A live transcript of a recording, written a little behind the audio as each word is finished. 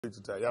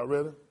Y'all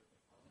ready?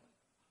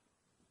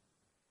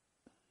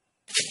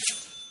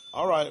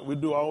 All right, we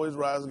do always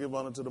rise and give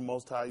honor to the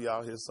Most High,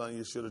 y'all, His Son,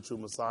 Yeshua, the true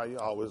Messiah.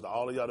 Always to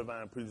all of y'all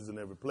divine preachers in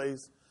every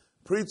place.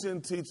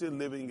 Preaching, teaching,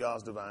 living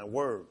God's divine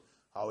word.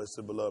 Always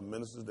to beloved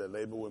ministers that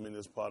labor with me in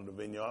this part of the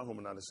vineyard, whom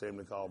I'm not ashamed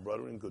to call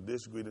brethren.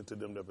 Kaddish, greeting to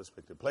them their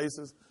respective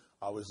places.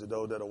 Always to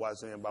those that are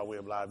watching by way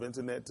of live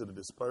internet, to the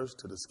dispersed,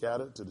 to the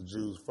scattered, to the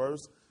Jews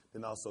first,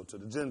 then also to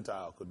the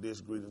Gentile.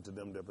 Kaddish, greeting to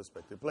them their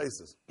respective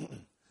places.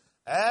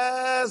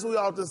 As we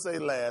often say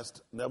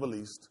last, never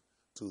least,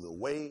 to the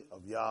way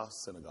of Yah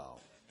synagogue.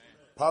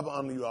 Proper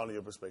honor you all in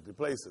your respective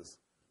places.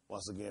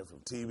 Once again, from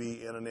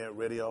TV, internet,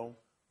 radio,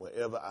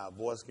 wherever our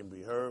voice can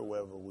be heard,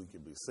 wherever we can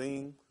be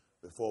seen.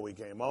 Before we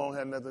came on,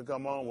 had nothing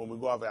come on. When we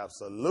go off,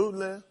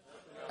 absolutely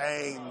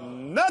ain't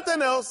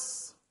nothing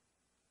else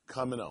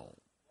coming on.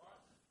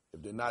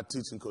 If they're not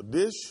teaching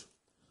Kaddish,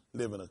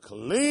 living a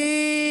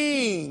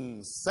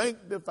clean,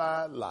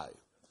 sanctified life,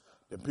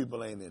 then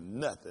people ain't in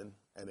nothing,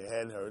 and they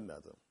hadn't heard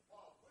nothing.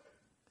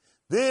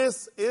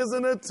 This is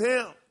an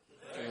attempt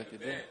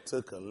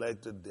to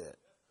collect a debt.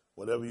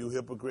 Whatever you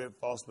hypocrite,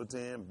 false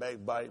pretend,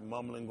 backbite,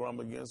 mumble, and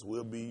grumble against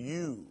will be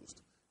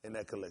used in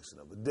that collection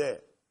of a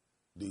debt.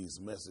 These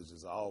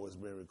messages are always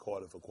being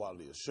recorded for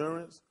quality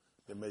assurance.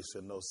 They make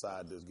sure no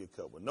side does get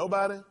cut with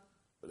nobody,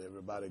 but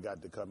everybody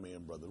got to come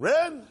in, brother.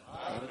 Red,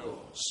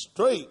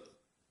 straight,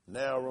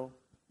 narrow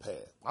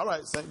path. All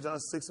right, St. John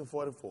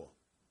 6:44.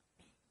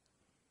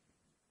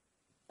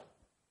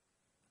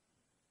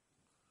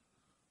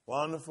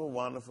 Wonderful,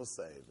 wonderful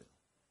Savior.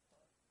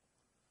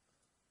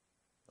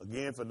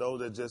 Again, for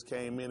those that just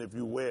came in, if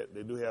you're wet,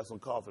 they do have some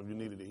coffee if you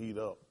needed to heat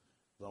up.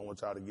 I don't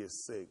want y'all to get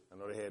sick. I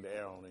know they had the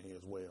air on in here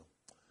as well.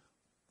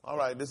 All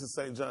right, this is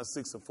St. John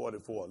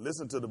 6:44.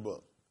 Listen to the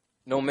book.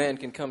 No man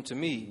can come to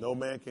me. No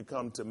man can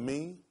come to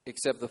me.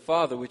 Except the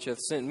Father which hath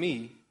sent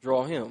me,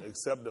 draw him.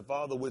 Except the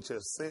Father which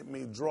hath sent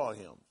me, draw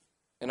him.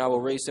 And I will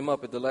raise him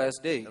up at the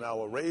last day. And I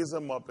will raise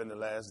him up in the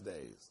last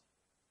days.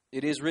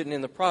 It is written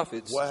in the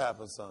prophets. What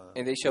happens, son?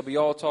 And they shall be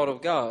all taught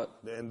of God.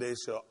 And they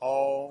shall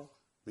all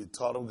be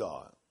taught of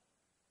God.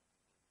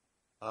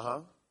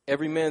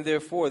 Every man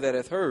therefore that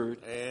hath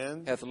heard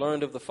and hath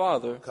learned of the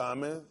Father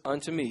comment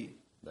unto me.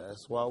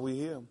 That's why we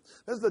here.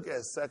 Let's look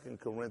at 2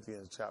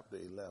 Corinthians chapter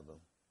 11.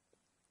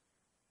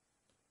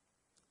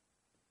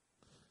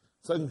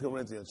 2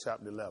 Corinthians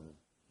chapter 11.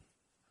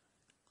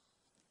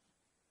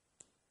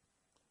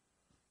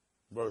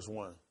 Verse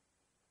 1.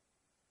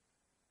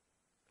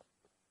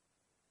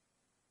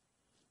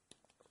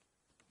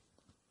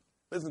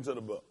 Listen to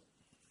the book.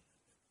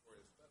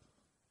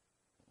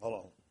 Hold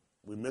on.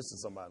 We're missing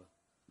somebody.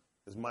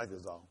 His mic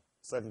is off.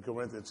 2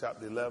 Corinthians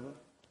chapter 11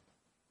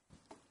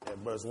 and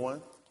verse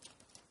 1.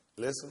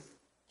 Listen.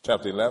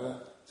 Chapter 11.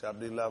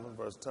 Chapter 11,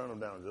 verse, turn them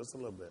down just a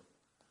little bit.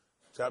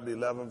 Chapter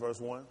 11, verse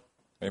 1.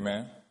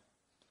 Amen.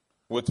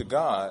 Would to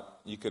God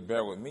you could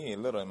bear with me a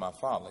little in my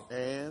folly.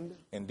 And?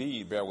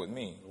 Indeed, bear with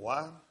me.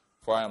 Why?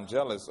 For I am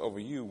jealous over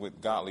you with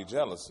godly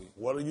jealousy.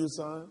 What are you,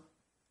 son?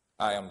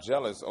 I am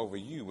jealous over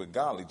you with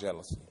godly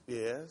jealousy.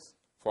 Yes.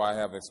 For I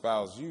have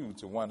espoused you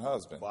to one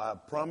husband. For I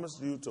have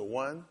promised you to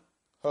one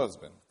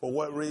husband. For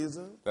what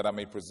reason? That I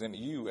may present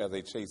you as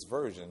a chaste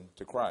virgin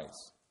to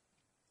Christ.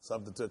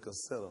 Something to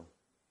consider.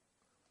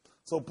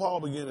 So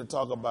Paul began to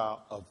talk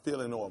about a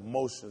feeling or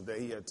emotions that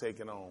he had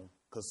taken on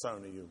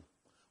concerning you.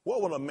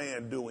 What would a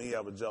man do when he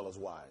have a jealous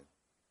wife?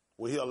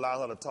 Will he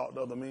allow her to talk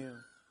to other men?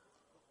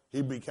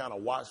 He'd be kind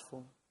of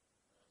watchful.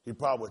 He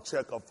probably would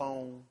check her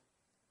phone.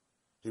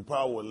 He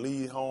probably would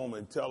leave home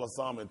and tell her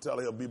something and tell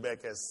her he'll be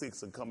back at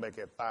 6 and come back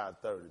at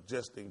 5:30,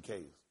 just in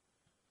case.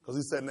 Because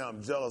he said, now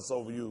I'm jealous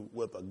over you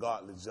with a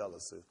godly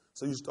jealousy.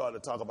 So you start to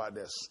talk about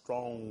that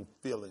strong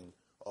feeling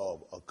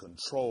of a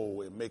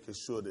control and making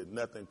sure that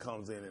nothing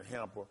comes in and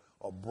hamper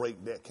or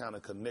break that kind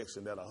of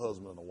connection that a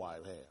husband and a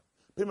wife have.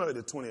 Pick me up at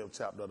the 20th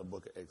chapter of the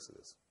book of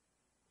Exodus.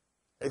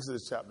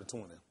 Exodus chapter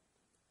 20.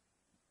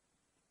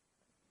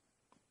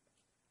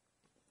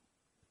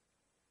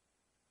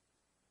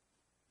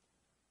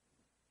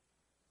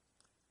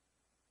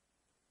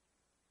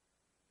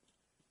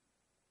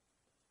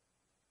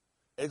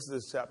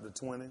 Exodus chapter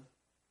 20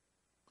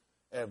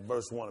 at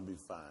verse 1 will be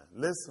fine.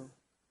 Listen.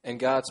 And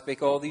God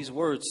spake all these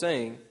words,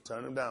 saying,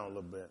 turn them down a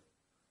little bit.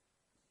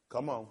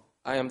 Come on.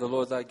 I am the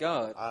Lord thy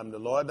God. I am the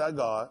Lord thy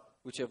God.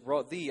 Which have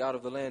brought thee out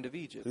of the land of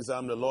Egypt. He said,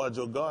 I'm the Lord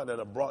your God that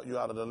have brought you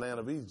out of the land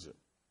of Egypt.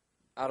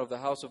 Out of the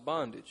house of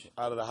bondage.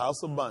 Out of the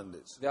house of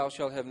bondage. Thou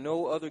shalt have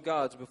no other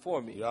gods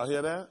before me. Y'all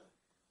hear that?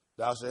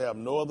 Thou shalt have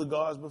no other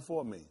gods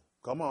before me.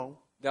 Come on.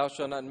 Thou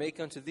shalt not make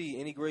unto thee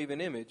any graven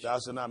image. Thou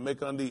shalt not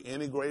make unto thee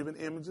any graven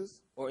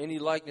images. Or any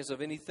likeness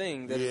of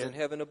anything that is in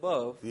heaven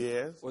above.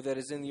 Yes. Or that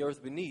is in the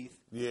earth beneath.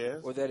 Yes.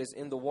 Or that is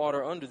in the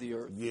water under the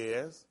earth.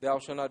 Yes. Thou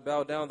shalt not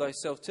bow down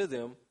thyself to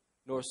them,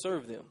 nor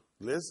serve them.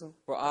 Listen.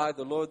 For I,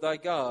 the Lord thy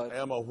God,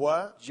 am a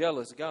what?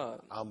 Jealous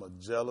God. I'm a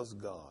jealous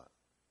God.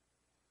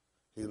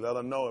 He let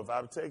her know, if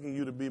I'm taking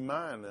you to be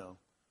mine now,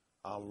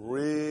 I'm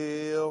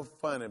real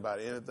funny about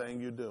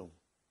anything you do.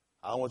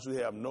 I don't want you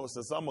to have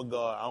since I'm a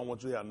God, I don't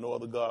want you to have no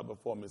other God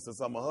before me.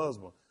 Since I'm a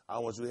husband, I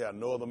want you to have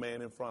no other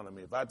man in front of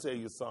me. If I tell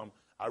you something,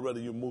 I'd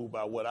rather you move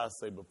by what I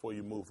say before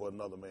you move for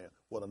another man,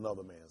 what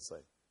another man say.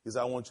 He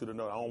said, I want you to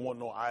know, I don't want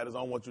no idols. I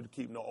don't want you to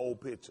keep no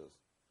old pictures.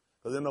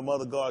 Because in them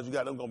other gods you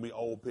got, them going to be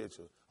old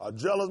pictures. A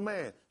jealous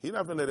man, he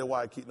not going to let that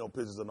wife keep no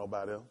pictures of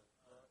nobody else.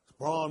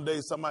 Prom day,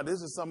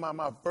 this is somebody,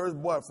 my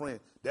first boyfriend.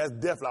 That's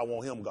definitely, I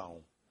want him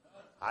gone.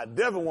 I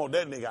definitely want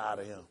that nigga out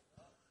of him.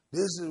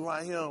 This is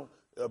right here,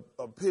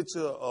 a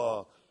picture,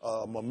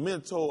 a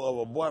memento of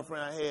a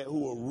boyfriend I had who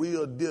was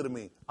real dear to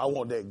me. I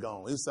want that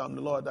gone. He said, I'm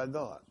the Lord thy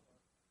God.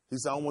 He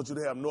said, I don't want you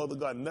to have no other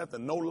God,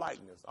 nothing, no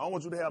likeness. I don't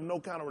want you to have no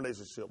kind of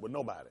relationship with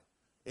nobody.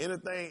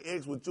 Anything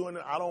X with you in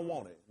it, I don't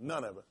want it.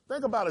 None of it.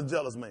 Think about a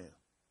jealous man.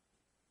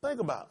 Think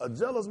about a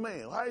jealous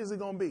man. How is he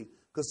going to be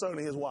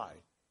concerning his wife?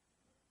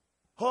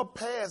 Her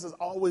past is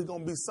always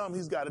going to be something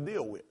he's got to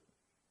deal with.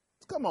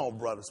 Come on,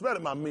 brother.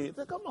 Especially my men.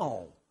 Come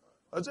on.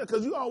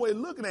 Because you always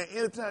looking at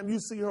anytime you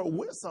see her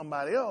with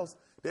somebody else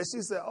that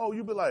she said, oh,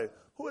 you be like,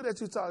 who is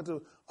that you talking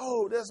to?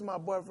 Oh, that's my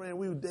boyfriend.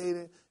 We were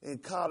dating in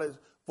college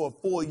for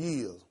 4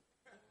 years.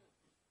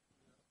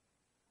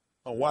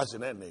 I'm watching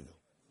that nigga.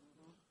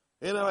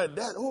 You know, like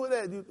that, who is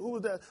that? Who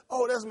was that?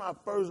 Oh, that's my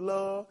first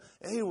love.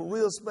 And he was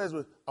real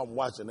special. I'm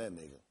watching that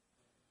nigga.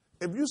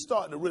 If you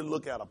start to really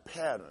look at a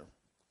pattern,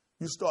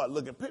 you start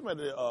looking, pick me at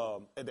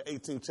the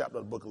 18th chapter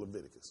of the book of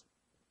Leviticus.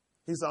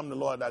 He said, I'm the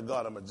Lord thy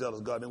God, I'm a jealous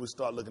God. Then we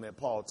start looking at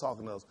Paul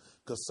talking to us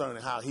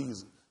concerning how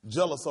he's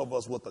jealous of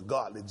us with a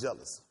godly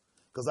jealousy.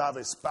 Because I've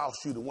espoused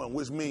you to one,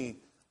 which means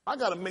I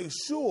got to make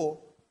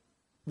sure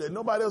that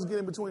nobody else get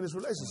in between this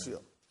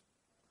relationship.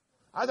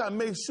 I got to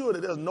make sure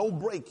that there's no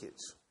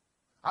breakage.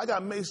 I got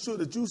to make sure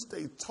that you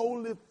stay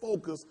totally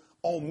focused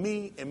on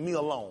me and me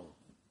alone.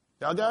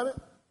 Y'all got it?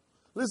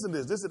 Listen to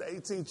this. This is the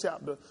 18th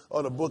chapter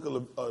of the book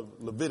of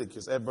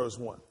Leviticus at verse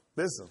 1.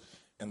 Listen.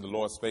 And the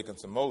Lord spake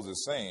unto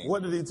Moses, saying,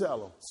 what did he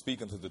tell him?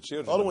 Speak unto the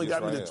children Other of one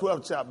got Israel. me the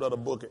 12th chapter of the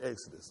book of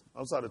Exodus.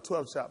 I'm sorry, the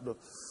 12th chapter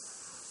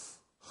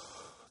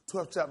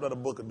of the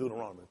book of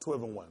Deuteronomy,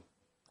 12 and 1.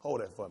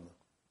 Hold that for me.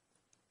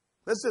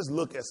 Let's just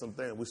look at some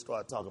things. We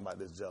start talking about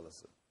this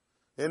jealousy.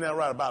 Isn't that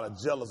right about a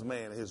jealous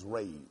man and his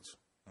rage?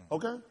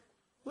 Okay?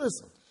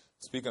 Listen.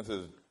 Speak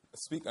unto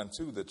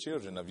the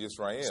children of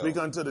Israel. Speak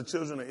unto the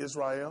children of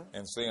Israel.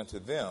 And say unto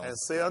them. And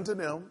say unto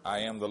them. I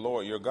am the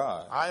Lord your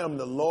God. I am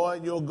the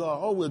Lord your God.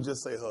 Oh, we'll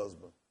just say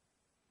husband.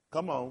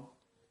 Come on.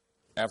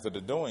 After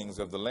the doings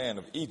of the land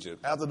of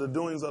Egypt. After the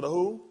doings of the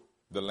who?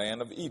 The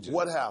land of Egypt.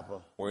 What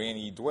happened? Wherein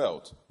ye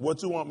dwelt.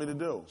 What you want me to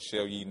do?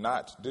 Shall ye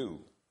not do.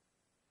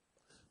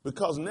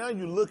 Because now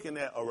you're looking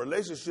at a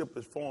relationship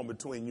is formed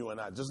between you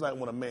and I. Just like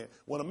when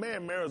a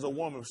man marries a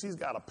woman, she's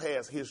got a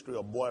past history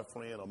of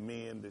boyfriend or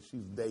men that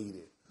she's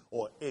dated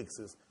or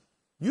exes.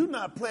 You're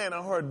not planning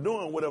on her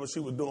doing whatever she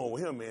was doing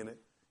with him in it.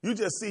 You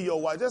just see your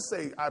wife. Just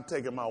say, I've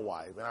taken my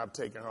wife and I've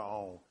taken her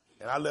on.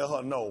 And I let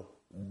her know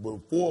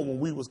before when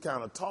we was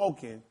kind of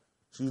talking,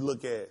 she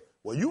look at,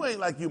 well, you ain't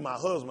like you my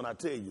husband, I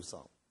tell you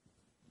something.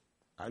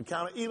 I can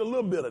kind of eat a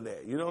little bit of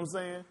that. You know what I'm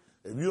saying?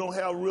 If you don't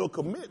have real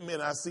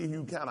commitment, I see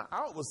you kind of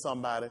out with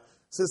somebody.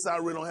 Since I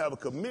really don't have a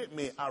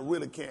commitment, I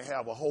really can't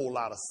have a whole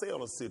lot of say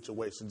on a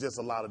situation, just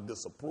a lot of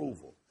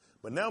disapproval.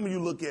 But now when you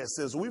look at,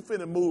 since we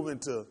finna move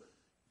into,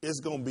 it's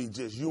going to be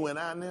just you and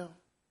I now.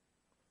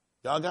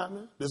 Y'all got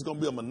me? This is going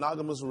to be a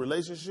monogamous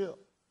relationship.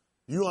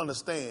 You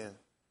understand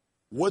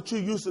what you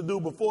used to do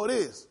before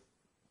this.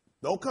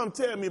 Don't come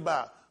tell me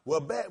about,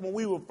 well, back when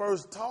we were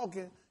first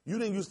talking, you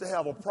didn't used to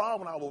have a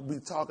problem. I would be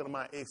talking to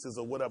my exes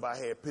or whatever I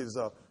had pictures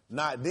of.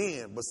 Not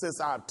then, but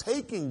since I've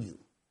taken you,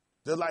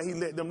 just like he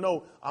let them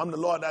know, I'm the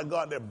Lord thy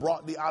God that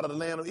brought thee out of the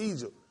land of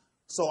Egypt.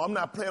 So I'm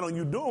not planning on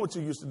you doing what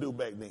you used to do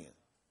back then.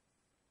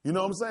 You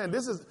know what I'm saying?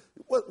 This is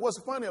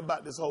what's funny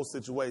about this whole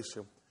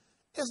situation.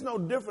 It's no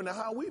different than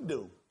how we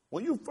do.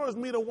 When you first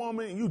meet a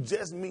woman and you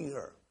just meet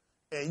her,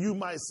 and you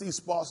might see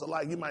sparks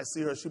alike, you might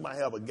see her, she might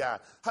have a guy.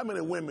 How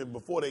many women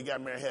before they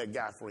got married had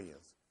guy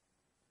friends?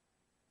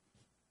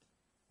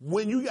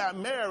 When you got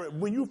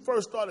married, when you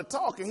first started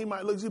talking, he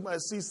might look, you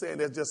might see saying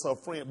that's just her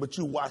friend, but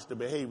you watch the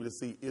behavior to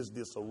see, is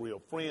this a real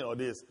friend or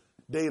this,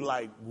 they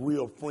like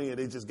real friend,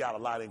 they just got a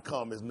lot in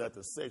common, there's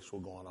nothing sexual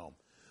going on.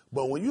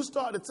 But when you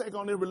start to take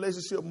on this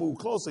relationship, move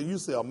closer, you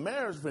say a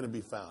marriage is going to be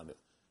founded.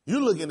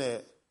 You're looking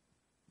at,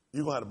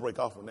 you're going to have to break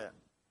off from that.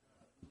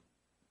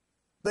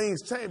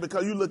 Things change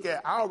because you look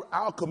at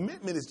our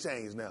commitment has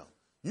changed now.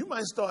 You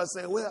might start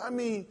saying, well, I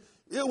mean,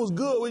 it was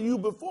good with you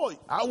before.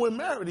 I wasn't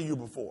married to you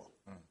before.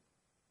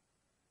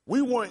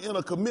 We weren't in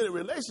a committed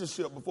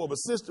relationship before, but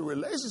since the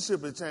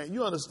relationship has changed,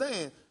 you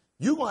understand,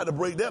 you're going to have to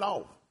break that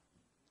off.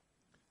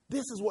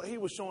 This is what he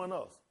was showing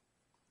us.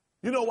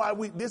 You know why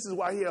this is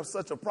why he has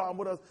such a problem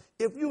with us?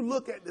 If you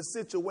look at the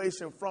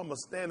situation from a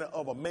standard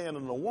of a man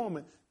and a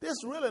woman,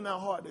 this really not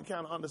hard to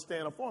kind of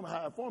understand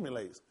how it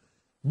formulates.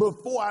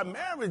 Before I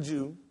married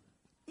you,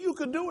 you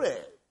could do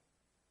that.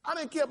 I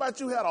didn't care about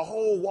you had a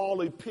whole wall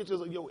of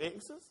pictures of your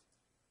exes.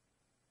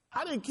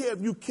 I didn't care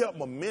if you kept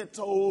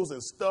mementos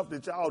and stuff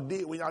that y'all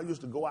did when y'all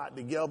used to go out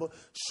together,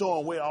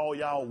 showing where all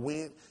y'all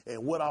went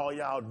and what all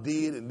y'all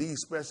did and these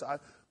special.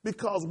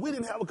 because we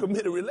didn't have a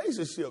committed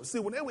relationship. See,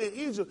 when they were in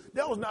Egypt,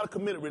 that was not a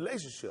committed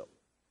relationship.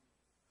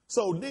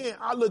 So then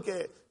I look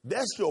at,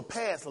 that's your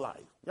past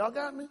life. Y'all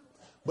got me?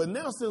 But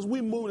now since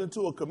we moved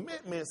into a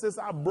commitment, since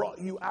I brought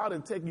you out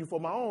and taken you for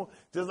my own,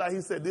 just like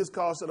he said, this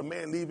cause should a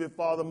man leave his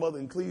father, mother,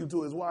 and cleave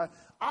to his wife,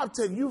 I'll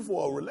take you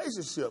for a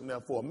relationship now,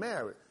 for a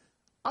marriage.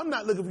 I'm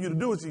not looking for you to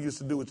do what you used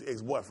to do with your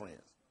ex-boyfriends.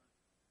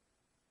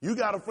 You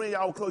got a friend,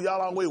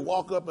 y'all always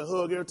walk up and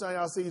hug every time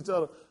y'all see each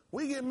other.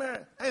 We get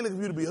married, I ain't looking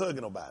for you to be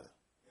hugging nobody.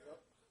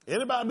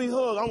 Anybody be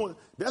hugged,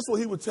 that's what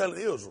he was telling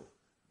Israel.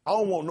 I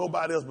don't want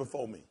nobody else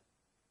before me.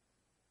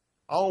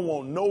 I don't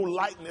want no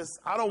likeness.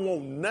 I don't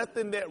want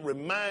nothing that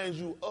reminds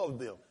you of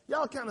them.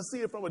 Y'all kind of see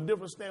it from a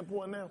different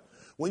standpoint now.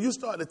 When you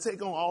start to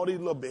take on all these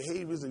little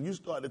behaviors and you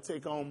start to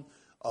take on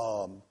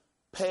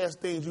past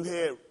things you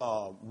had,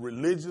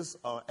 religious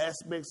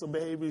aspects of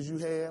behaviors you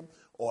had,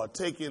 or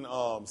taking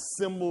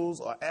symbols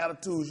or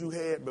attitudes you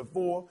had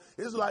before.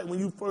 It's like when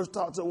you first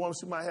talk to a woman,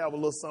 she might have a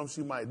little something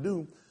she might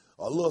do,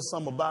 or a little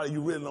something about it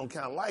you really don't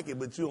kind of like it,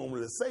 but you don't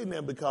really say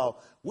nothing because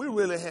we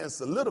really hadn't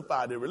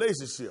solidified the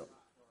relationship.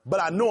 But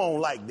I know I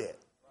don't like that.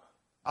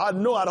 I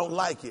know I don't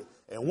like it.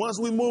 And once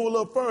we move a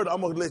little further,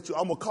 I'm going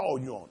to call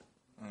you on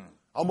it.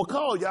 I'm going to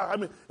call y'all. I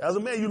mean, as a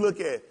man, you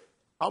look at,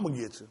 I'm going to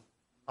get you.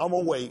 I'm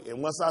going to wait.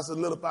 And once I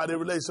solidify the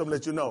relationship, I'm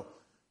going to let you know.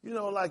 You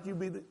know, like you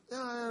be the,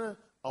 I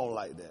don't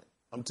like that.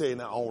 I'm telling you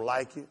now, I don't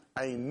like it.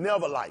 I ain't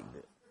never liked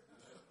it.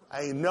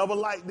 I ain't never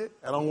liked it,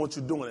 and I don't want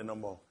you doing it no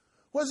more.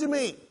 What you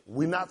mean?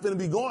 We're not going to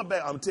be going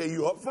back. I'm telling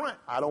you up front,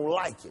 I don't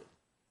like it.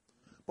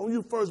 But when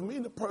you first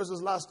meet the person,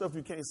 there's a lot of stuff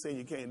you can't say and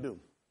you can't do.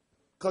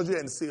 Because you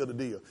hadn't sealed the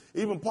deal.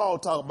 Even Paul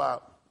talked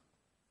about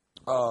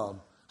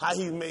how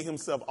he made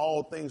himself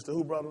all things to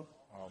who, brother?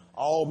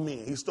 All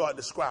men. He started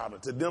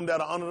describing to them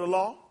that are under the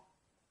law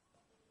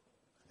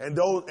and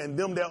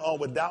them that are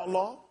without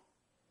law.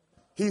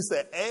 He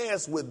said,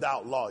 as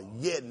without law,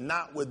 yet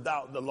not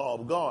without the law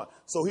of God.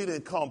 So he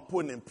didn't come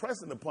putting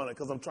impressing upon it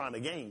because I'm trying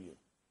to gain you.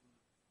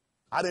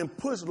 I didn't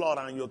push law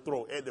down your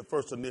throat at the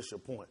first initial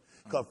point.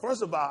 Because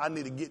first of all, I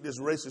need to get this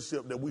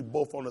relationship that we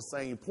both on the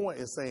same point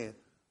and saying,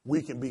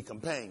 we can be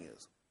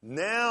companions.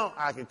 Now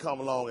I can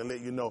come along and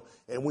let you know.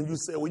 And when you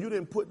say, well, you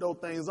didn't put those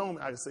things on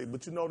me, I can say,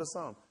 but you notice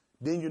something.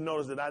 Then you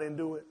notice that I didn't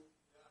do it.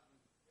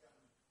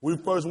 We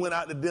first went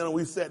out to dinner.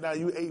 We sat down.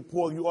 You ate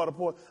pork. You ordered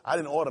pork. I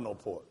didn't order no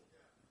pork.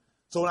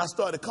 So when I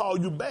started to call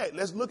you back,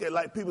 let's look at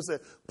like people say,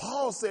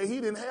 Paul said he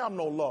didn't have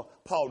no law.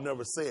 Paul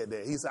never said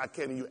that. He said, I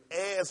came to you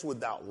as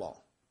without law.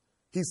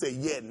 He said,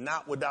 yet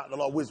not without the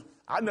law, which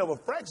I never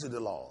fractured the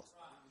laws.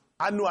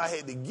 I knew I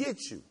had to get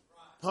you.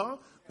 Huh?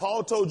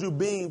 Paul told you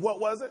being, what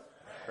was it?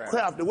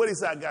 Crafty. What did he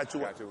say? I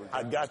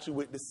got you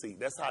with deceit.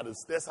 That's how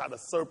the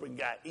serpent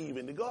got Eve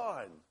in the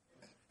garden.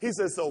 He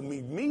said, so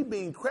me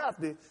being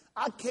crafty,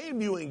 I came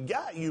to you and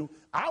got you.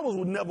 I was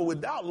never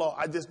without law.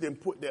 I just didn't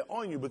put that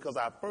on you because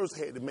I first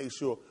had to make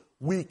sure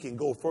we can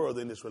go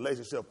further in this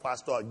relationship if I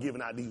start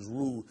giving out these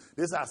rules.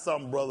 This is how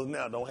some brothers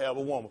now don't have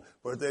a woman.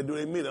 But if they do,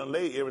 they meet and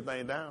lay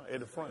everything down at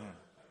the front.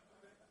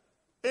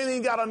 Ain't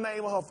even got her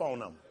name or her phone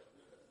number.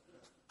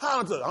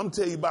 I'm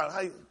telling you about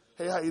how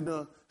you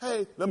doing?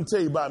 Hey, let me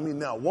tell you about me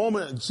now.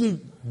 Woman, she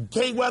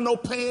can't wear no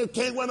pants,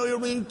 can't wear no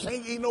earring,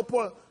 can't eat no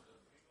pork.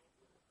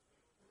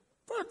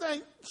 First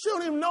thing, she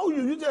don't even know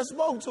you. You just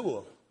spoke to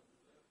her.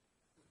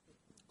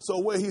 So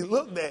where he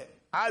looked at,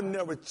 I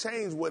never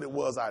changed what it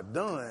was I'd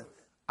done.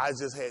 I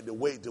just had to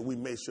wait till we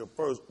made sure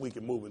first we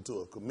can move into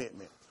a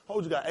commitment.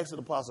 Hold you got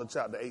Exodus Apostle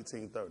chapter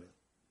 18:30.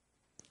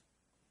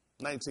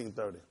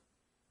 19:30.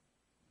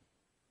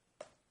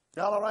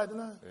 Y'all all right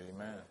tonight?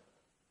 Amen.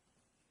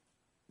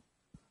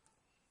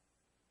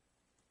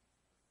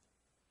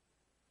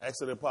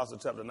 Exodus Apostle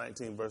chapter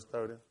 19, verse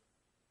 30.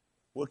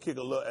 We'll kick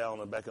a little air on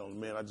the back of the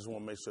men. I just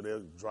want to make sure they'll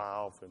dry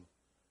off and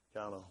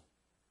kind of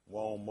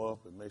warm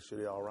up and make sure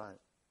they're all right.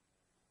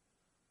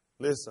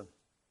 Listen.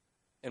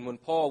 And when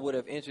Paul would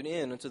have entered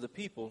in unto the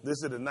people.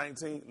 This is the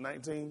 19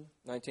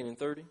 and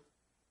 30.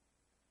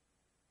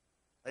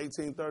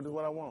 18:30 is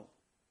what I want.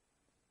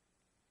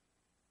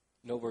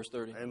 No verse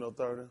 30. Ain't no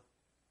 30.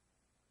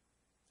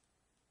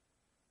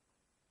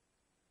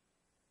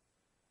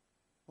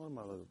 What am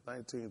I looking at?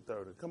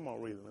 1930. Come on,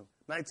 read it.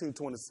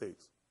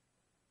 1926.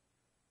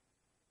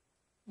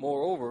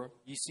 Moreover,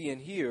 ye see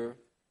and hear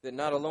that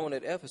not alone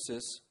at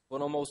Ephesus,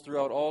 but almost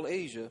throughout all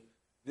Asia,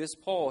 this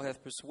Paul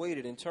hath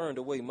persuaded and turned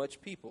away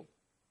much people,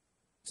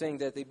 saying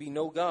that they be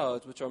no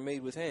gods which are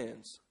made with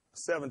hands.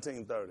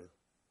 1730.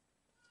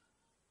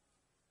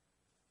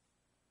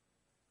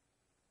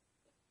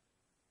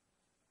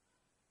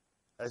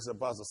 Exodus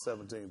Apostle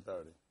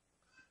 1730.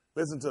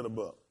 Listen to the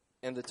book.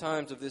 And the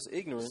times of this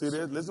ignorance. See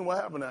this? Listen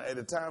what happened now. At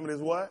the time of this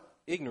what?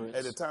 Ignorance.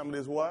 At the time of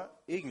this what?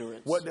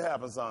 Ignorance. What did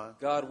happen, son?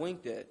 God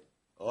winked at.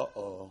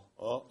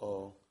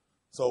 Uh-oh.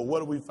 So what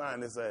do we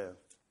find this as?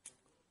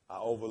 I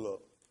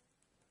overlooked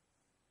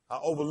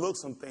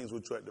some things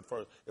which were at the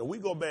first. If we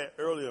go back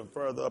earlier and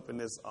further up in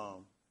this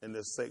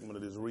segment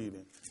of this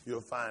reading,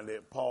 you'll find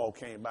that Paul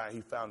came by and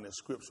he found an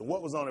inscription.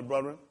 What was on it,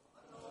 brother?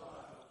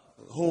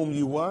 Whom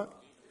you what?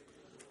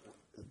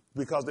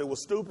 Because they were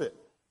stupid.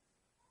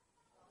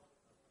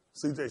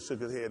 CJ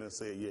shook his head and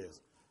said yes.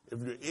 If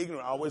you're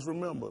ignorant, always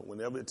remember,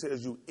 whenever it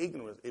tells you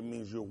ignorance, it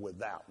means you're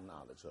without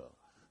knowledge of.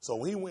 So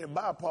when he went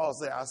by, Paul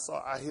said,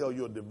 I held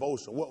your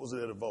devotion. What was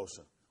their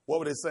devotion? What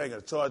were they singing?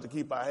 A charge to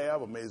keep I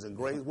have, Amazing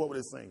Grace. What were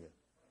they singing?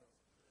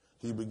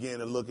 He began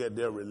to look at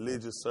their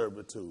religious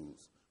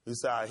servitudes. He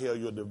said, I held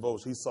your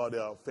devotion. He saw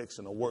their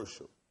affection of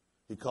worship.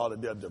 He called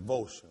it their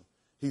devotion.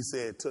 He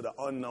said, to the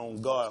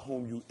unknown God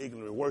whom you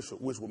ignorantly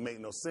worship, which would make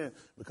no sense,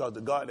 because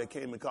the God that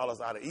came and called us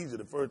out of Egypt,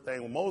 the first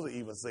thing when Moses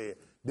even said,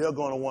 they're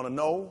going to want to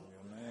know,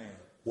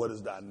 what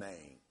is thy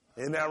name?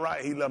 Isn't that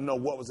right? He let them know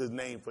what was his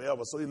name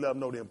forever. So he let them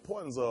know the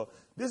importance of,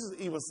 this is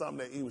even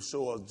something that even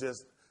shows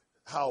just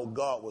how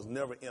God was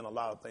never in a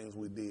lot of things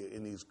we did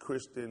in these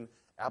Christian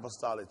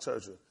apostolic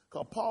churches.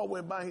 Because Paul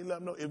went by, he let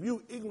them know, if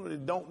you ignorantly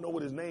don't know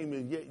what his name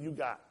is, yet you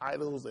got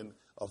idols and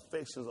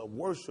affections of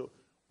worship,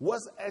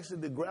 what's actually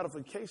the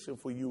gratification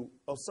for you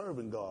of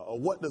serving God? Or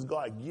what does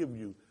God give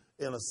you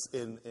in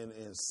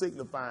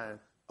signifying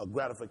a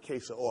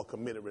gratification or a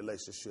committed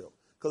relationship?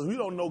 Because if you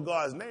don't know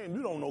God's name,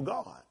 you don't know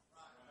God.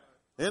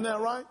 Isn't that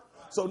right?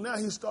 So now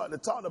he started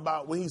to talk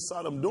about when he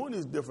saw them doing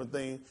these different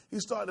things, he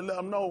started to let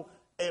them know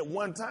at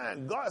one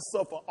time, God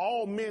suffered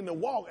all men to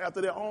walk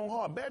after their own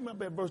heart. Back me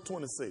up at verse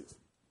 26.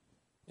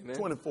 Amen.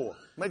 24.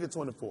 Make it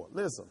 24.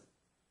 Listen.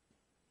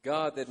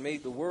 God that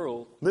made the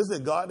world.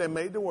 Listen, God that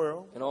made the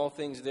world. And all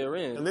things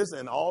therein. And listen,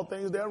 and all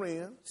things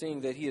therein.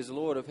 Seeing that he is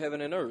Lord of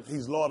heaven and earth.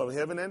 He's Lord of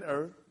heaven and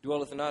earth.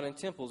 Dwelleth not in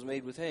temples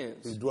made with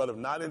hands. He dwelleth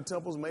not in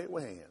temples made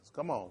with hands.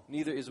 Come on.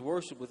 Neither is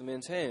worship with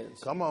men's hands.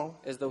 Come on.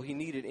 As though he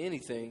needed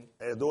anything.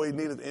 As though he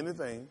needed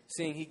anything.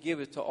 Seeing he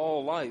giveth to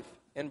all life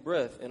and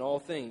breath and all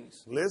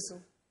things.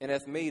 Listen. And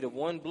hath made of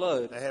one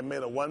blood. And hath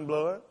made of one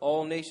blood.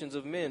 All nations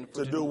of men.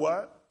 To do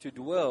what? To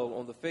dwell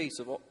on the face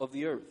of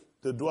the earth.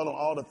 To dwell on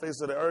all the face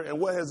of the earth. And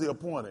what has he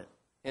appointed?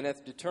 And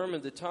hath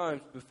determined the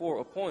times before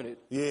appointed.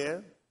 Yeah.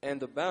 And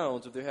the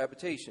bounds of their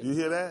habitation. You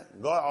hear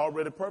that? God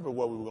already purposed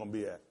where we were going to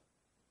be at.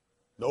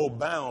 No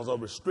bounds or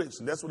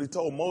restrictions. That's what he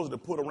told Moses to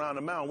put around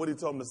the mountain. What did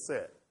he told him to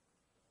set?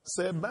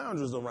 Set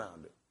boundaries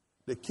around it.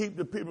 To keep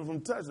the people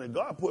from touching it.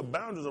 God put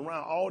boundaries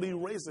around all these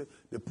races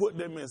to put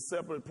them in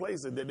separate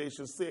places that they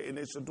should sit and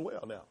they should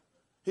dwell now.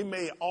 He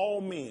made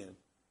all men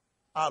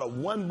out of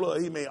one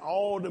blood. He made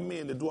all the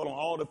men that dwell on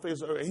all the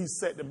face of the earth. He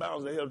set the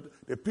boundaries.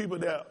 The people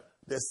that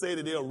say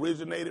that they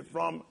originated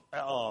from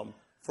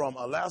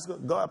Alaska,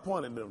 God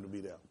appointed them to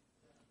be there.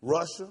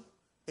 Russia,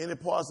 any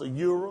parts of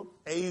Europe,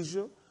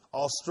 Asia,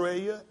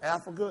 Australia,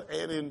 Africa,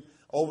 and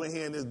over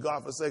here in this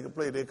godforsaken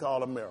place they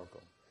call America.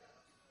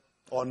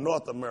 Or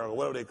North America,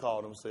 whatever they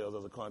call themselves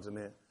as a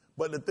continent.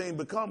 But the thing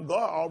become,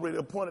 God already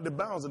appointed the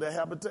bounds of their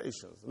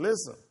habitations.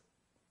 Listen.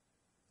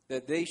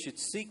 That they should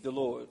seek the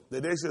Lord.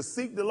 That they should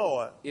seek the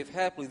Lord. If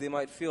haply they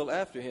might feel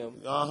after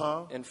him.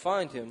 And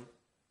find him,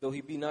 though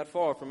he be not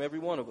far from every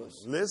one of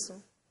us.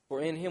 Listen. For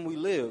in him we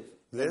live,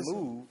 and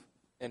move,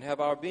 and have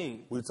our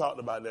being. We talked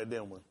about that,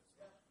 didn't we?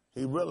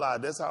 He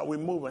realized that's how we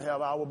move and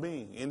have our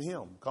being, in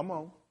him. Come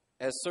on.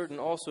 As certain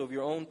also of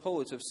your own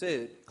poets have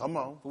said. Come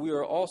on. For we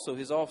are also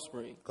his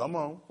offspring. Come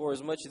on. For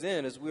as much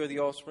then as we are the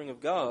offspring of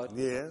God,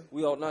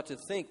 we ought not to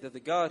think that the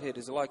Godhead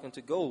is like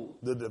unto gold.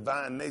 The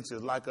divine nature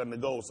is like unto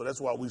gold, so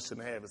that's why we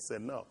shouldn't have it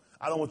setting up.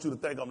 I don't want you to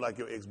think I'm like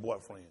your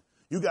ex-boyfriend.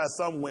 You got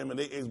some women,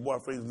 their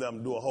ex-boyfriends let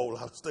them do a whole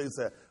lot of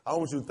stuff. I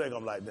don't want you to think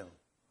I'm like them.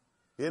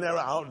 Isn't that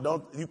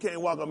right? You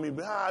can't walk on me,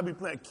 but I be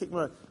playing kick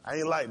me. I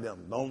ain't like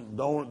them.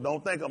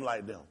 Don't think I'm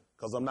like them,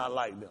 because I'm not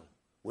like them.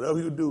 Whatever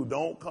you do,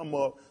 don't come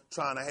up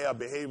trying to have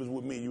behaviors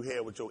with me you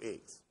had with your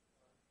ex.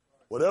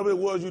 Whatever it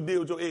was you did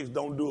with your ex,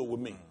 don't do it with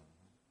me.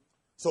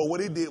 So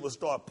what he did was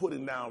start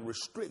putting down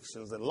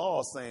restrictions and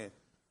laws saying,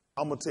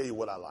 I'm going to tell you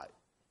what I like.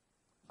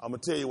 I'm going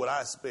to tell you what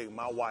I expect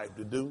my wife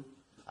to do.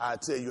 I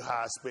tell you how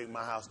I expect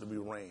my house to be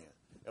ran.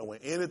 And when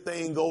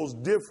anything goes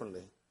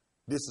differently,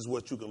 this is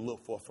what you can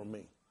look for from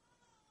me.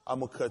 I'm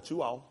going to cut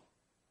you off.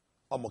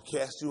 I'm going to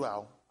cast you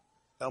out.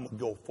 And I'm going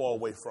to go far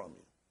away from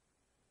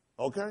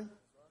you. Okay?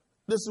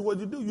 This is what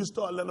you do. You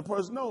start letting the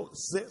person know,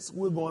 since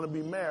we're going to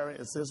be married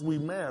and since we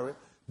married,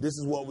 this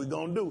is what we're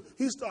going to do.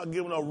 He started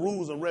giving us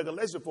rules and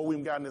regulations before we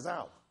even got in this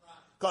house.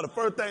 Because the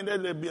first thing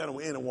they'll be under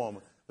with any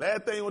woman.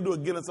 Last thing you're going to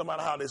do is get in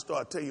somebody's house, they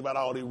start telling you about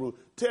all these rules.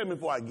 Tell me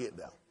before I get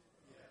there.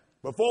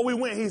 Before we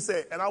went, he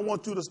said, and I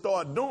want you to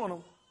start doing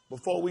them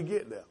before we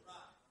get there.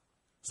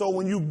 So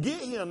when you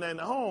get him in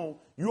the home,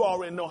 you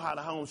already know how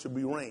the home should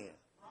be ran.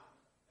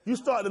 You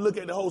start to look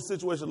at the whole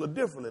situation a little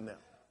differently now.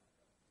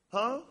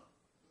 Huh?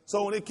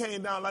 So when it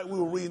came down, like we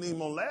were reading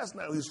even on last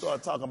night, we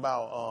started talking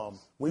about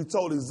when he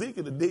told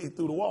Ezekiel to dig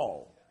through the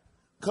wall.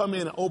 Come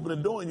in and open the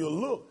door and you'll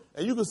look.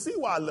 And you can see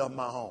why I left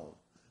my home.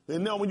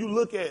 And now when you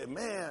look at it,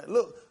 man,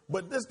 look.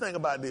 But this thing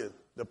about this,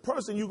 the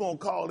person you're going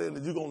to call in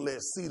that you're going to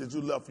let see that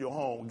you left your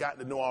home got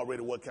to know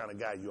already what kind of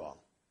guy you are.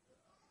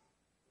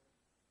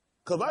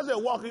 Because if I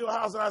just walk in your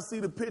house and I see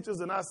the pictures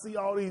and I see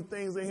all these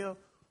things in here,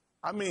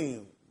 I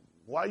mean,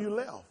 why you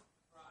left?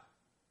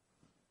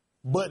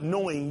 But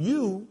knowing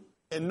you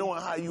and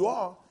knowing how you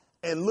are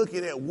and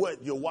looking at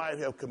what your wife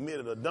have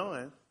committed or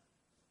done,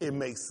 it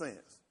makes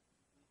sense.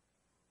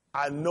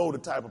 I know the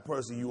type of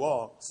person you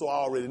are, so I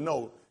already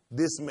know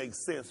this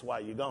makes sense while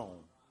you're gone.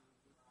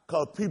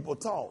 Because people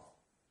talk.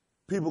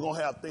 People going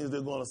to have things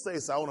they're going to say,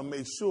 so I want to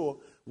make sure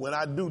when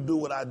I do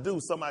what I do,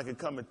 somebody can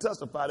come and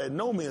testify that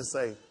know me and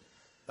say,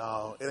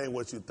 no, it ain't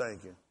what you're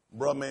thinking.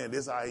 Bruh, man,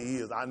 this how he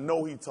is. I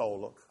know he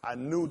told her. I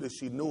knew that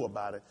she knew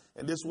about it,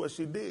 and this is what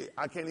she did.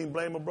 I can't even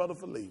blame her brother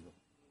for leaving.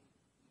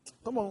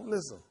 Come on,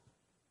 listen.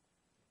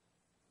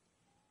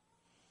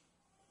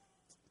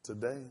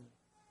 Today,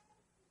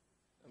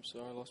 I'm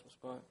sorry, I lost my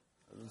spot.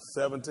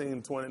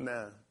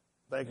 17:29.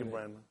 Thank you,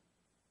 Brandon.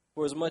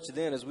 For as much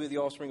then as we are the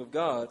offspring of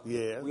God,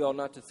 Yes. we ought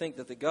not to think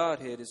that the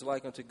Godhead is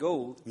like unto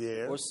gold,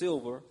 Yes. or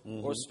silver,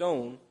 or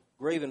stone,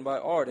 graven by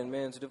art and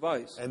man's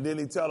device. And didn't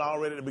he tell her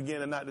already at the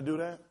beginning not to do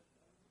that?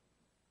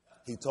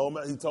 He told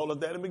us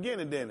that in the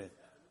beginning, didn't he?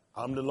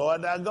 I'm the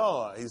Lord thy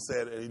God. He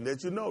said, he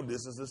let you know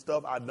this is the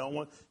stuff I don't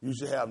want. You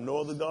should have no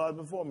other gods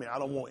before me. I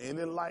don't want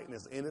any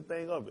likeness,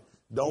 anything of it.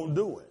 Don't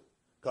do it.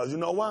 Because you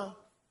know why?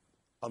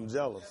 I'm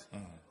jealous.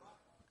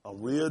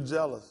 I'm real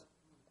jealous.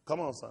 Come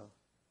on, son.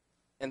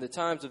 And the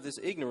times of this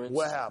ignorance,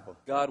 What happened?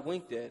 God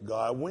winked at.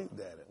 God winked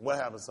at it. What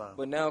happened, son?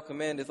 But now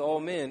commandeth all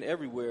men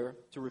everywhere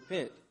to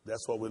repent.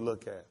 That's what we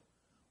look at.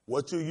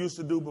 What you used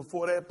to do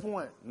before that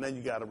point, now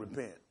you got to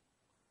repent.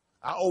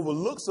 I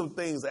overlooked some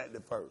things at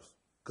the first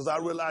because I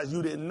realized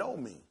you didn't know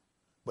me.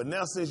 But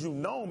now since you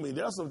know me,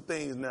 there's some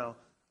things now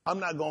I'm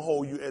not going to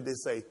hold you, as they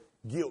say,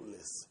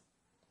 guiltless.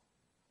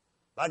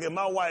 Like if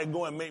my wife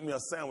go and make me a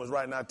sandwich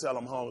right now, tell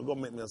I'm hungry, go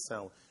make me a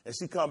sandwich. And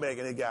she come back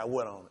and it got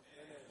what on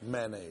it?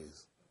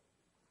 Mayonnaise.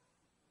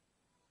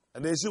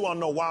 And then she want to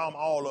know why I'm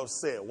all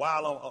upset, why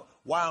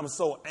I'm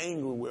so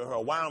angry with her,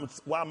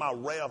 why my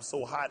wrath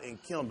so hot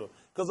and kindled.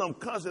 Because I'm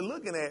constantly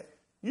looking at,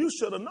 you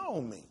should have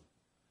known me.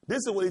 This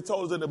is what he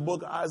told us in the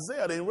book of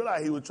Isaiah. They didn't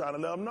realize he was trying to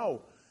let them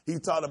know. He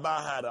talked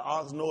about how the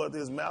ox knoweth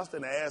his master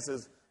and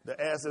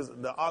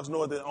the ox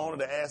knoweth his owner,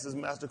 the ass his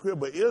master crib.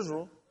 But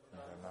Israel,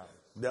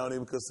 they don't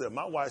even consider.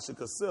 My wife should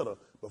consider.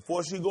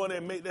 Before she go in there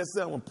and make that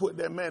sandwich, put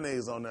that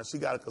mayonnaise on there, she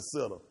got to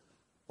consider.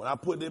 When I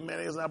put that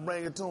mayonnaise and I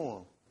bring it to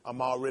him,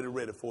 I'm already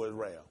ready for his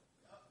wrath.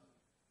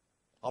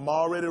 I'm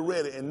already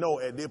ready and know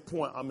at this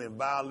point I'm in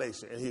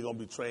violation and he's going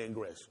to be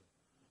transgression.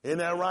 Isn't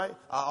that right?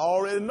 I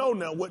already know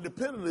now what the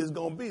penalty is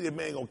going to be. This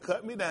man going to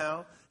cut me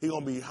down. He's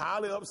going to be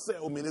highly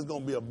upset with me. It's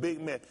going to be a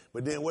big mess.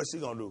 But then what's she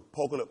going to do?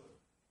 Poke it up.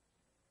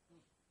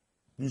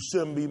 You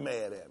shouldn't be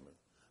mad at me.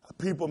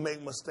 People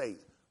make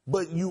mistakes.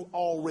 But you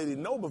already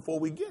know before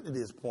we get to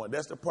this point.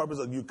 That's the purpose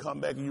of you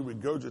come back and you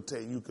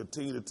regurgitate and you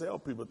continue to tell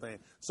people things.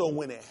 So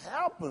when it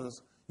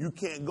happens, you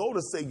can't go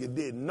to say you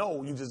didn't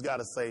know. You just got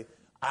to say,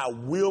 I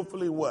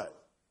willfully what?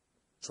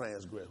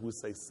 Transgress. We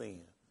say sin.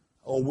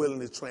 Or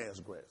willingly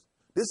transgress.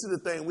 This is the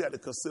thing we have to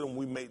consider when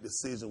we make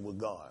decisions with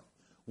God.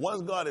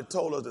 Once God had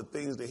told us the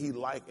things that he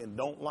like and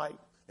don't like,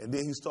 and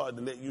then he started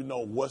to let you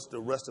know what's the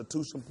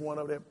restitution point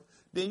of that,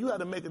 then you have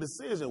to make a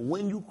decision.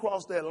 When you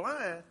cross that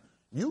line,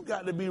 you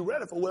got to be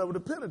ready for whatever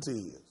the penalty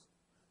is.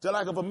 Just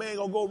like if a man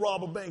going to go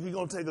rob a bank, he's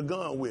going to take a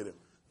gun with him.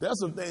 There's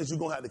some things you're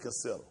going to have to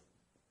consider.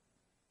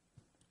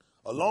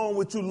 Along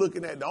with you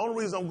looking at, the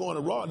only reason I'm going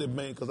to rob this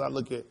bank because I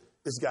look at,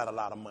 it's got a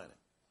lot of money.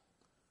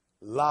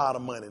 A lot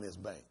of money in this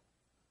bank.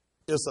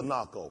 It's a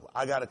knockover.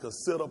 I got to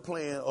consider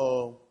playing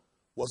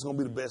what's going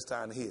to be the best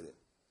time to hit it.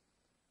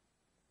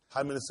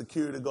 How many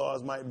security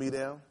guards might be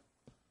there?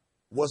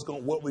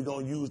 What we're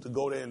going to use to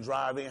go there and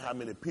drive in? How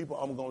many people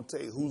I'm going to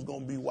take? Who's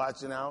going to be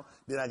watching out?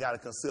 Then I got to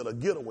consider a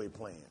getaway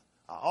plan.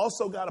 I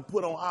also got to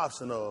put on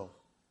option of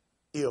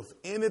if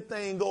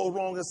anything goes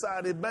wrong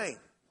inside this bank,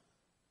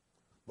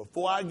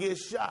 before I get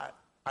shot,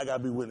 I got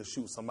to be willing to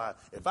shoot somebody.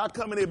 If I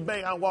come in this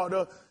bank, I walk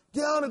up,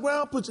 get on the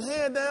ground, put your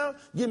hand down,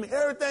 give me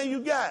everything you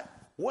got.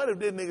 What if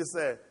this nigga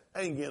said,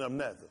 I ain't getting up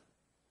nothing?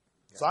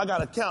 So I got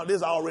to count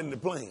this already in the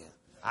plan.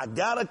 I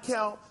got to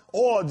count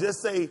or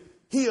just say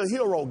he a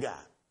hero guy.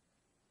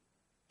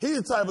 He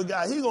the type of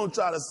guy, he going to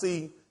try to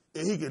see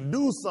if he can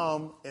do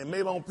something and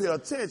maybe I don't pay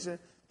attention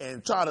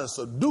and try to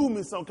subdue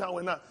me some kind of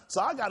way. Not.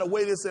 So I got to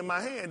weigh this in my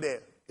hand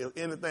that if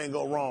anything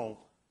go wrong,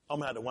 I'm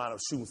going to have to wind up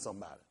shooting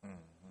somebody.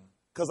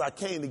 Because I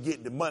came to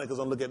get the money because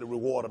I'm looking at the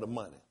reward of the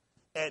money.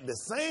 At the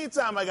same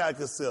time, I got to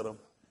consider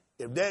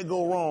if that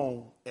go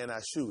wrong and I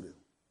shoot it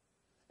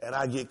and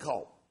I get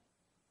caught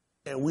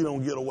and we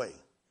don't get away,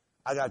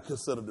 I got to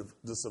consider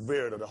the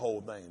severity of the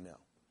whole thing now.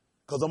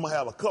 Because I'm going to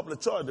have a couple of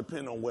charges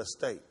depending on what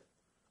state.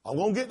 I'm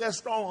going to get that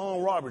strong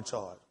armed robbery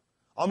charge.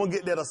 I'm going to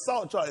get that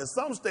assault charge. In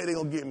some state, they're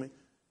going to get me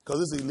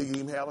because it's illegal to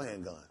even have a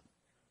handgun.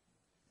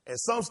 And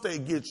some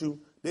state get you,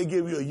 they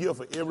give you a year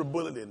for every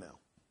bullet in there.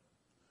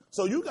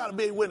 So you got to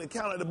be able to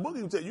count at the book.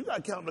 You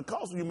got to count the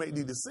cost when you make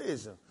these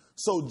decisions.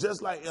 So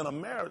just like in a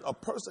marriage, a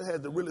person has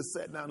to really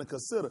sit down and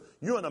consider,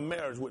 you're in a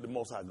marriage with the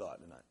Most High God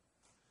tonight.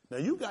 Now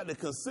you got to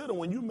consider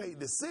when you make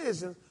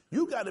decisions,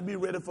 you got to be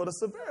ready for the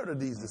severity of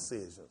these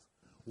decisions.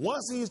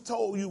 Once he's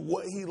told you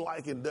what he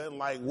like and doesn't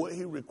like, what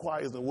he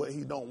requires and what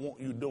he don't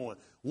want you doing,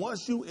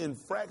 once you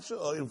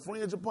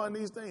infringe upon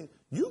these things,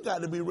 you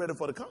got to be ready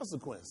for the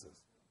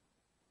consequences.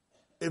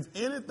 If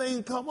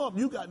anything come up,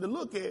 you got to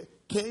look at,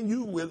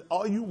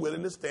 are you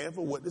willing to stand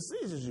for what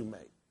decisions you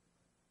make?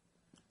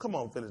 Come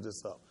on, finish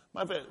this up.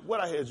 My friend,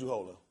 what I had you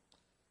hold up?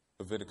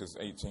 Leviticus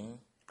 18.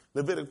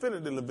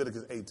 Finish the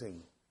Leviticus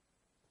 18.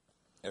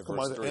 At Come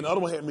verse on, 3. and the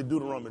other one had me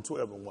Deuteronomy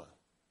 12 and 1.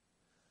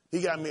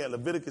 He got me at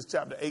Leviticus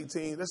chapter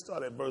 18. Let's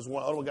start at verse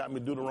 1. The other one got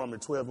me Deuteronomy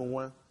 12 and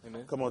 1.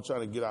 Amen. Come on,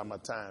 trying to get out my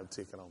time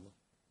ticking on me.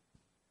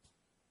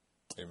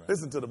 Amen.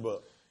 Listen to the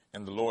book.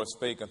 And the Lord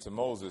spake unto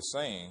Moses,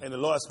 saying, And the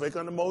Lord spake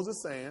unto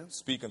Moses, saying,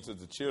 Speak unto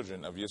the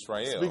children of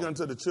Israel, Speak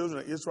unto the children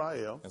of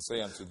Israel, and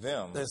say unto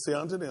them, and say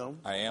unto them,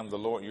 I am the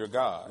Lord your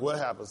God, what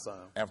happened, son?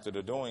 after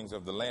the doings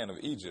of the land of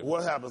Egypt,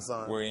 What happened,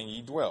 son? wherein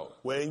ye dwelt,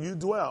 Wherein you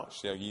dwelt,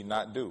 shall ye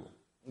not do.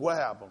 what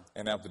happened?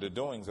 And after the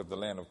doings of the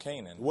land of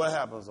Canaan, What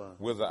happened, son?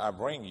 whither I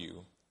bring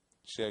you,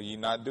 shall ye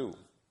not do.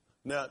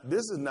 Now,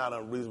 this is not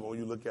unreasonable when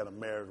you look at a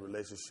marriage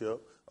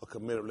relationship, a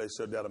committed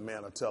relationship, that a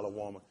man will tell a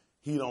woman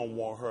he don't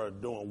want her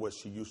doing what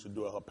she used to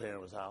do at her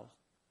parents' house.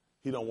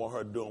 He don't want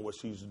her doing what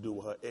she used to do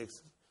with her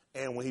exes.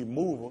 And when he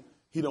move her,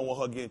 he don't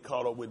want her getting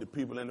caught up with the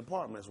people in the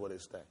apartments where they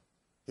stay.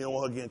 He don't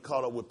want her getting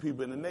caught up with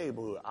people in the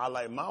neighborhood. I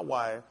like my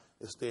wife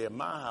to stay at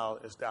my house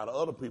and stay at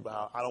other people's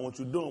house. I don't want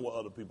you doing what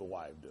other people's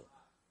wives do.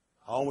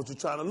 I don't want you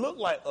trying to look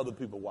like other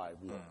people's wives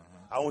look.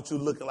 I want you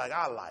looking like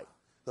I like.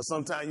 Because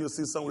sometimes you'll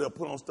see somebody else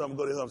put on stuff and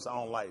go to her and say, I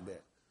don't like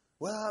that.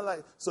 Well, I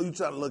like. So you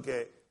try to look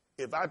at,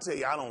 if I tell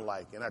you I don't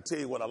like it, and I tell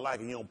you what I like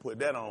and you don't put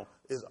that on,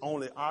 it's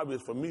only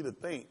obvious for me to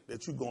think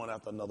that you're going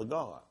after another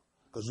God.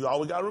 Because you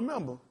always got to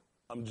remember,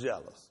 I'm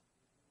jealous.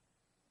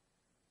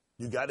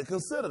 You got to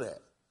consider that.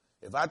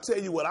 If I tell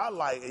you what I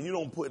like and you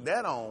don't put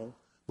that on,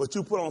 but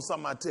you put on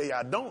something I tell you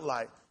I don't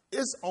like,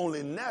 it's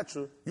only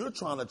natural you're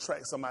trying to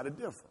attract somebody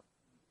different.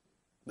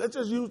 Let's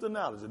just use the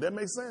analogy. That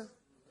makes sense?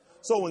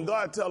 So when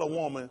God tell a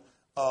woman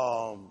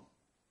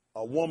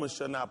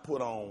shall not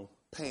put on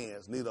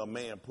pants, neither a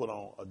man put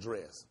on a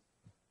dress.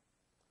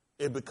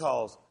 It's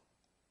because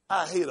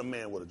I hate a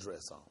man with a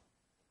dress on.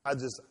 I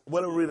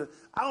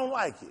don't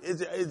like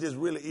it. It just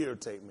really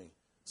irritates me.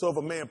 So if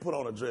a man put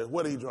on a dress,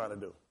 what are he trying to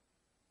do?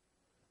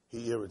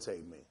 He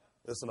irritates me.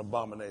 It's an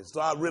abomination. So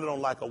I really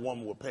don't like a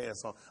woman with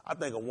pants on. I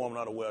think a woman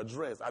ought to wear a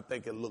dress. I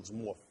think it looks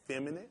more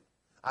feminine.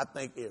 I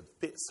think it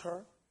fits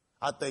her.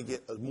 I think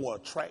it is more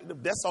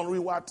attractive. That's the only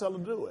reason why I tell her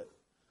to do it.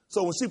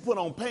 So when she put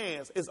on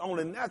pants, it's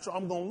only natural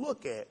I'm going to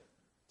look at.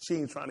 She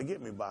ain't trying to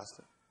get me,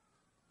 Boston.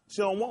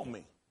 She don't want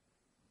me.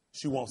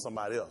 She wants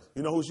somebody else.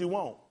 You know who she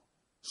want?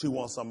 She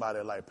wants somebody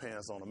that like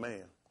pants on a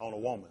man, on a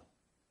woman.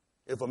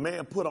 If a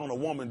man put on a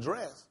woman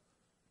dress,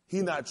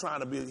 he's not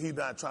trying to be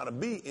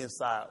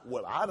inside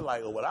what I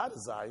like or what I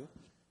desire.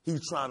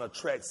 He's trying to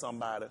attract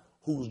somebody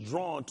who's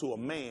drawn to a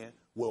man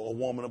with a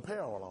woman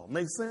apparel on.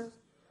 Make sense?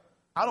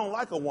 I don't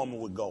like a woman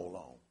with gold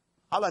on.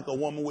 I like a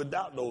woman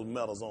without those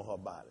medals on her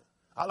body.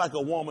 I like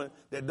a woman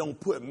that don't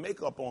put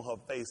makeup on her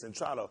face and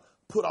try to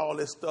put all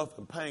this stuff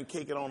and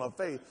pancake it on her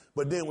face.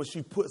 But then when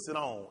she puts it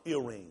on,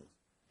 earrings,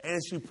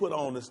 and she put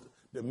on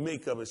the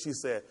makeup, and she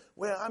said,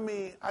 well,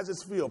 I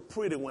just feel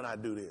pretty when I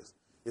do this.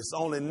 It's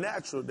only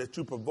natural that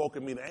you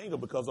provoking me to anger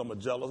because I'm a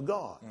jealous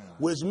God,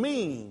 which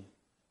means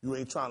you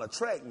ain't trying to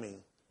attract me.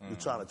 You're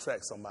trying to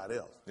attract somebody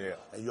else. Yeah,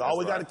 and you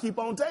always got to keep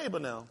on table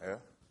now. Yeah.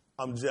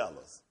 I'm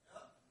jealous.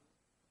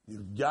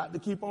 You got to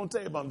keep on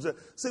table. I'm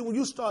jealous. See, when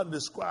you start to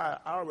describe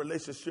our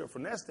relationship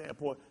from that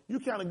standpoint, you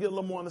kind of get a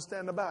little more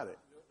understanding about it.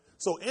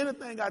 So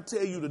anything I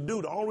tell you to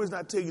do, the only reason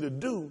I tell you to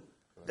do,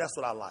 that's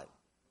what I like.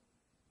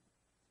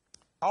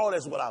 All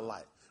that's what I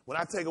like. When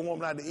I take a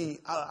woman out to eat,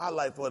 I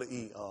like for her to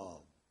eat.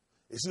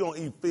 If she's going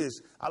to eat fish,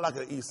 I like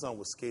her to eat something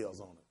with scales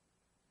on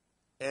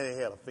it. And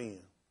it had a fin.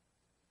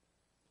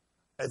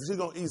 If she's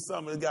going to eat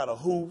something that got a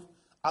hoof,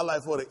 I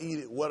like for her to eat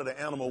it, whatever the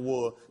animal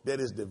was that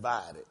is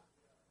divided.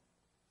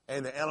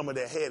 And the animal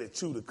that had it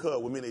chew the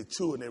cud, would mean they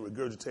chew it and they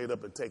regurgitate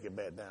up and take it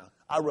back down.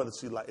 I'd rather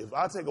she like, if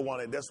I take a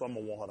woman, that's what I'm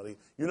going to want her to eat.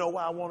 You know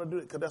why I want to do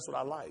it? Because that's what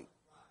I like.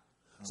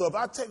 So if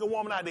I take a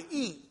woman out to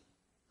eat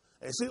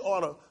and she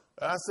order,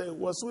 I say,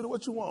 well, sweetie,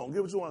 what you want?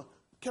 Get what you want.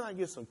 Can I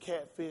get some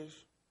catfish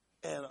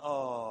and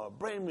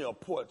bring me a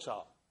pork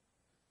chop?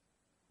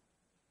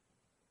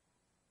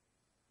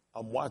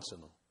 I'm watching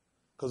them.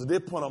 Because at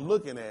this point I'm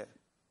looking at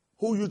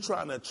who you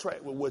trying to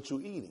attract with what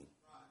you're eating.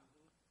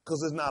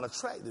 Because it's not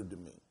attractive to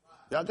me.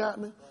 Y'all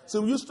got me? So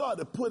when you start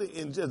to put it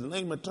in just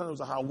layman terms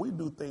of how we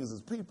do things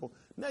as people,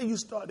 now you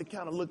start to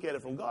kind of look at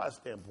it from God's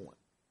standpoint.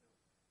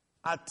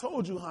 I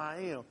told you how I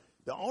am.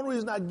 The only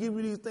reason I give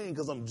you these things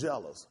because I'm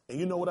jealous. And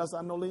you know what else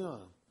I know,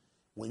 Leon?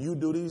 When you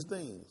do these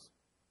things,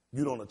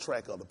 you don't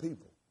attract other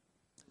people.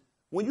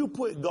 When you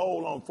put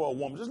gold on for a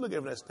woman, just look at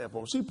it from that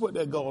standpoint. She put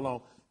that gold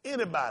on,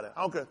 anybody,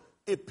 I don't care,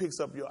 it picks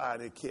up your eye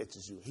and it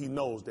catches you. He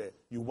knows that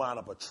you wind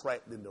up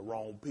attracting the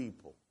wrong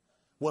people.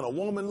 When a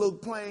woman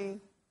look plain,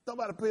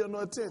 nobody pay her no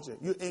attention.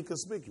 You're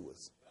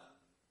inconspicuous.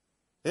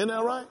 Isn't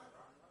that right?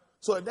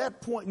 So at that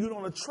point, you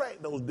don't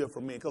attract those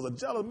different men. Because a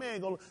jealous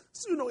man,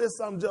 it's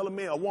some jealous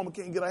man, a woman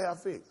can't get her hair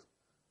fixed.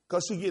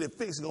 Because she get it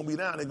fixed, it's going to be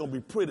down there, it's going to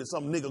be pretty.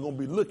 Some nigga going to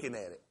be looking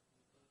at it.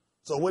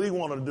 So what do you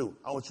want her to do?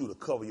 I want you to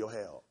cover your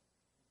hair up.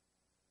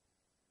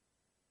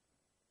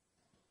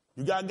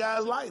 You got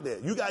guys like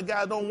that. You got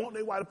guys don't want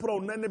their wife to put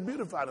on nothing to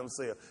beautify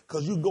themselves.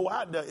 Because you go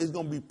out there, it's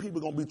going to be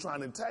people going to be trying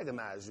to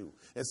antagonize you.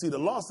 And see, the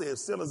law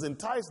says, sinners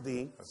entice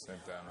thee.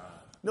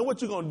 Now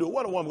what you going to do?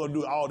 What a woman going to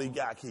do all these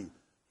guys keep?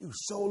 You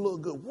so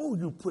look good. Whoa,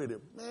 you pretty.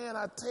 Man,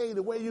 I tell you,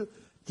 the way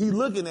he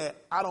looking at,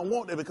 I don't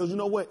want that because you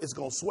know what? It's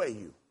going to sway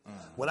you.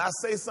 When I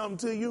say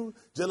something to you,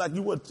 just like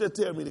you would just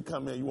tell me to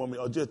come in, you want me,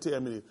 or just tell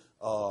me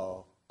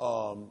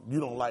you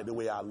don't like the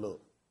way I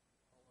look.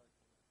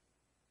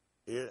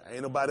 Yeah,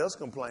 ain't nobody else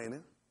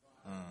complaining.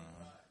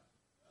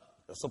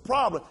 That's a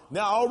problem.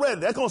 Now already,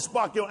 that's going to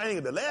spark your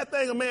anger. The last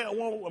thing a man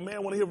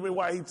want to hear from me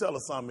why he tell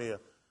us something here.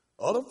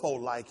 Other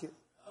folk like it.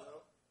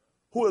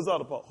 Who is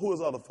other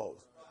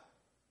folks?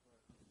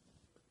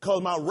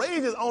 Because my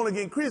rage is only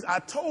getting increased. I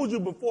told you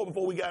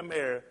before we got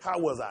married, how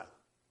was I?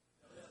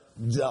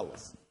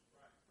 Jealous.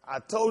 I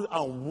told you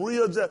I'm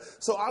real jealous.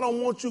 So I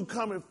don't want you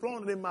coming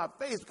flaunting in my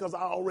face because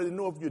I already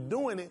know if you're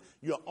doing it,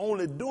 you're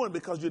only doing it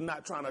because you're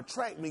not trying to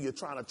attract me. You're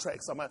trying to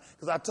attract somebody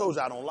because I told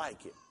you I don't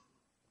like it.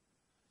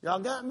 Y'all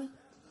got me?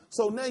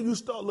 So now you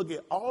start looking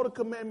at all the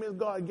commandments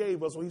God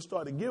gave us when he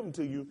started giving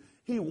to you.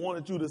 He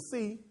wanted you to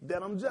see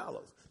that I'm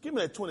jealous. Give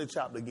me that 20th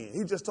chapter again.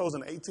 He just told us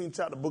in the 18th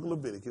chapter, book of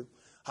Leviticus,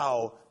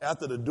 how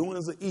after the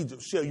doings of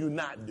Egypt shall you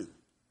not do.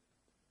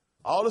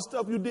 All the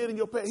stuff you did in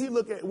your past. He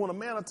look at when a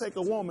man will take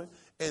a woman,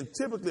 and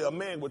typically a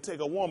man would take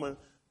a woman,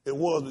 it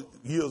was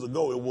years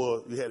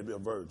ago, you had to be a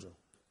virgin.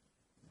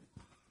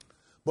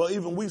 But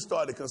even we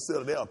started to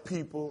consider there are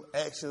people,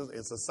 actions,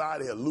 and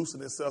society have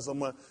loosened itself so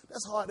much.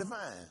 That's hard to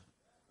find.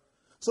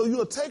 So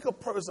you'll take a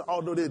person,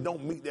 although they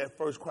don't meet that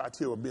first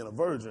criteria of being a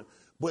virgin,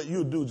 but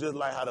you'll do just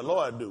like how the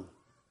Lord do,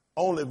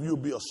 only if you'll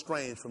be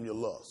estranged from your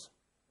lust.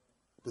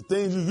 The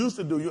things you used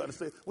to do, you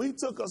understand. When he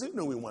took us, he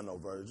knew we weren't no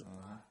virgin.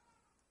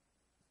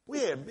 We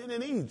had been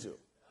in Egypt.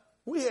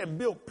 We had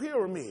built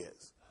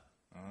pyramids.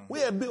 We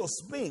had built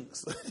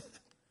sphinx.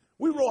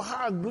 We wrote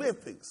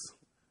hieroglyphics.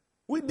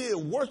 We did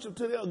worship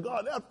to their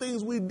God. There are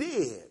things we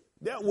did.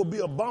 That would be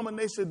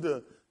abomination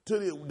to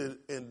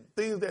and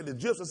things that the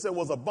Egyptians said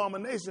was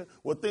abomination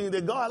were things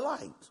that God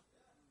liked.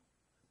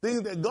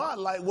 Things that God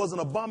liked was an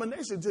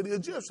abomination to the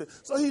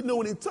Egyptians. So he knew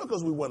when he took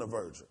us, we weren't a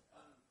virgin.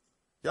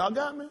 Y'all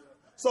got me?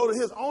 So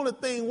his only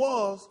thing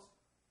was,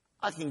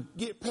 I can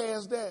get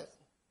past that,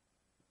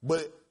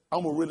 but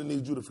I'm going to really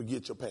need you to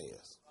forget your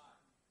past.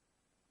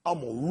 I'm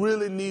going to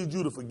really need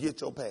you to forget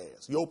your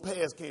past. Your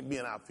past can't be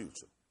in our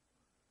future.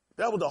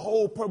 That was the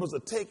whole purpose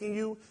of taking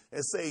you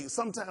and say,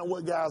 sometimes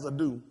what guys will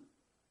do,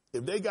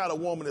 if they got a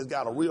woman that's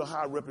got a real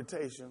high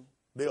reputation,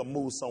 they'll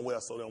move somewhere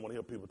so they don't want to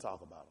hear people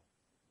talk about them.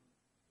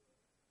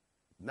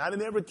 Not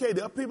in every case.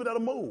 There are people that'll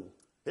move.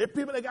 There are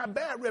people that got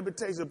bad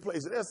reputation in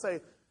places. They'll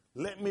say,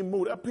 let me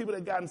move. There are people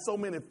that gotten so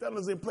many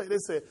felonies in place. They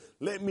say,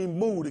 let me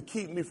move to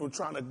keep me from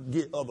trying to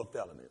get other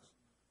felonies.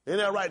 Isn't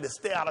that right? To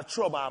stay out of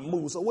trouble, I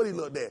move. So what he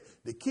looked at?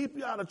 To keep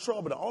you out of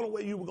trouble, the only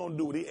way you were going to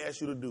do what he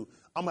asked you to do,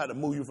 I'm going to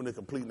have to move you from the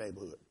complete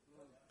neighborhood.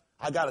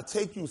 I got to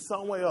take you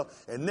somewhere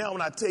else. And now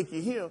when I take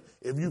you here,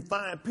 if you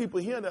find people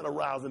here that are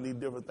arousing these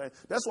different things,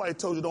 that's why he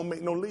told you don't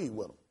make no league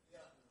with them.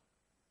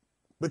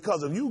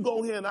 Because if you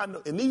go here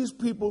and these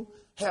people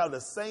have the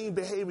same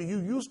behavior you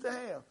used to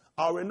have,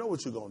 I already know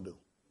what you're going to do.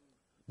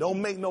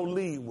 Don't make no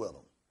league with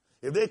them.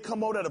 If they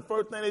come over there, the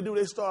first thing they do,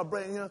 they start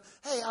bringing him,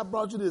 hey, I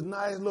brought you this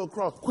nice little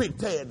cross. Quick,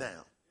 tear it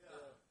down.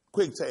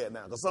 Quick, tear it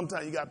down. Because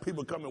sometimes you got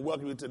people come and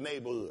welcome you to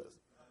neighborhoods.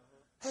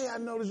 Hey, I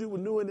noticed you were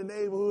new in the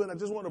neighborhood, and I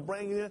just want to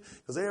bring you in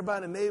because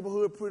everybody in the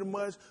neighborhood pretty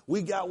much,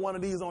 we got one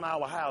of these on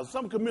our house.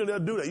 Some community, they'll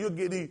do that. You'll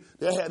get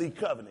they'll have these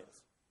covenants.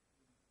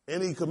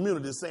 Any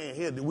community saying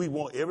here that we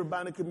want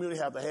everybody in the community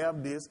have to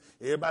have this.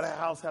 Everybody in the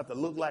house have to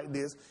look like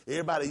this.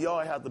 Everybody in the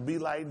yard have to be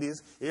like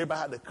this. Everybody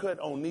have to cut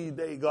on these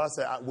days. God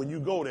said, when you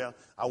go there,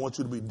 I want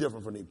you to be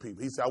different from these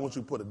people. He said, I want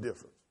you to put a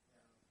difference.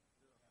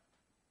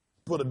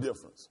 Put a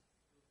difference.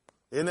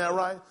 Isn't that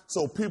right?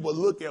 So people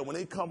look at when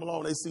they come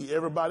along, they see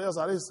everybody else,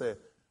 how they say,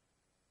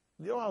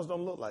 your house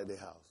don't look like their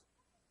house.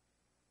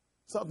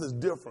 Something's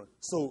different.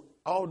 So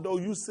although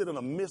you sit in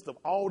the midst of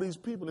all these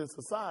people in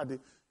society,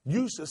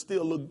 you should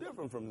still look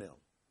different from them.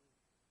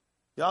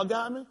 Y'all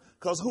got me?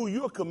 Because who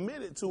you're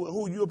committed to and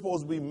who you're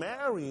supposed to be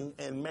marrying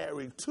and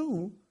married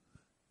to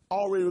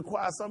already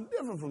requires something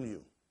different from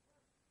you.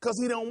 Because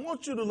he don't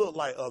want you to look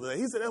like others.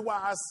 He said, that's why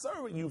I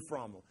separate you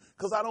from them.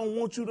 Because I don't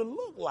want you to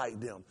look like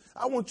them.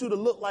 I want you to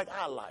look like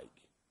I like.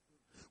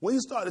 When he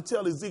started to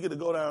tell Ezekiel to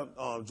go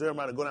down,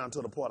 Jeremiah to go down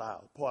to the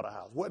porterhouse,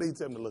 what did he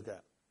tell him to look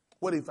at?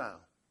 What did he find?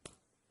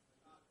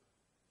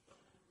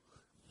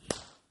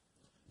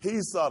 He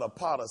saw the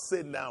potter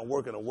sitting down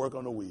working a work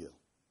on the wheel.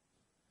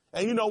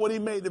 And you know what he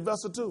made the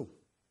vessel to?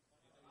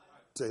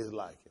 To his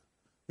liking.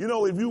 You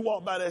know, if you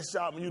walk by that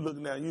shop and you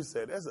look down, you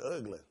say, that's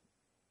ugly.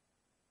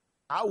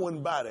 I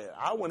wouldn't buy that.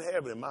 I wouldn't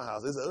have it in my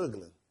house. It's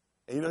ugly.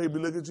 And you know, he'd be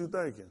looking at you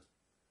thinking,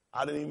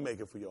 I didn't even make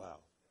it for your house.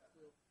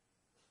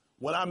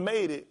 When I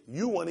made it,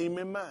 you weren't even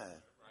in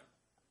mine.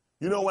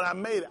 You know, when I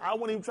made it, I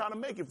wasn't even trying to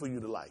make it for you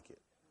to like it.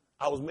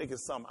 I was making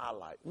something I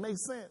like.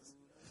 Makes sense?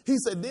 He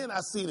said, then I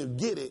seen him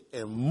get it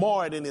and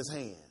mar it in his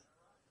hand.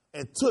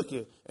 and took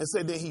it and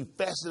said then he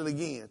fashioned it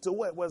again. To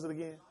what was it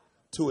again?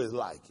 To his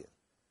liking.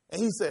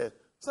 And he said,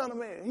 son of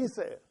man, he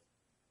said,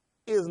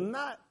 is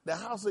not the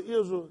house of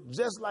Israel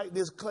just like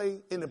this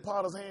clay in the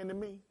potter's hand to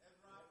me?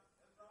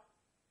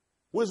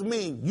 Which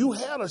means you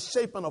had a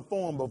shape and a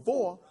form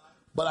before,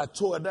 but I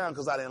tore it down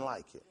because I didn't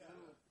like it.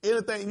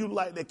 Anything you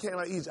like that came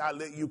out of Egypt, I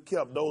let you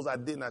kept. Those I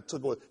didn't, I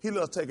took away. He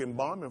let us take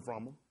embalming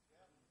from them.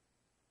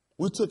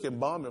 We took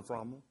embalming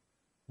from them.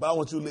 But I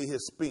want you to leave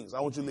his sphinx.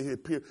 I want you to leave his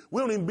pyramid.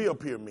 We don't even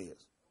build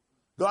pyramids.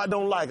 God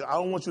don't like it. I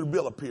don't want you to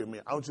build a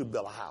pyramid. I want you to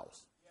build a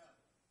house.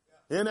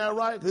 Isn't that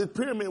right? His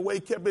pyramid, the way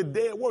he kept his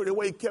dead word, the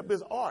way he kept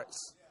his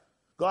arts.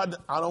 God,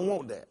 I don't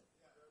want that.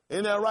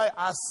 Isn't that right?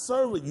 I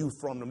serve you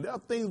from them. There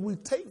are things we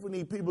take from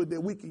these people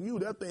that we can use.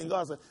 There are things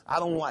God said, I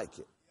don't like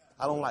it.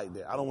 I don't like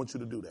that. I don't want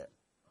you to do that.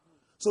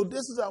 So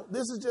this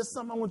is just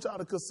something I want y'all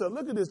to consider.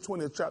 Look at this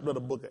 20th chapter of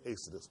the book of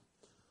Exodus.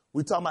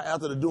 We talking about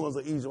after the doings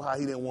of Egypt, how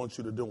he didn't want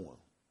you to do them.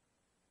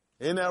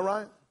 Isn't that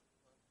right?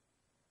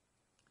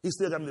 He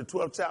still got me the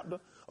 12th chapter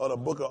of the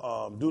book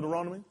of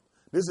Deuteronomy.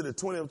 This is the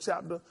 20th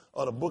chapter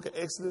of the book of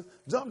Exodus.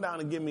 Jump down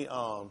and give me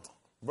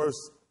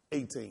verse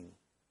 18.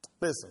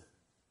 Listen.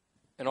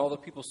 And all the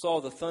people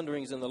saw the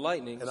thunderings and the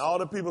lightnings. And all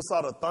the people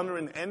saw the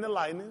thundering and the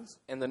lightnings.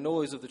 And the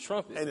noise of the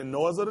trumpet. And the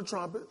noise of the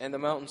trumpet. And the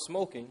mountain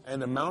smoking. And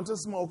the mountain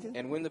smoking.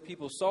 And when the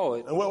people saw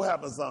it. And what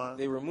happened, son?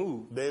 They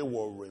removed. They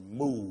were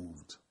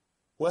removed.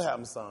 What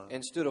happened, son?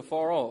 And stood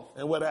afar off.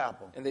 And what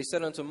happened? And they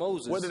said unto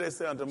Moses. What did they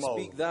say unto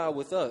Moses? Speak thou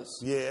with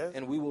us. Yes.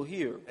 And we will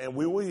hear. And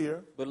we will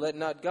hear. But let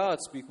not God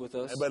speak with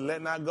us. But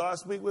let not God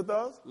speak with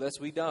us.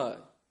 Lest we die.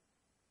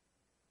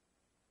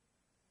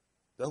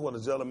 That's what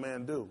a jealous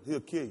man do. He'll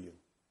kill you.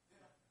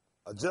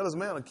 A jealous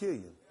man will kill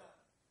you.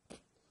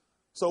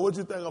 So what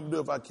you think I'm going to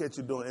do if I catch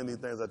you doing any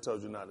things I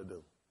told you not to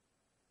do?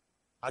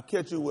 I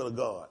catch you with a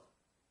God,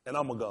 and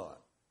I'm a God.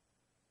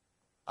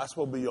 I'm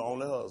supposed to be your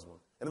only husband.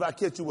 And if I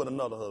catch you with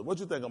another husband, what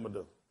you think I'm going to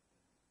do?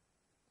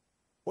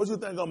 What you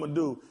think I'm going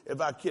to do if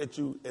I catch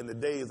you in the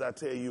days I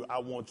tell you I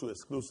want you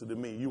exclusive to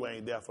me, you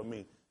ain't there for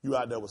me, you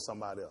out there with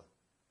somebody else?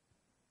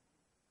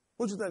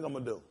 What you think I'm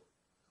going to do?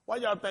 Why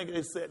y'all think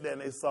they sat there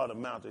and they saw the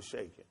mountain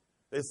shaking?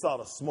 They saw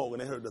the smoke and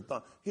they heard the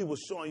thunder. He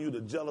was showing you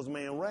the jealous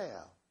man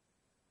wrath.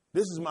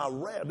 This is my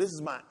wrath. This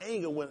is my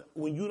anger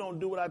when you don't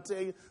do what I tell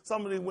you.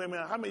 Some of these women,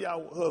 how many of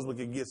y'all husbands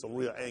can get some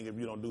real anger if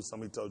you don't do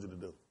something he told you to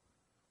do?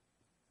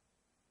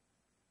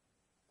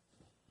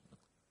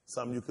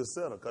 Something you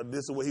consider, because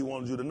this is what he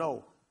wanted you to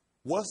know.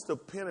 What's the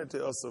penalty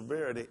of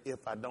severity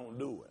if I don't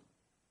do it?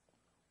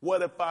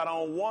 What if I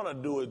don't want to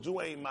do it? You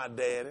ain't my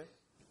daddy.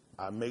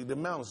 I make the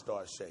mountain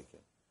start shaking.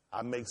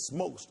 I make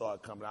smoke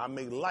start coming. I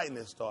make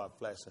lightning start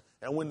flashing.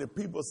 And when the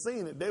people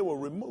seen it, they were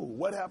removed.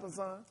 What happened,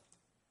 son?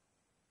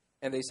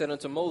 And they said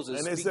unto Moses.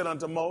 And they said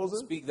unto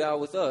Moses. Speak thou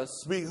with us.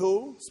 Speak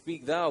who?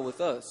 Speak thou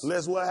with us.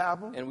 Lest what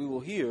happened? And we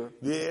will hear.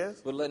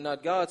 Yes. But let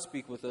not God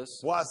speak with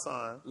us. Why,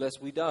 son?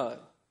 Lest we die.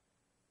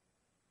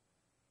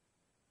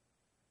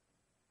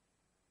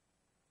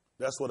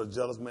 That's what a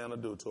jealous man will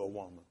do to a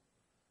woman.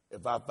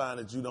 If I find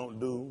that you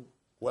don't do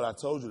what I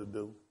told you to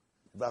do,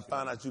 if I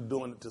find out you're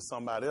doing it to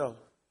somebody else,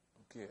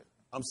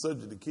 I'm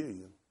subject to kill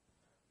you.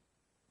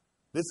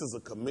 This is a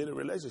committed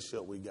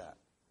relationship we got.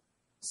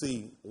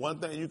 See, one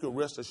thing you can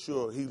rest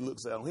assured he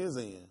looks at on his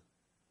end,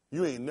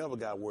 you ain't never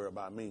got to worry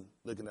about me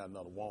looking at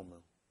another woman.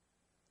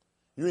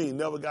 You ain't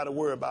never got to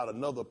worry about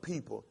another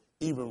people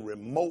even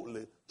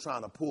remotely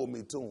trying to pull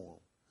me to them.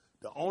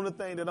 The only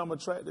thing that I'm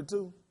attracted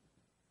to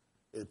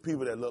is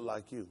people that look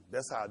like you.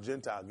 That's how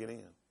Gentiles get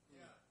in.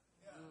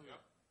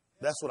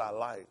 That's what I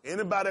like.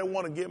 Anybody that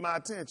want to get my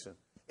attention,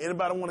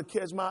 anybody want to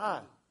catch my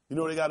eye, you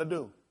know what they got to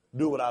do?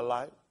 Do what I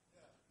like.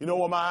 You know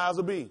what my eyes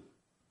will be?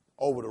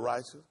 Over the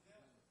righteous.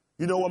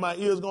 You know what my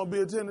ears going to be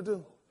attended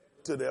to?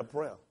 To their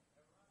prayer.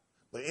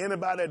 But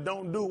anybody that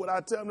don't do what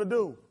I tell them to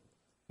do,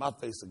 my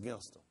face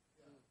against them.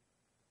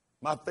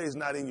 My face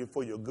not in you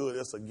for your good,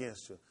 it's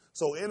against you.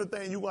 So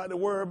anything you got to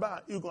worry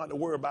about, you're going to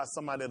worry about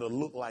somebody that'll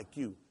look like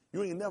you.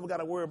 You ain't never got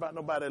to worry about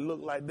nobody that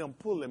look like them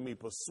pulling me,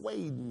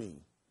 persuade me.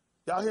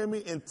 Y'all hear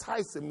me?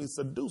 Enticing me,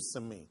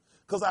 seducing me.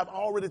 Because I've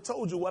already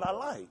told you what I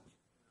like.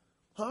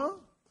 Huh?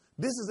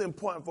 This is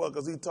important for us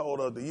because he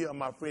told us, yeah,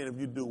 my friend, if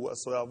you do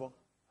whatsoever.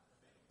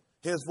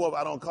 Henceforth,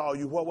 I don't call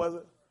you, what was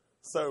it?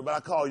 Sir, but I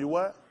call you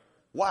what?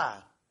 Why?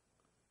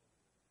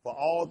 For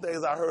all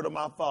things I heard of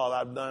my father,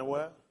 I've done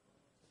what?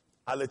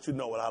 I let you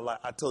know what I like.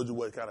 I told you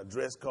what kind of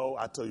dress code.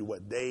 I told you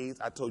what days.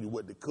 I told you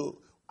what to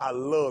cook. I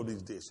love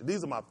these dishes.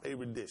 These are my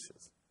favorite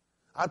dishes.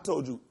 I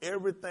told you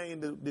everything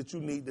that you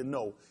need to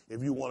know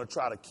if you want to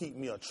try to keep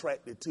me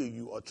attracted to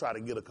you or try to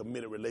get a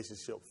committed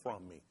relationship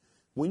from me.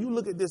 When you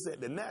look at this at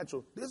the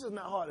natural, this is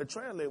not hard to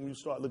translate when you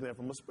start looking at it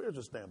from a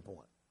spiritual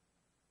standpoint.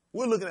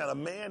 We're looking at a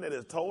man that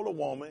has told a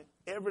woman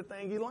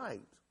everything he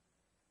liked.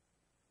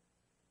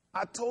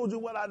 I told you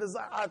what I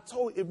desire. I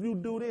told you, if you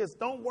do this,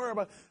 don't worry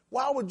about it.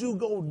 Why would you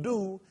go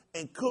do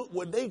and cook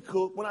what they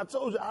cook when I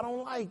told you I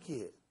don't like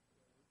it?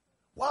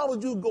 Why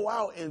would you go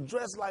out and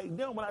dress like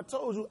them when I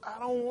told you I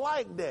don't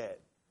like that?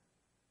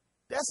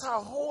 That's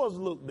how whores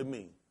look to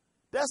me.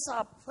 That's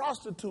how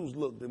prostitutes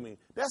look to me.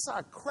 That's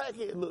how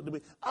crackheads look to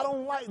me. I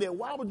don't like that.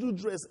 Why would you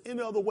dress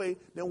any other way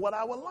than what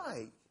I would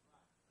like?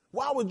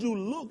 Why would you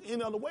look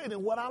any other way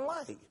than what I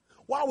like?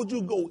 Why would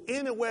you go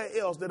anywhere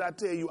else that I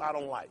tell you I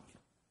don't like?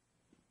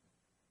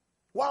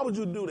 Why would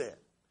you do that?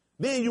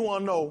 Then you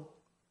want to know,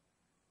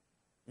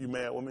 you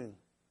mad with me?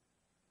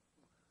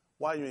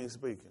 Why you ain't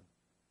speaking?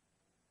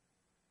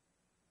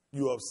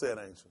 You upset,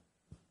 ain't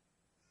you?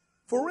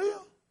 For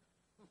real?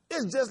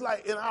 It's just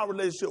like in our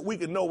relationship, we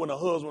can know when a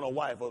husband or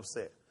wife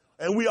upset.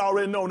 And we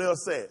already know they're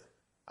upset.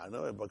 I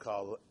know it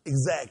because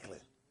exactly.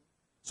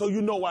 So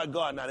you know why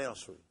God not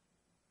answering.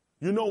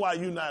 You know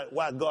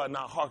why God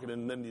not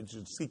hearkening nothing that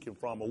you're seeking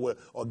from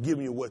or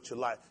giving you what you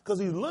like. Because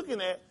he's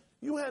looking at,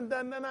 you hadn't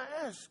done nothing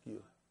I asked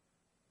you.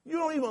 You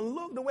don't even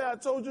look the way I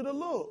told you to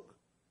look.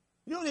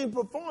 You don't even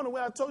perform the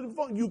way I told you to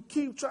perform. You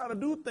keep trying to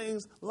do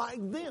things like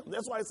them.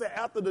 That's why I say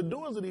after the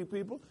doings of these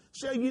people,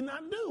 shall you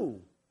not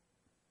do?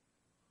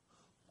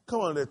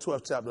 Come on to that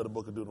 12th chapter of the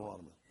book of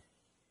Deuteronomy.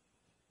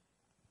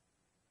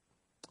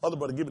 Other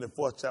brother, give me the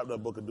 4th chapter of the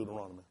book of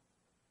Deuteronomy.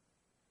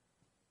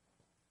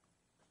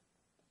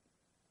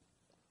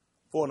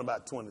 4 and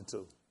about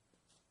 22.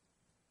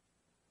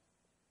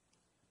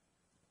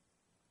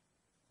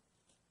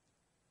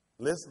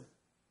 Listen.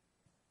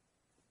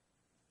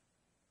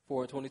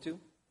 4 and 22?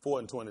 4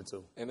 and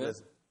 22. Amen.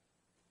 Listen.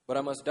 But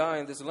I must die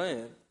in this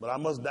land. But I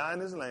must die in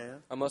this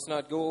land. I must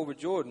not go over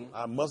Jordan.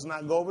 I must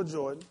not go over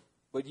Jordan.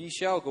 But ye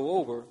shall go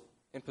over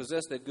and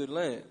possess that good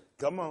land.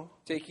 Come on.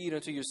 Take heed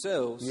unto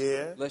yourselves,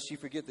 lest ye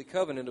forget the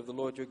covenant of the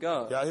Lord your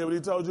God. Y'all hear what he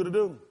told you to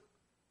do?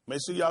 Make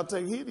sure y'all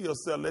take heed of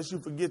yourself, lest you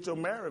forget your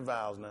marriage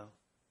vows now.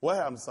 What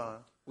happened, son?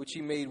 Which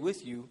he made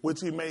with you.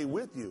 Which he made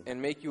with you. And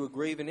make you a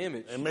graven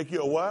image. And make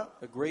you a what?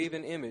 A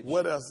graven image.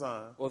 What else,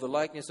 son? Or the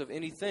likeness of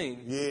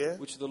anything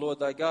which the Lord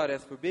thy God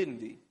hath forbidden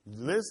thee.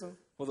 Listen.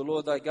 For the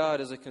Lord thy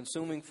God is a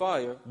consuming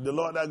fire. The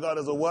Lord thy God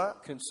is a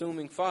what?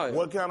 Consuming fire.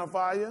 What kind of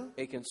fire?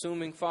 A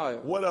consuming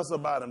fire. What else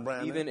about him,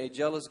 Brandon? Even a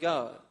jealous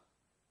God.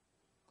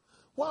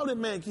 Why would that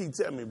man keep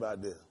telling me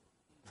about this?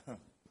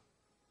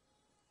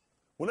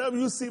 Whenever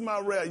you see my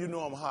rail, you know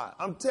I'm hot.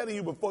 I'm telling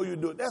you before you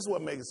do it. That's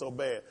what makes it so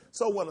bad.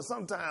 So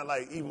sometimes,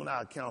 like even when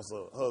I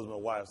counsel husband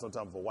and wife,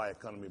 sometimes if a wife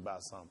comes to me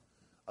about something,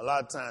 a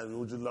lot of times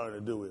what you learn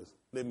to do is,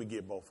 let me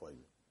get both of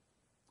you.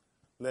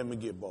 Let me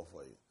get both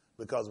of you.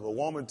 Because if a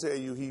woman tell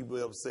you he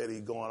be upset,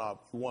 he's going off,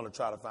 you want to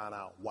try to find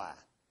out why.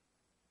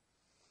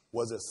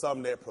 Was it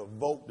something that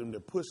provoked him to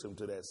push him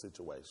to that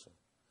situation?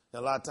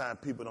 And a lot of times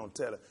people don't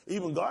tell it.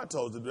 Even God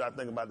told us to do, I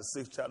think about the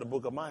 6th chapter of the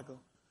book of Micah.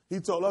 He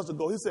told us to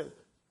go. He said,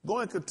 go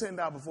and contend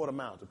out before the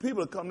mountain.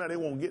 People that come now, they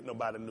won't get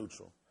nobody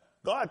neutral.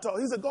 God told,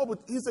 he said,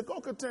 go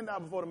contend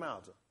out before the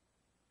mountain.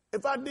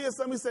 If I did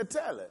something, he said,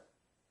 tell it.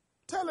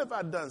 Tell it if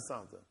I done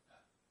something.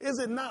 Is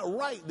it not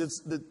right,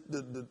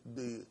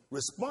 the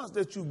response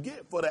that you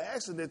get for the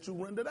action that you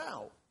rendered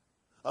out?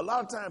 A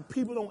lot of times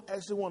people don't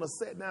actually want to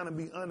sit down and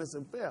be honest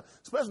and fair,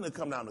 especially when it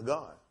comes down to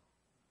God.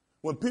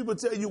 When people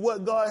tell you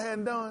what God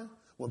hadn't done,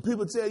 when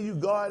people tell you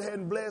God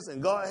hadn't blessed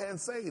and God hadn't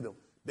saved them,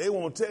 they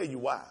won't tell you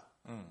why.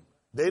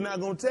 They're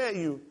not going to tell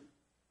you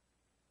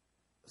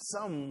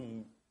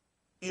some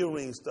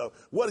earring stuff.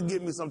 What'll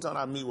get me sometimes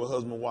I meet with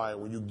husband and wife,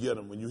 when you get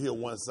them, when you hear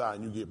one side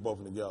and you get both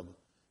of them together,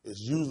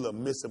 it's usually a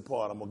missing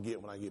part I'm going to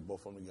get when I get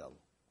both of them together.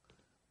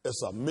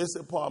 It's a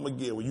missing part I'm going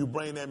to get. When you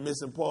bring that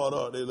missing part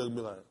up, they look at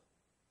me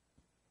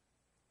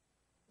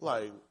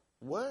like,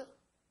 what?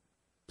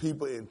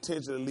 People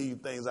intentionally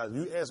leave things out.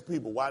 You ask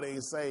people why they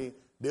ain't saved,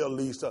 they'll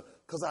leave stuff.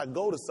 Because I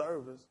go to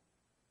service.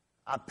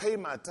 I pay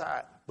my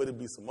tithe, but it'd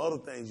be some other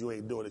things you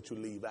ain't doing that you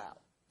leave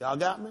out. Y'all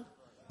got me?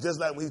 Just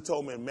like when he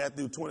told me in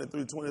Matthew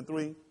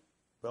 23:23,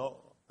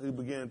 well, he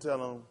began to tell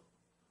them,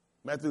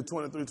 Matthew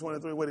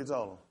 23:23, what he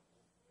told them?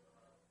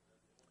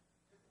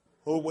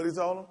 What he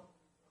told them?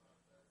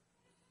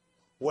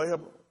 What,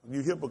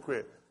 you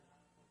hypocrite.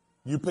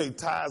 You pay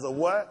tithes of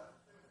what?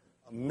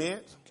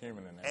 Mint,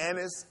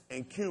 anise,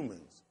 and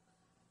cumins.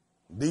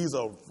 These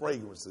are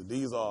fragrances.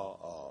 These are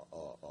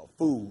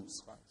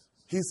foods.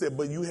 He said,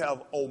 but you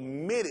have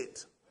omitted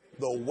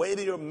the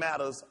weightier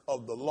matters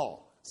of the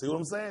law. See what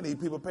I'm saying? These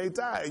people pay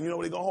tithe, and you know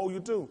what they're going to hold you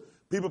to?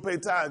 People pay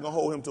tithe, going to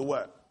hold him to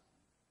what?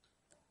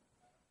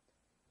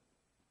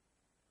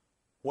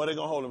 What are they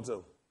going to hold him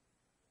to?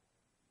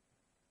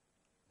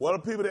 What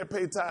are people that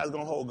pay tithes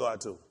going to hold God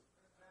to?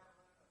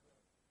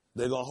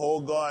 They're going to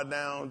hold God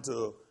down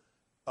to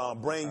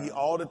bring ye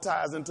all the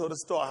tithes into the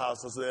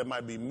storehouse so there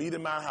might be meat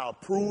in my house.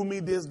 Prove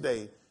me this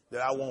day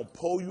that I won't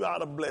pull you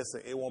out a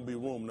blessing. It won't be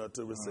room enough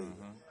to receive.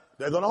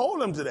 They're going to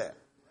hold them to that.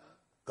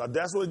 Because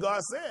that's what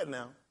God said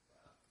now.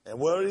 And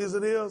whatever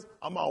it is,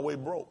 I'm always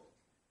broke.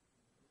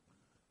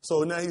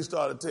 So now he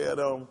started to tell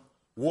them,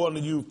 woe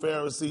unto you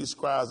Pharisees,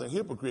 scribes, and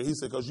hypocrites. He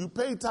said, because you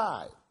pay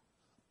tithe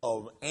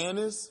of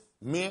anise,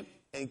 mint,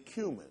 and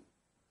cumin.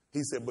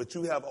 He said, but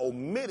you have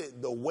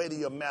omitted the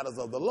weightier matters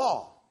of the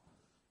law.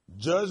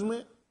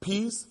 Judgment,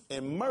 peace,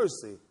 and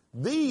mercy.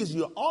 These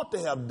you ought to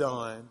have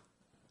done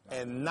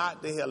and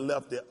not to have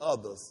left the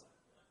others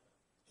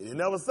It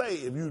never say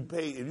if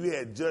you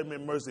had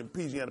judgment, mercy, and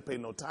peace, you had to pay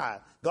no tithe.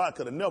 God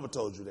could have never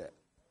told you that.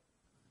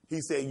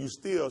 He said you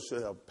still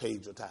should have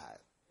paid your tithe.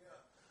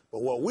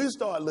 But what we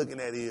start looking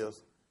at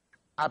is,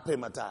 I pay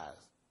my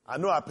tithes. I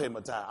know I pay my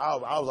tithes. I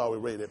was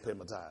always ready to pay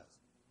my tithes.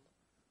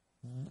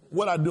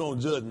 What I do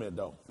on judgment,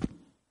 though?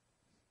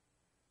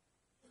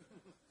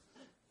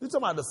 You talking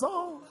about the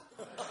song?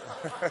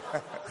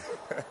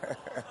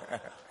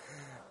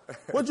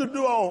 What you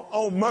do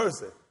on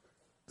mercy?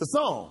 The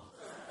song.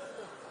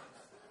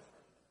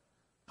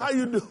 How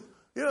you do?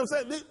 You know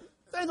what I'm saying?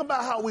 Think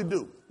about how we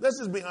do. Let's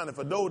just be honest.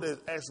 For those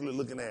that's actually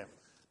looking at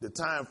the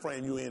time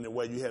frame you're in and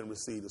where you hadn't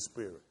received the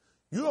Spirit,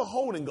 you're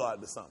holding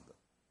God to something.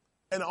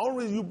 And the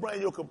only reason you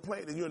bring your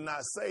complaint that you're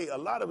not saved, a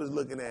lot of us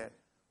looking at,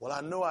 well,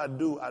 I know I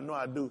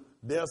do.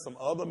 There's some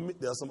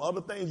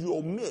other things you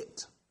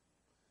omit.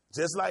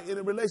 Just like in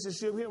a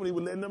relationship here, when he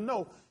was letting them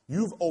know,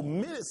 you've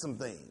omitted some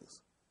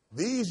things.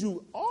 These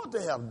you ought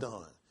to have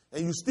done,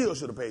 and you still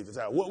should have paid your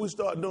tithe. What we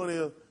start doing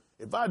is,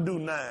 if I do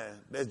 9,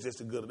 that's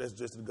just as good as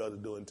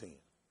doing 10.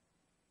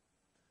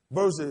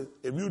 Versus,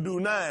 if you do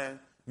 9,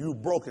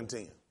 you've broken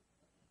 10.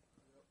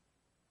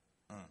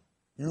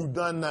 You've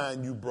done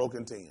 9, you've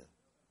broken 10.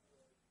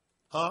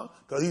 Huh?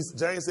 Because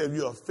James said, if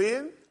you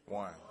offend,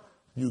 1.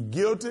 You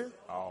guilty.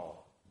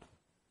 All.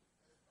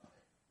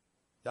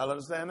 Y'all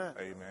understand that?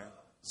 Amen.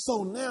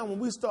 So now when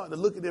we start to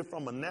look at it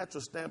from a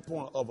natural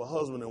standpoint of a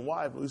husband and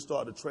wife, and we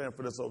start to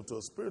transfer this over to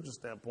a spiritual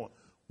standpoint,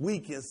 we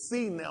can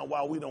see now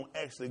why we don't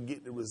actually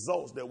get the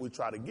results that we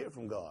try to get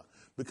from God.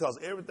 Because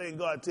everything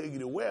God tells you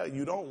to wear,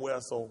 you don't wear,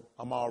 so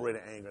I'm already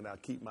angry. Now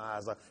keep my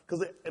eyes on.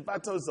 Because if I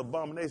tell you it's an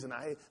abomination,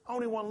 I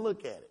don't even want to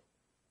look at it.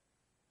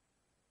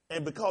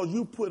 And because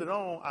you put it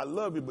on, I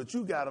love you, but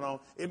you got it on,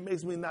 it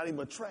makes me not even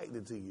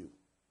attracted to you.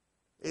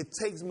 It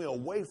takes me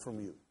away from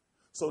you.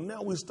 So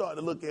now we start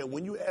to look at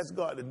when you ask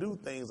God to do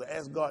things or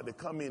ask God to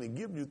come in and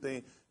give you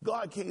things,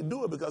 God can't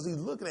do it because he's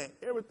looking at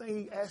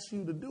everything he asks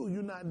you to do,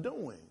 you're not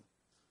doing.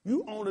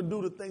 You only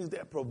do the things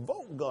that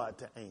provoke God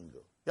to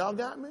anger. Y'all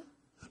got me?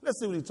 Let's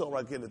see what he told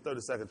right here in the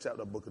 32nd chapter of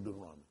the book of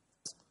Deuteronomy.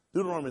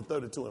 Deuteronomy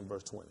 32 and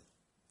verse 20.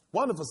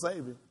 Wonderful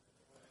Savior.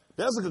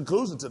 There's a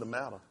conclusion to the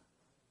matter.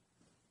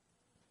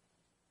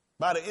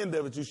 By the end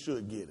of it, you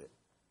should get it.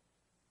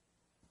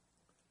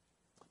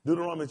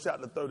 Deuteronomy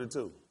chapter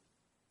 32.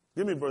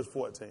 Give me verse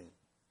 14.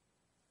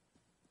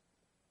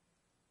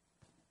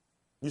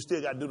 You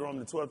still got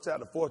Deuteronomy 12th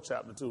chapter, 4th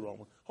chapter too,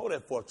 Roman. Hold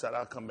that 4th chapter.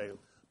 I'll come back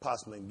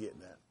possibly and get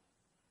that.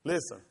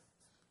 Listen.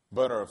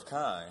 Butter of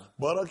kine.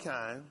 Butter of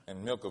kine.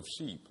 And milk of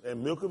sheep.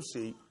 And milk of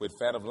sheep. With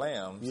fat of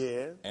lambs.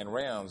 Yeah. And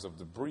rams of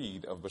the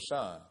breed of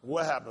Bashan.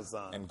 What happened,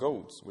 son? And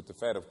goats with the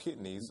fat of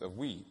kidneys of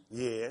wheat.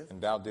 Yeah.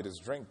 And thou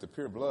didst drink the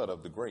pure blood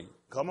of the grape.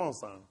 Come on,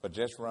 son. But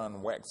Jeshurun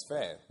waxed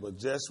fat. But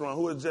Jeshurun,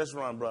 who is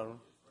Jeshurun, brother?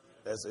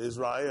 That's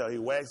Israel. He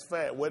waxed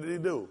fat. What did he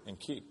do? And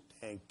kicked.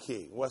 And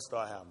kicked. What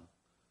started happening?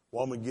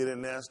 Woman get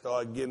in there,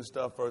 start getting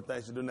stuff. First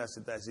thing she do, now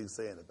she thinks she can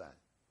say anything.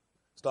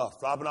 Start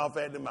flopping off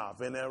at the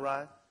mouth. Ain't that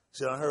right?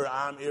 She done heard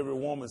I'm every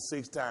woman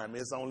 6 times.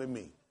 It's only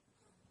me.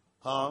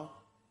 Huh?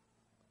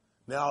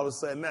 Now all of a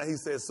sudden now, he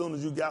said, as soon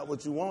as you got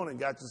what you want and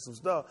got you some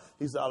stuff,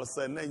 he said, all of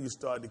a sudden now you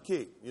start to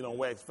kick. You don't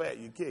wax fat,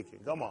 you kicking.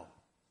 Come on.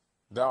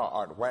 Thou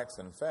art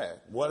waxen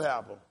fat. What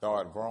happened? Thou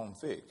art grown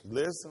thick.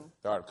 Listen.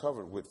 Thou art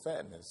covered with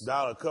fatness.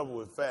 Thou art covered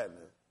with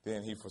fatness.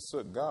 Then he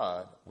forsook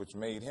God, which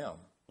made him.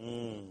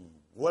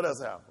 What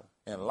else happened?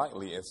 And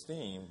lightly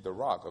esteemed the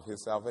rock of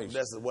his salvation.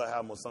 That's what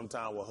happens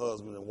sometimes with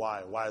husband and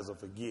wife. Wives will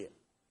forget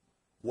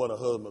what a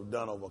husband have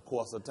done over a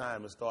course of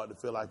time and start to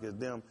feel like it's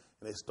them,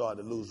 and they start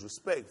to lose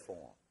respect for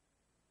him.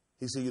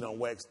 He said, you done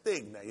wax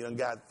thick now. You done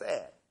got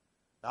fat.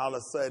 Now, all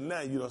of a sudden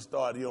now, you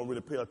don't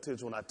really pay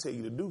attention when I tell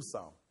you to do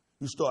something.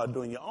 You start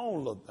doing your own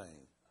little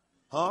thing.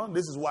 Huh?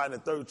 This is why in the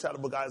 3rd chapter of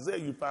the book of Isaiah,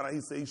 you find out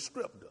he said he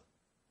stripped her.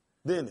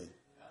 Didn't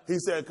he? He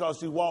said because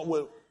she walked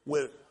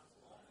with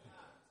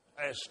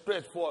a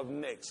stretched forth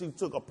neck. She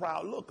took a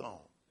proud look on.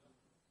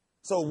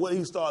 So what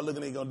he started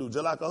looking at, he going to do,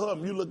 just like a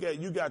husband,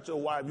 you got your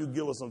wife, you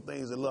give her some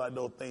things that look like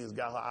those things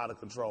got her out of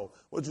control.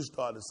 What you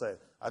start to say?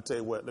 I tell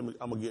you what, I'm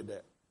going to get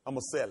that. I'm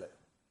going to sell it.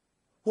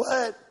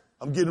 What?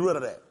 I'm getting rid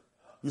of that.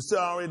 You sit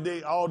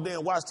already all day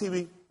and watch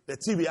TV, that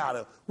TV out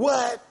of,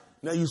 what?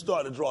 Now you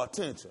start to draw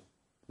attention.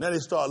 Now they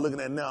start looking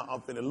at, now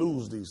I'm finna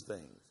lose these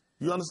things.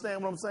 You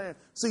understand what I'm saying?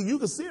 See, you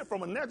can see it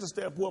from a natural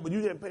standpoint, but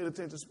you haven't paid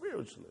attention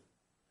spiritually.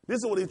 This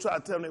is what he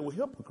tried to tell me they were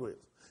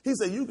hypocrites. He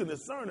said, you can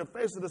discern the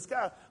face of the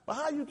sky, but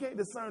how you can't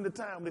discern the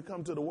time to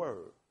come to the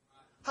word?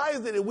 How is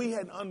it that we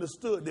hadn't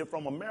understood that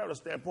from a marital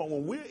standpoint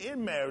when we're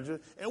in marriage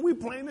and we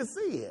plainly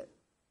see it?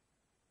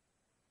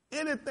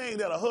 Anything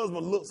that a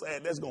husband looks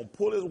at that's going to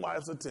pull his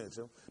wife's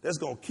attention, that's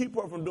going to keep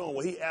her from doing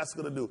what he asked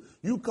her to do,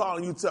 you call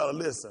and you tell her,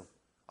 listen,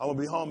 I'm going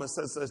to be home at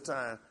such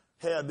time,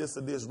 have this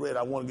or this ready,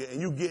 I want to get, and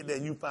you get there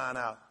and you find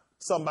out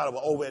somebody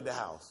was over at the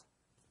house.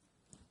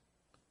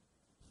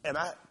 And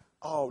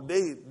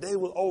they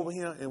were over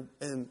here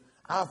and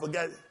I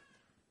forgot.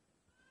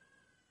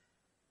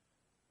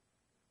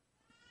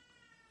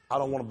 I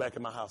don't want them back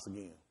in my house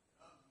again.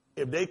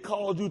 If they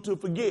called you to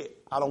forget,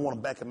 I don't want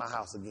them back in my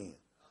house again.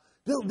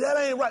 Dude, that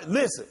ain't right.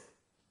 Listen,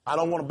 I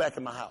don't want him back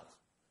in my house.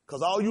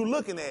 Because all you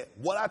looking at,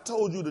 what I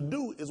told you to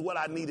do is what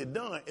I needed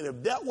done. And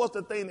if that was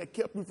the thing that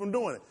kept you from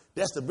doing it,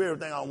 that's the very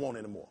thing I don't want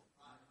anymore.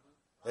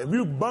 If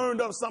you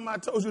burned up something I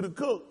told you to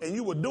cook and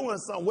you were doing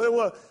something, whatever it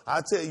was,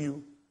 I tell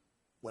you,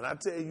 when I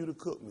tell you to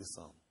cook me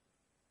something,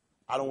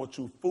 I don't want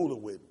you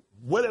fooling with it.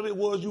 Whatever it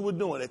was you were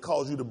doing that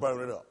caused you to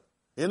burn it up.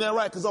 Isn't that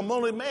right? Because I'm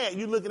only mad.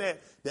 You looking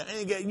at the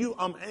anger at you.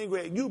 I'm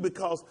angry at you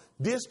because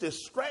this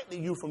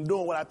distracted you from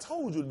doing what I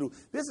told you to do.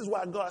 This is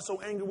why God's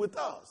so angry with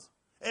us.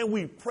 And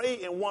we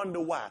pray and wonder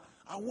why.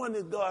 I wonder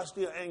if God's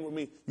still angry with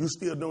me. You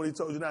still doing what he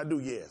told you not to do?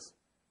 Yes.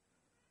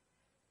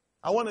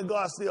 I wonder if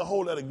God still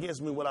hold that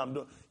against me what I'm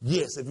doing.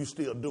 Yes, if you're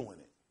still doing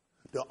it.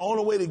 The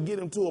only way to get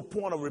him to a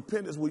point of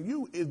repentance with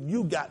you is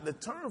you got to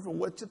turn from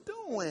what you're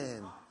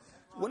doing.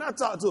 When I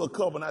talk to a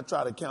couple and I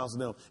try to counsel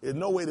them, there's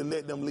no way to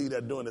let them leave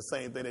there doing the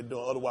same thing they're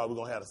doing. Otherwise, we're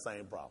going to have the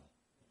same problem.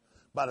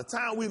 By the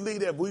time we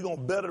leave there, we're going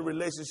to better the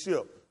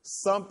relationship.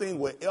 Something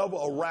will ever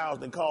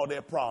arouse and cause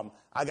that problem.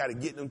 I got to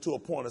get them to a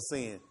point of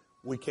saying,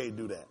 we can't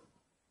do that.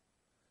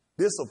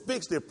 This will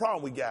fix the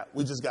problem we got.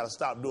 We just got to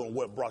stop doing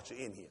what brought you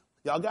in here.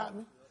 Y'all got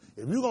me?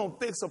 If you're going to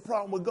fix a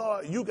problem with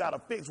God, you got to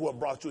fix what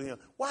brought you here.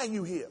 Why are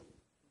you here?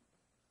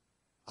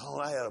 Oh,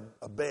 I had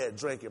a bad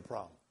drinking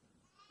problem.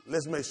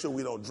 Let's make sure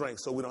we don't drink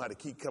so we don't have to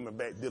keep coming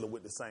back dealing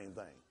with the same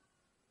thing.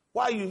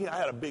 Why are you here? I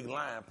had a big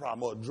lying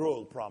problem or a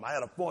drug problem. I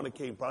had a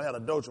fornicating problem. I had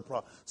a adultery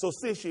problem. So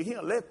since you're here,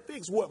 let's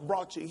fix what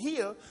brought you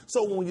here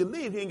so when you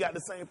leave, you ain't got the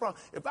same problem.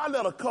 If I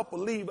let a couple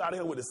leave out of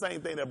here with the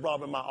same thing that brought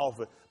them in my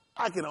office,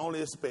 I can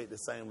only expect the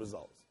same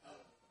results.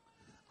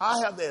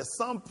 I have to at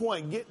some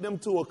point get them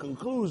to a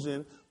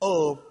conclusion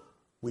of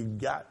we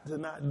got to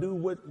not do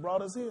what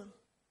brought us here.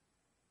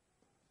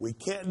 We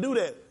can't do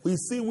that. We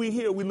see we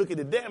here. We look at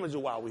the damage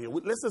of why we're here.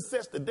 Let's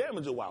assess the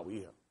damage of why we're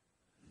here.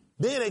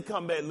 Then they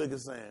come back looking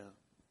saying,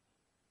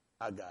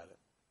 I got it.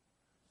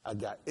 I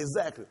got it.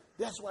 Exactly.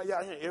 That's why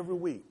y'all here every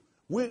week.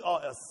 We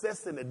are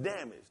assessing the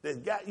damage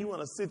that got you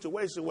in a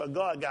situation where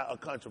God got a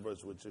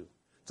controversy with you.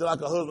 Just like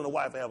a husband and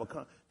wife have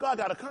God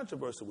got a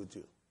controversy with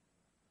you.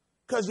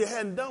 Because you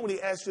hadn't done what he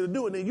asked you to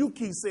do. And then you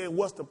keep saying,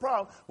 what's the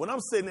problem? When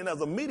I'm sitting in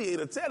as a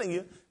mediator telling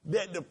you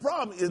that the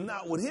problem is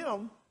not with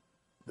him.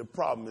 The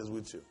problem is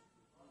with you.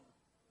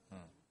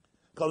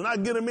 Because when I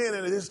get him in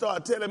and he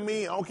start telling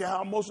me, I don't care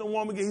how emotional a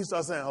woman get, he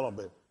starts saying, hold on,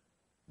 baby.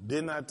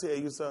 Didn't I tell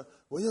you, son?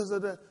 Well, yes,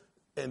 sir.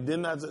 And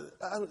then I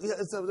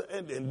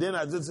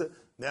just,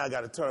 now I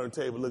got to turn the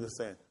table, look and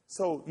saying,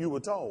 so you were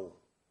told.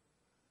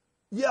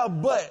 Yeah,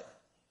 but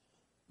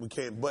we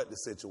can't but the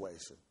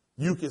situation.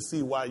 You can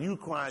see why you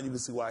crying. You can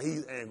see why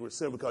he's angry,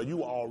 simply because you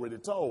were already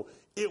told.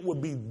 It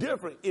would be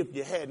different if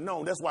you had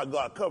known. That's why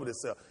God covered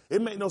himself.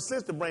 It make no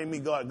sense to bring me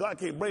God. God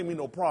can't bring me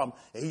no problem,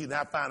 and he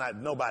not find out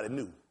nobody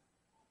knew.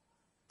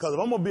 Because if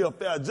I'm going to be a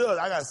fair judge,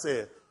 I got to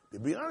say, to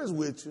be honest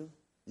with you,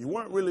 you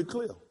weren't really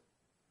clear.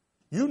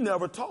 You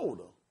never told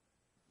her.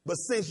 But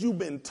since you've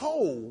been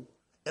told,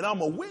 and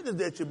I'm a witness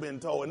that you've been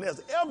told, and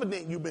there's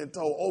evidence you've been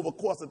told over the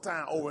course of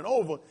time, over and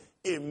over,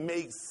 it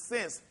makes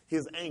sense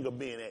his anger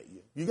being at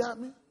you. You got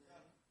me?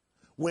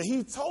 When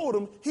he told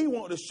him, he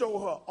wanted to show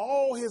her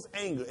all his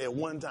anger at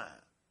one time.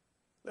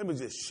 Let me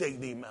just shake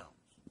these mountains.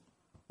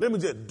 Let me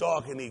just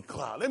darken these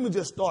clouds. Let me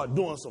just start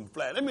doing some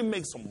flat. Let me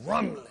make some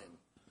rumbling.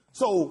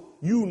 So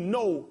you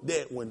know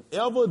that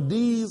whenever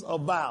these are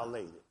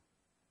violated,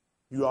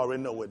 you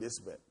already know what to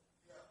expect.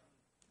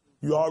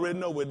 You already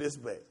know what to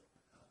expect.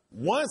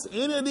 Once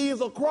any of these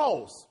are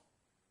crossed,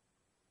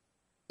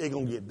 it's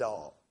going to get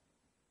dark.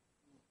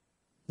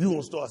 You're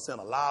going to start seeing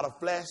a lot of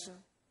flashing.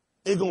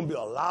 It's going to be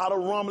a lot of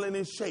rumbling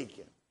and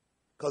shaking.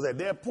 Because at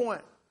that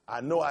point,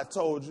 I know I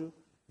told you,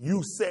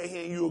 you sat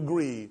here and you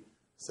agreed,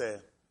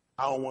 said,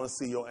 I don't want to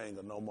see your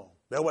anger no more.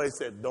 That's why they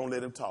said, don't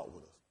let him talk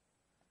with us.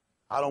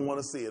 I don't want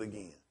to see it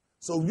again.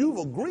 So you've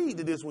agreed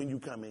to this when you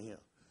come in here.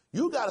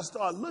 You got to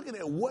start looking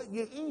at what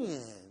you're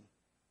in.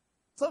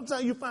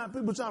 Sometimes you find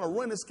people trying to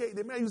run and skate.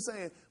 The man, you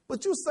saying,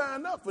 but you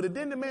signed up for it.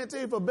 Didn't the man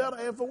tell you for better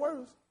and for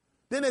worse?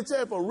 Didn't they tell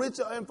you for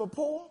richer and for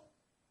poor?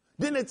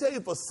 Didn't they tell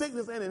you for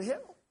sickness and in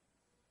health?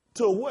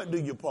 To what do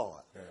you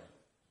part? Yeah.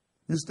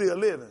 You still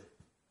living.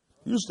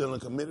 You still in a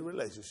committed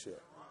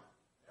relationship.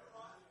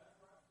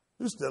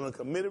 You still in a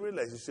committed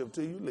relationship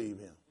till you leave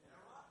him.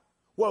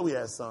 Where we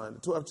at, son? The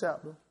 12th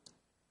chapter?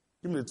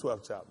 Give me the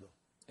 12th chapter.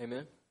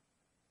 Amen.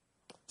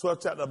 12th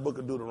chapter of the book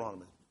of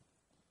Deuteronomy.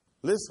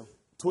 Listen,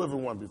 12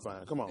 and 1 be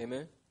fine. Come on.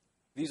 Amen.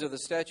 These are the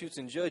statutes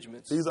and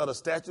judgments. These are the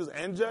statutes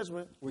and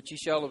judgments. Which ye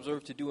shall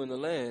observe to do in the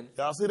land.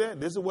 Y'all see that?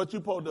 This is what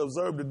you're supposed to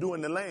observe to do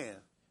in the land.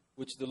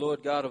 Which the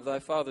Lord God of thy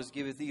fathers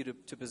giveth thee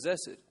to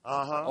possess it.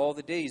 All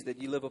the days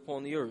that ye live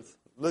upon the earth.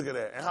 Look at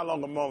that. And how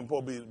long a woman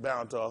supposed to be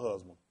bound to her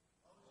husband?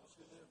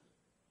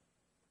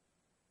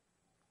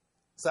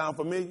 Sound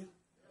familiar?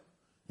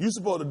 You're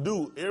supposed to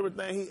do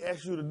everything he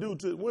asks you to do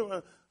to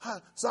women.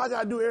 So I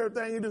got to do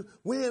everything you do.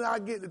 When I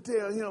get to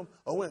tell him,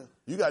 or when?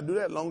 You got to do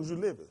that as long as you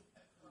live it.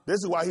 This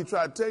is why he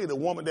tried to tell you the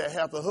woman that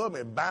hath a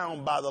husband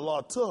bound by the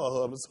law to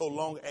her husband so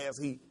long as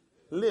he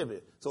live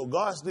it. So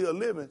God's still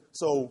living,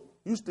 so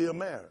you still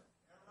married.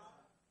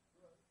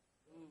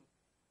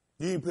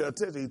 You didn't pay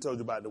attention. He told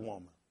you about the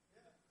woman.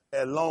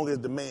 As long as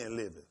the man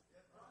liveth.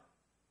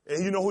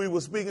 And you know who he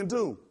was speaking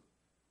to?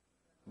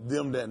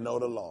 Them that know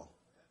the law.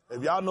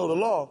 If y'all know the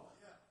law,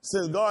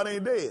 since God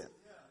ain't dead,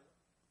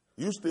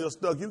 you still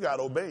stuck. You got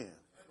to obey him.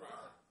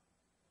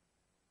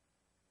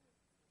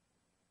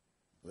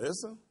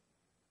 Listen.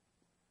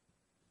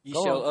 Ye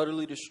shall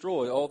utterly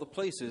destroy all the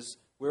places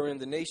wherein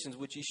the nations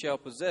which ye shall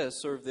possess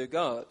serve their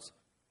gods,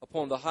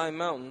 upon the high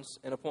mountains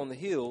and upon the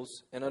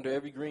hills and under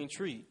every green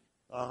tree.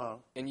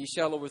 And ye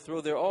shall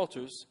overthrow their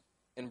altars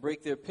and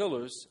break their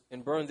pillars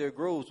and burn their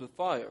groves with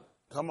fire.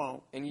 Come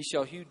on. And ye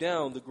shall hew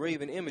down the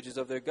graven images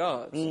of their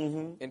gods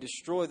and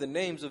destroy the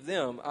names of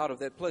them out of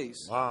that place.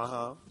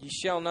 Ye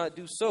shall not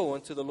do so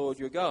unto the Lord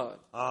your God,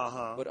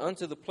 but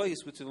unto the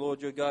place which the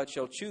Lord your God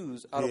shall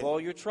choose out of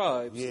all your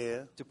tribes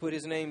to put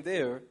his name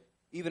there,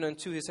 even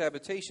unto his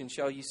habitation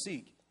shall ye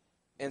seek,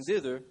 and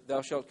thither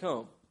thou shalt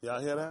come.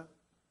 Y'all hear that?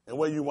 And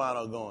where you wind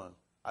up going?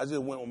 I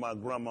just went with my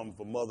grandmama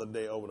for Mother's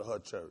Day over to her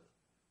church.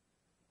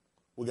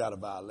 We got a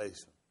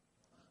violation.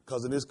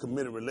 Because in this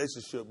committed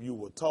relationship, you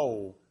were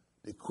told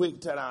to quick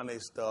tear down their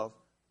stuff,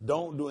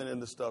 don't do any of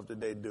the stuff that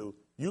they do.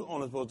 You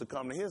only supposed to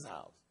come to his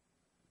house.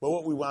 But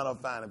what we wind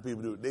up finding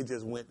people do, they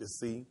just went to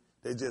see.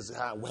 They just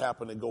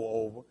happened to go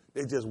over.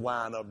 They just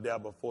wind up there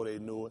before they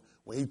knew it.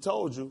 When he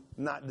told you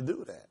not to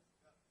do that.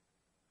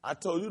 I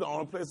told you the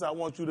only place I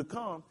want you to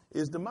come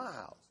is to my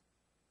house.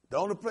 The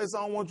only place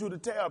I don't want you to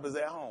tear up is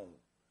at home.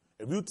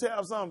 If you tear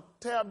up something,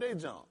 tear up their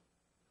junk.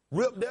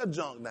 Rip their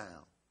junk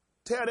down.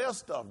 Tear their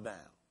stuff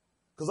down.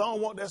 Because I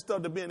don't want that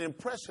stuff to be an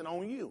impression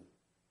on you.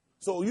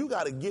 So you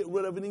got to get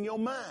rid of it in your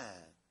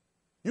mind.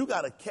 You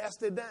got to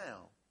cast it down.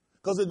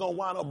 Because it's going to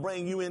wind up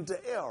bringing you into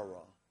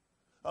error.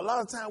 A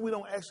lot of times we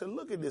don't actually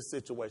look at this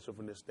situation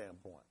from this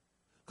standpoint.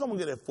 Come and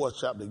get that 4th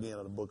chapter again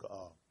of the book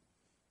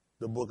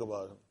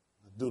of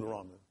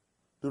Deuteronomy.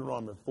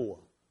 Deuteronomy 4.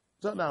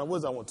 Jump down. What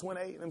is that one?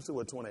 28? Let me see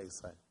what 28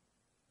 say.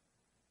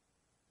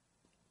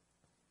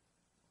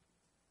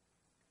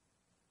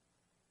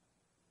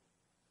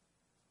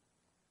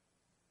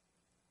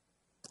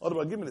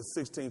 Otherwise, give me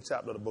the 16th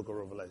chapter of the book of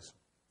Revelation.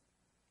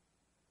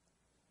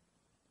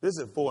 This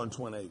is 4 and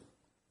 28.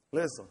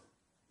 Listen.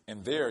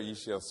 And there ye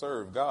shall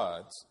serve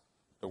gods,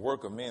 the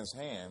work of men's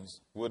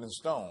hands, wood and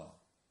stone,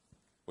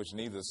 which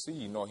neither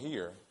see nor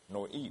hear,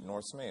 nor eat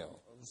nor smell.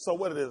 So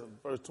what it is,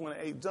 verse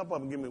 28, jump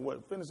up and give me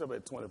what? Finish up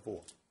at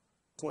 24,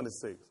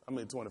 26,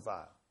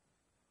 25.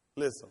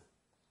 Listen.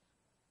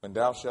 When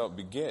thou shalt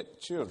beget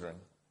children,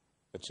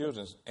 the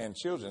children's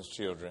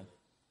children,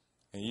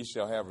 and ye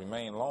shall have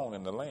remained long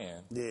in the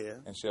land,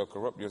 and shall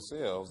corrupt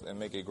yourselves and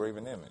make a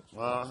graven image,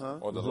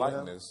 or the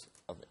likeness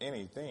of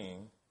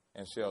anything,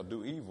 and shall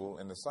do evil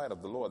in the sight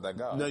of the Lord thy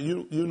God. Now,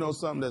 you know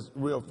something that's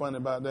real funny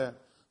about that?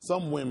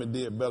 Some women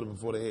did better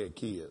before they had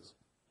kids.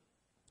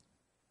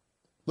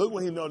 Look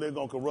when he know they're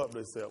going to corrupt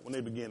themselves when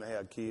they begin to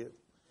have kids.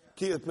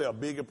 Kids play a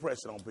big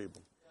impression on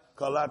people.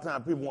 Because a lot of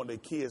times people want their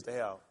kids to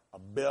have a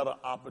better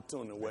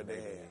opportunity than what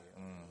they had.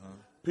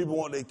 People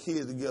want their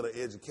kids to get an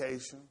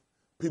education.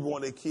 People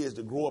want their kids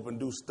to grow up and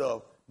do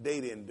stuff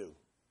they didn't do.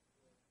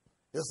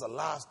 There's a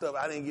lot of stuff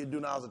I didn't get to do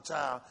when I was a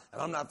child,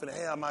 and I'm not finna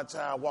have my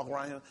child walk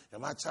around here,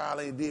 and my child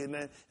ain't did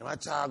nothing, and my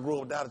child grew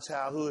up without a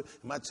childhood,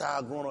 and my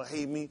child growing up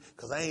hate me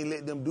because I ain't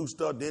let them do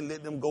stuff, didn't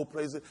let them go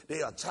places.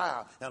 They a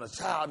child, and a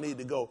child need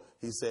to go.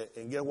 He said,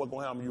 and guess what's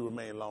going to happen when you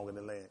remain long in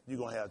the land? You're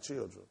going to have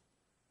children.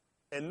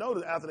 And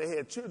notice after they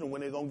had children, when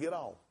they're going to get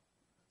off.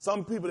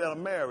 Some people that are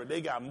married,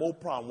 they got more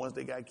problems once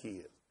they got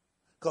kids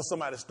because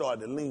somebody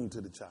started to lean to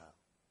the child.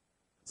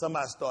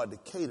 Somebody started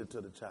to cater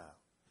to the child.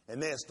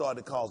 And then it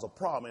started to cause a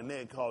problem, and then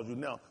it caused you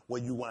now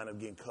where you wind up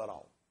getting cut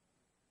off.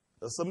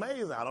 It's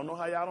amazing. I don't know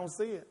how y'all don't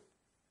see it.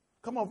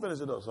 Come on, finish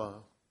it up, son.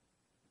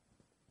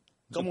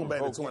 Come on,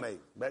 back to 28.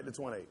 Back to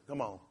 28.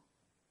 Come on.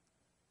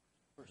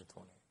 Where's the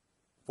 28?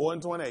 4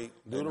 and 28,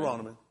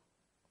 Deuteronomy. Amen.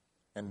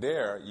 And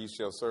there ye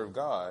shall serve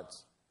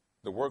gods,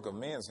 the work of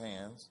men's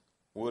hands,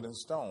 wood and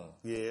stone.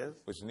 Yes.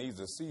 Which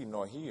neither see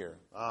nor hear,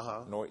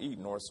 nor eat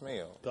nor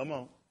smell. Come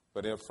on.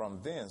 But if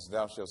from thence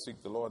thou shalt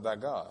seek the Lord thy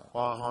God,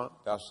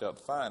 thou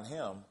shalt find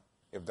him,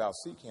 if thou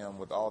seek him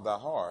with all thy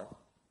heart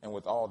and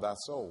with all thy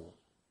soul.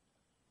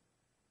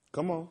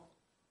 Come on.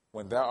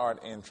 When thou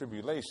art in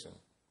tribulation,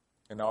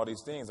 and all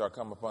these things are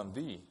come upon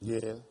thee,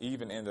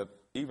 even in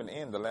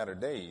the latter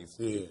days,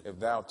 if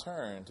thou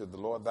turn to the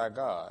Lord thy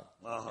God,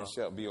 and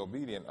shalt be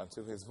obedient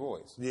unto his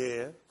voice.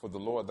 For the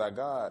Lord thy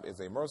God is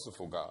a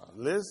merciful God.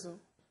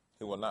 Listen.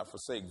 He will not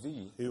forsake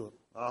thee,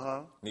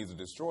 neither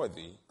destroy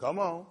thee,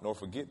 nor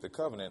forget the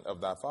covenant of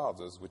thy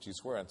fathers which he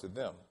sware unto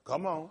them.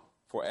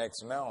 For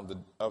ask now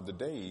of the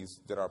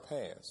days that are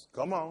past,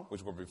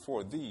 which were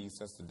before thee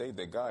since the day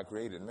that God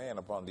created man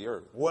upon the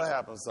earth. What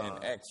happened, son?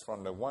 And ask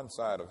from the one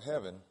side of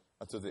heaven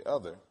unto the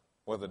other,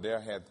 whether there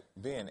hath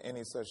been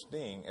any such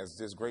thing as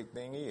this great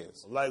thing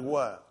is. Like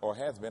what? Or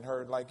hath been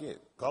heard like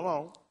it. Come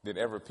on. Did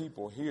ever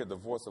people hear the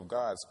voice of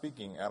God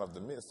speaking out of the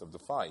midst of the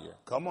fire?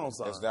 Come on,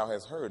 son. As thou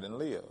hast heard and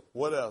lived.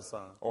 What else,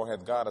 son? Or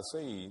hath God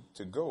essayed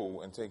to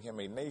go and take him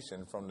a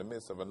nation from the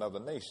midst of another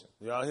nation?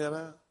 Y'all hear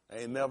that?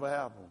 Ain't never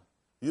happened.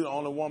 You're the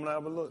only woman I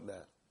ever looked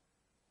at.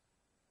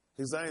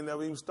 He said, I ain't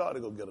never even started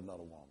to go get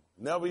another woman.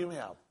 Never even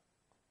happened.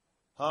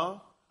 Huh?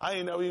 I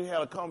ain't never even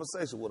had a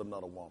conversation with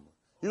another woman.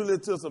 You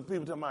listen to some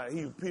people talking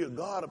about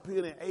God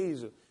appeared in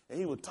Asia, and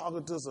he was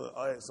talking to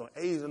some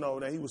Asian over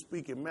there. He was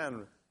speaking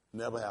Mandarin.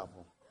 Never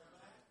happened.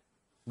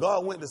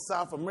 God went to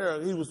South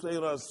America. He was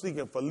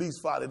seeking for at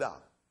least $40.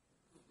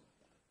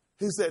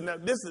 He said, now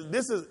this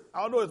is,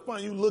 although it's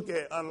funny, you look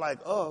at unlike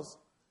us,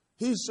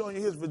 he's showing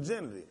you his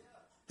virginity.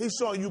 He's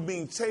showing you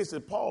being chaste,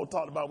 as Paul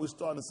talked about, we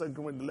started in 2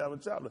 Corinthians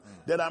 11 chapter,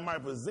 that I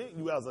might present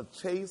you as a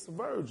chaste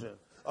virgin.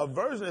 A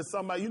virgin is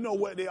somebody, you know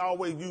what they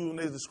always use when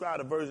they describe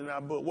a virgin in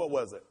our book? What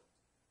was it?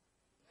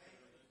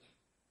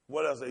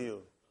 What else they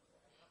use?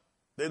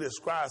 They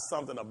describe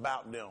something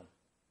about them.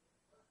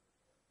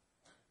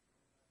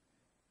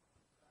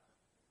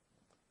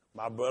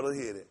 My brother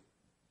hit it.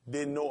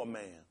 Didn't know a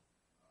man.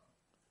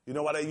 You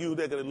know why they use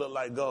that? Because they look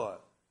like God.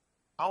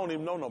 I don't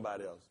even know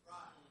nobody else.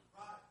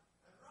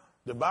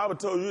 The Bible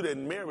told you that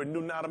Mary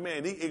knew not a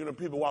man. These ignorant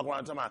people walk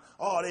around talking about,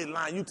 oh, they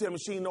lying. You tell me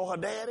she didn't know her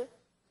daddy?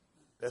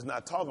 That's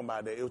not talking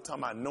about that. It was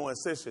talking about knowing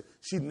sister.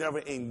 She never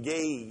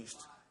engaged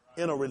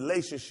in a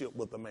relationship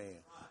with a man.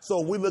 So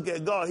when we look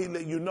at God, he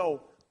let you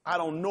know, I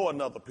don't know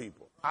another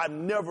people. I've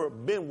never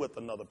been with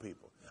another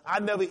people. I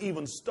never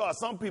even started.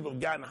 Some people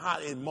have gotten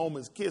hot in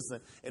moments kissing,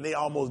 and they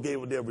almost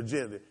gave up their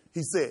virginity.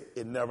 He said,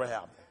 it never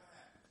happened.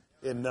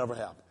 It never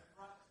happened.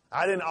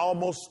 I didn't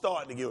almost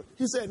start to give it.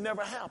 He said, it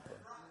never happened.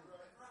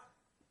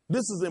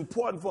 This is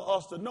important for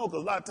us to know,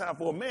 because a lot of times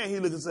for a man, he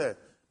look and say,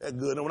 that's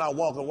good. And when I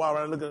walk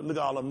around, look at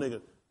all them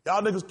niggas.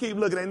 Y'all niggas keep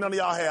looking, ain't none of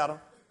y'all had them.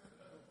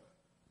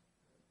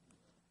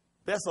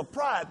 That's a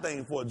pride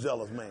thing for a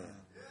jealous man.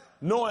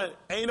 Knowing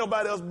ain't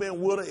nobody else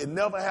been with her, it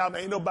never happened,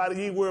 ain't nobody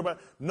you ain't worried about.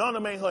 None of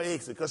them ain't her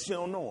exit, because she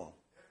don't know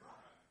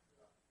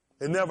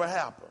him. It never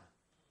happened.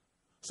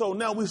 So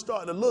now we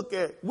start to look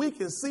at, we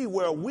can see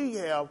where we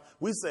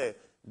say,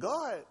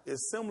 God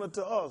is similar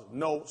to us.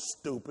 No,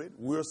 stupid,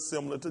 we're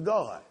similar to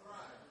God.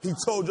 He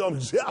told you I'm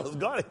jealous.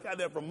 God ain't got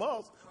that from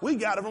us. We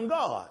got it from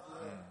God.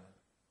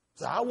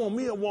 So I want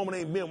me a woman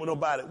ain't been with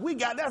nobody. We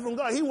got that from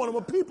God. He wanted my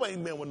people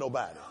ain't been with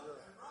nobody.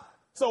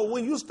 So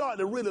when you start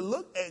to really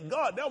look at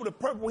God, that was the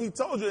purpose when he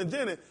told you in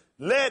Genesis,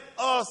 let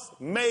us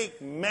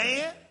make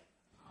man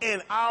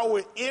in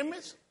our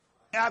image,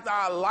 after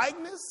our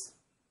likeness.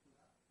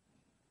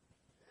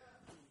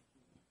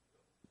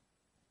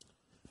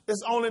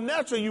 It's only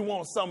natural you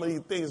want some of these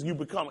things, you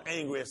become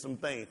angry at some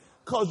things,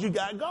 because you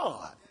got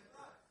God.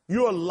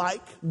 You're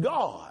like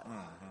God.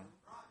 Mm-hmm.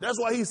 That's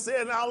why he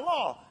said in our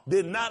law,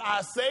 did not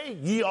I say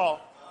ye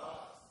are?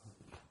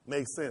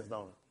 Makes sense,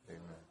 don't it?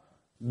 Amen.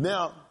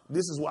 Now,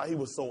 this is why he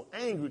was so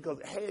angry, because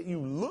had you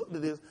looked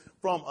at this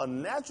from a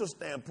natural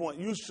standpoint,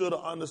 you should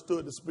have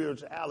understood the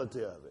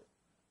spirituality of it.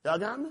 Y'all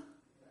got me?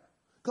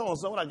 Come on,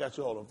 son, what I got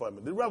you holding for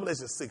me? The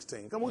Revelation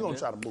 16. Come on, we're going to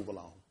try to move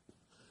along.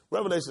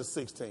 Revelation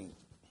 16.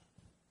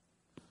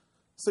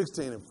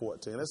 16 and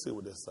 14. Let's see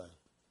what this says.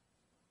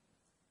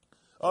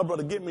 Oh,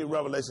 brother, get me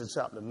Revelation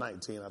chapter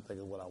 19, I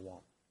think is what I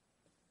want.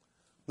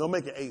 No,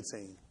 make it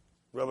 18.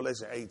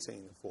 Revelation 18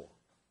 and 4.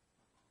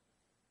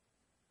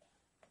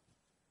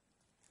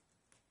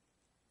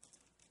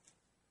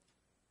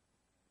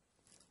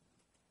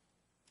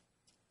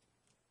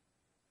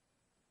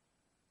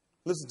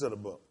 Listen to the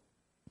book.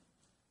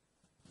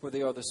 For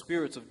they are the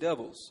spirits of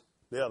devils.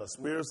 They are the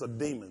spirits of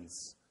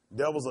demons.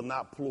 Devils are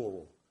not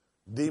plural.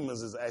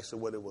 Demons is actually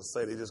what it would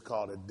say. They just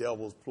call it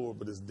devils plural,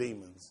 but it's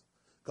demons.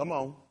 Come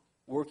on.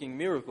 Working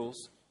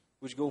miracles,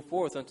 which go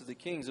forth unto the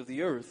kings of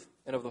the earth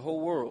and of the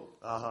whole world,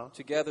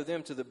 to gather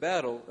them to the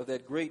battle of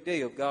that great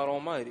day of God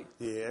Almighty.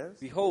 Yes.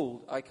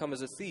 Behold, I come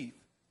as a thief.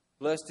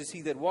 Blessed is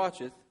he that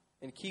watcheth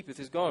and keepeth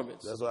his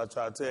garments. That's what I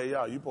try to tell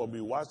y'all. You're supposed to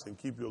be watching and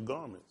keep your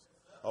garments.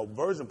 A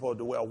virgin supposed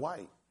to wear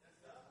white.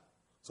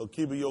 So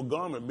keeping your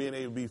garment, being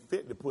able to be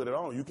fit to put it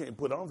on. You can't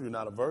put it on if you're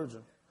not a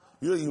virgin.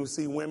 You even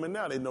see women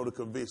now, they know the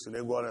conviction. They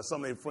go out there,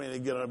 some of their friends, they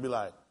get on and be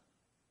like,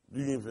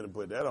 you ain't finna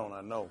put that on,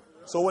 I know.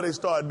 So what they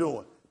start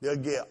doing, they'll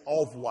get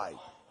off-white.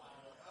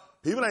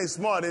 People ain't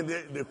smart.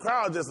 The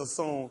crowd just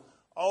assume,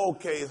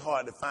 okay, it's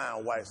hard to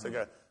find white. So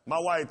my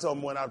wife told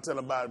me when I was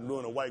telling about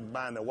doing the white,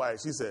 buying the white,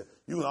 she said,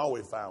 you can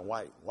always find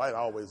white. White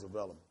always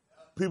available.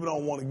 People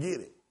don't want to get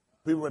it.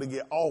 People rather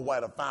get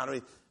off-white or find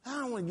it. I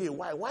don't want to get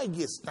white. White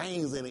get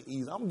stains in it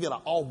easy. I'm going to get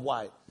an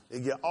off-white.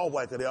 They get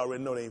off-white because they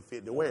already know they ain't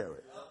fit to wear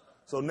it.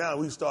 So now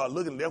we start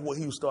looking, that's what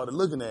he started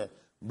looking at.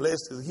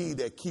 Blessed is he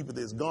that keepeth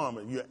his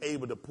garment. You're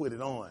able to put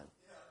it on.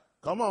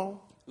 Come on.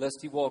 Lest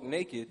he walk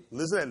naked.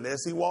 Listen,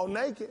 lest he walk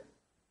naked.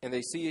 And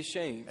they see his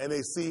shame. And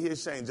they see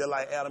his shame, just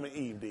like Adam and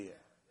Eve did.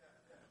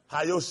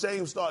 How your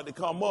shame started to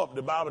come up,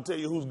 the Bible tell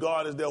you whose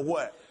God is their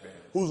what?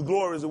 Whose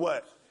glory is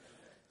what?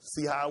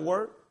 See how it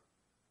works?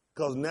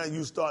 Because now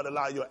you start to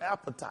allow your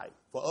appetite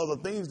for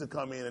other things to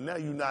come in, and now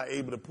you're not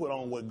able to put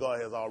on what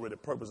God has already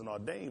purposed and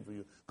ordained for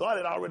you. God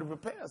had already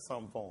prepared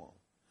something for him.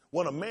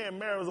 When a man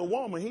marries a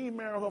woman, he ain't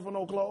marry her for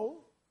no clothes.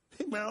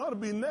 He married her to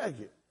be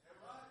naked.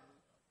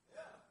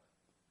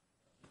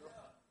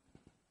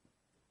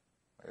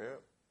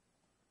 Yep.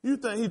 You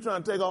think he's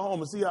trying to take her home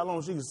and see how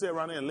long she can sit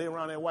around there and lay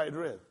around that white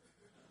dress?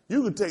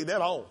 You can take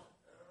that off.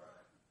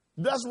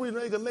 That's the reason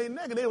they could lay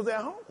naked. They was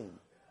at home.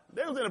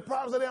 They was in the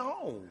privacy of their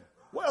home.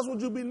 Where else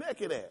would you be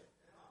naked at?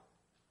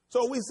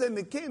 So we sit in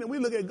the kingdom, we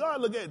look at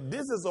God, look at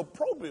this is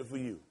appropriate for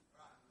you.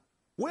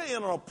 We're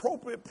in an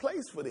appropriate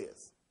place for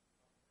this.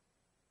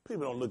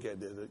 People don't look at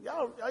this.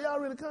 Are y'all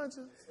really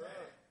conscious?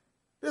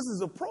 This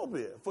is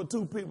appropriate for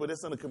two people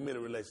that's in a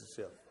committed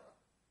relationship.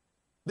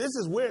 This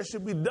is where it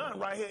should be done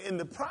right here in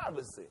the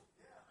privacy.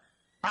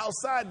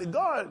 Outside the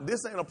God, this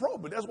ain't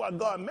appropriate. That's why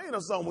God made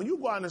us something. When you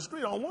go out in the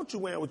street, I don't want you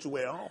wearing what you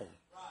wear at home.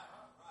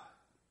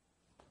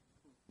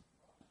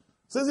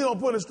 Since he don't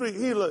put in the street,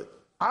 he look,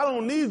 I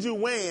don't need you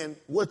wearing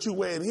what you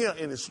wearing here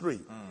in the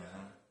street. Mm-hmm.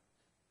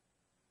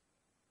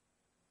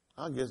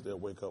 I guess they'll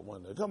wake up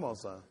one day. Come on,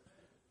 son.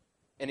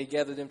 And he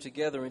gathered them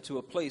together into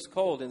a place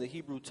called in the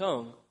Hebrew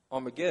tongue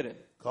Armageddon.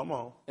 Come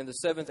on. And the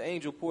seventh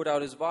angel poured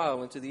out his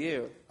vial into the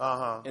air.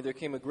 Uh-huh. And there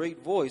came a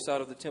great voice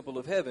out of the temple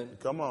of heaven.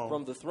 Come on.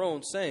 From the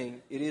throne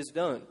saying, "It is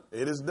done."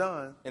 It is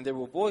done. And there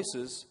were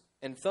voices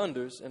and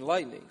thunders and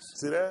lightnings.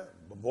 See that?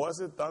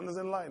 Voices, thunders,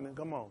 and lightning.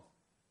 Come on.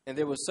 And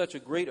there was such a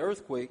great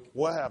earthquake.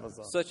 What happened,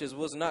 son? Such as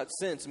was not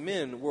since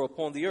men were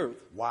upon the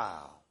earth.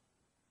 Wow.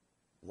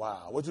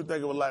 Wow. What you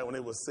think it was like when they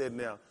were sitting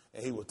there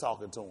and he was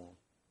talking to them?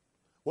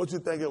 What you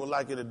think it was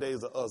like in the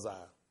days of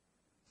Uzziah?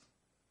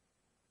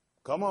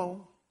 Come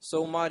on.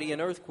 So mighty an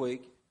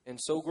earthquake and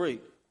so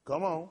great.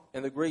 Come on.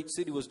 And the great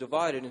city was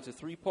divided into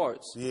 3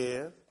 parts.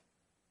 Yeah.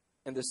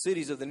 And the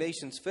cities of the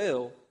nations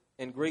fell,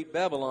 and great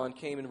Babylon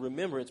came in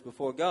remembrance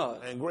before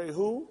God. And great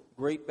who?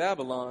 Great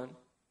Babylon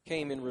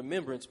came in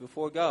remembrance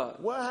before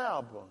God. What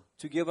happened?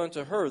 To give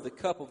unto her the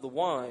cup of the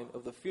wine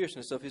of the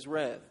fierceness of his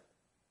wrath.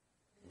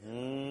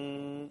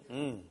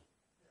 Mm-mm.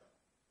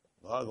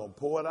 God's going to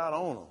pour it out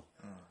on them.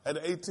 At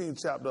the 18th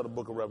chapter of the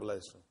book of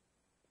Revelation.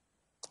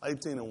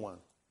 18:1.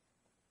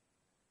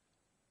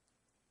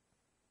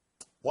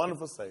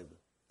 Wonderful Savior.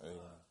 Amen.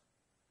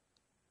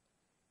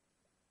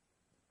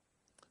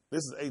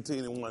 This is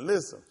 18:1.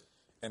 Listen.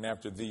 And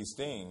after these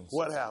things,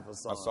 what happened,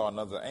 son? I saw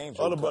another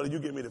angel. Other brother, you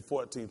give me the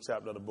 14th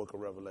chapter of the book of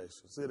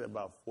Revelation. See that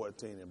about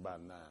 14 and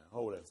about 9.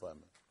 Hold that for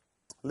me.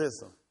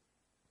 Listen.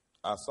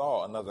 I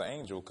saw another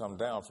angel come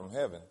down from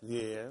heaven,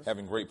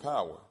 having great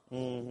power,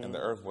 and the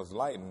earth was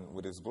lightened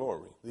with his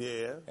glory.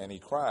 Yeah. And he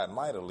cried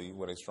mightily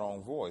with a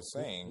strong voice,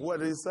 saying,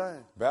 what did he say?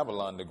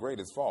 Babylon the great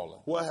is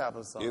fallen. What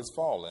happened, son? Is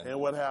fallen. And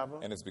what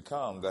happened? And it's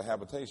become the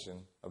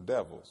habitation of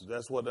devils.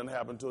 That's what done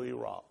happened to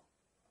Iraq.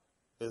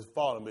 It's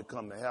fallen,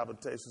 become the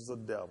habitations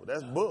of devils.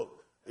 That's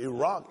book.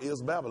 Iraq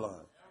is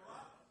Babylon.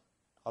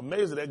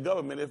 Amazing that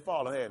government is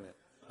fallen, hasn't it?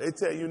 They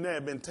tell you now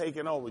it's been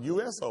taken over.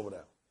 U.S. over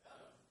there.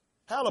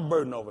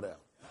 Halliburton over there.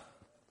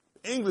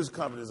 English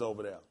companies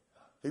over there.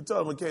 He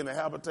told them it came the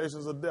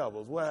habitations of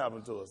devils. What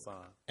happened to us,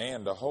 son?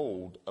 And the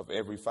hold of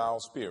every foul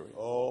spirit.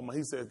 Oh,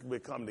 he said it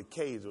become the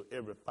cage of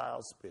every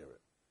foul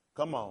spirit.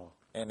 Come on.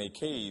 And a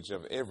cage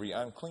of every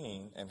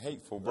unclean and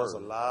hateful bird. There's a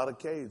lot of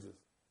cages.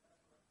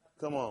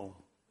 Come on.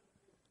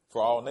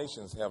 For all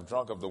nations have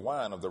drunk of the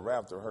wine of the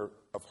wrath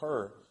of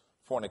her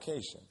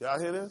fornication. Y'all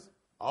hear this?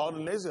 All the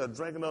nations are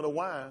drinking of the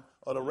wine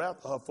of the wrath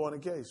of her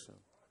fornication.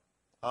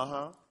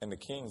 Uh-huh. And the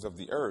kings of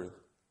the earth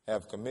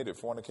have committed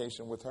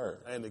fornication with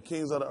her. And the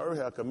kings of the earth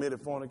have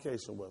committed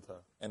fornication with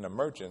her. And the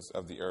merchants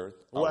of the earth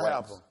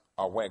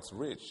are waxed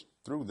rich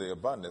through the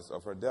abundance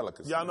of her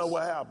delicacies. Y'all know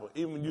what happened?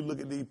 Even when you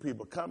look at these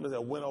people, companies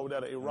that went over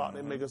there to Iraq,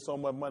 they making so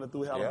much money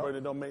through Halliburton,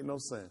 it don't make no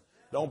sense.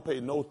 Don't pay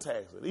no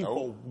taxes. These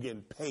folks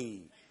getting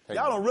paid.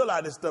 Y'all don't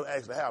realize this stuff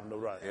actually happened, though,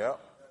 right? Yeah.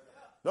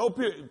 No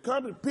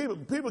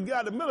people get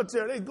out of the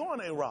military, they going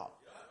to Iraq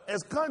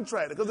as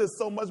contractors because there's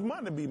so much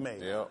money to be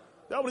made. Yeah.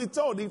 That's what he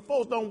told. These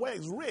folks don't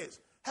wax rich.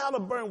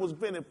 Halliburton was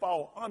finna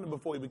fall under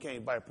before he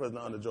became vice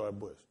president under George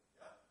Bush.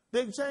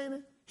 Dick Cheney,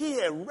 he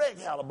had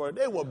wrecked Halliburton.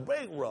 They were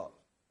bankrupt.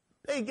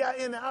 They got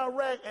into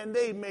Iraq and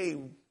they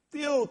made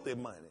filthy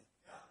money.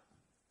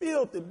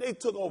 Filthy. They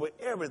took over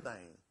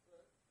everything.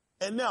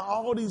 And now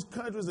all these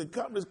countries and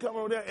companies come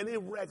over there and they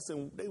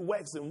waxing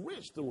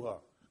rich through her.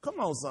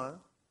 Come on, son.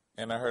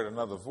 And I heard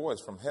another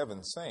voice from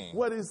heaven saying,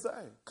 what did he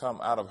say? Come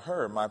out of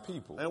her, my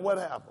people. And what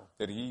happened?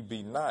 That ye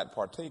be not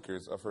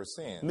partakers of her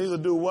sins. Neither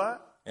do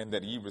what? And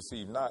that ye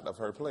receive not of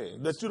her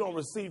plagues. That you don't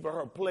receive of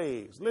her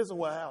plagues. Listen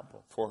what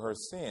happened. For her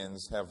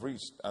sins have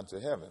reached unto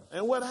heaven.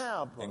 And what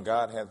happened? And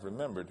God hath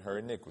remembered her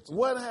iniquity.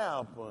 What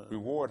happened?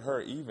 Reward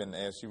her even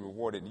as she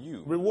rewarded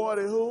you.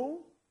 Rewarded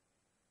who?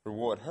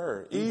 Reward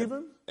her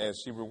even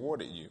as she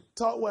rewarded you.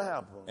 Talk what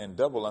happened. And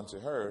double unto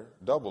her,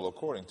 double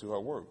according to her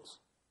works.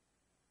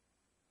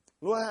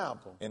 What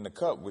happened? In the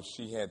cup which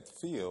she had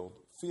filled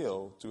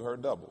to her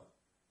double.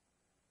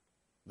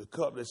 The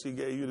cup that she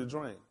gave you to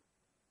drink.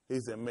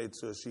 He said, make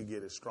sure she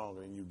get it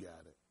stronger than you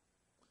got it.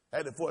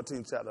 At the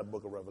 14th chapter of the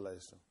book of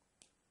Revelation.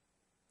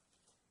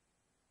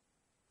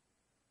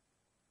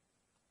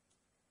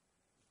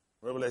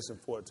 Revelation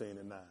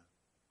 14:9.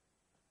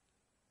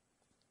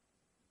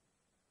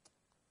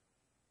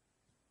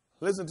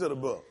 Listen to the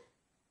book.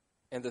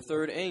 And the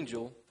third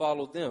angel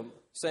followed them,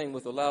 saying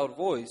with a loud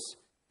voice,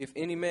 If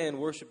any man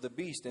worship the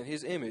beast in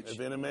his image. If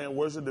any man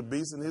worship the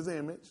beast in his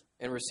image.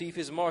 And receive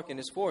his mark in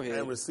his forehead.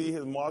 And receive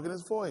his mark in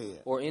his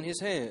forehead. Or in his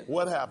hand.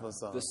 What happens,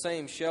 son? The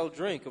same shall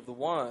drink of the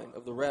wine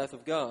of the wrath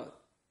of God.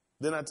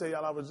 Didn't I tell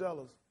y'all I was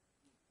jealous?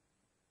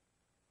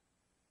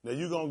 Now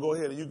you're going to go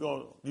ahead and you're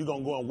going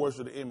to go and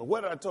worship the image.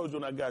 What did I told you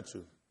when I got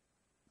you?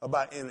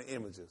 About any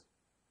images.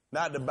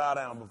 Not to bow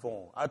down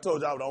before him. I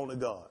told you I was the only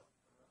God.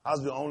 I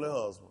was your only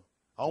husband.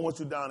 I don't want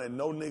you down at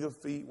no nigga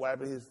feet,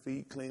 wiping his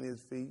feet, cleaning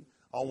his feet.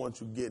 I don't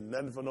want you getting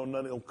nothing for nothing.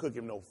 Don't cook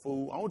him no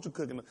food. I don't want you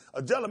cooking.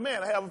 A jealous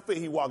man, I have a fit.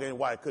 He walk in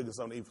white cooking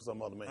something to eat for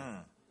some other man.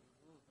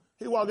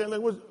 He walk in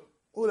like,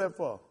 who that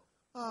for?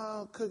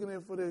 I'm cooking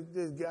it for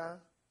this guy.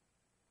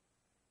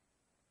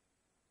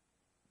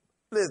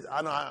 Listen,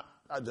 I know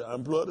I just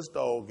unplug the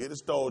stove, get the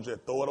stove,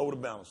 just throw it over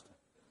the banister.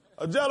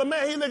 A jealous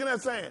man, he looking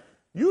at saying,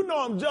 you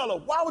know I'm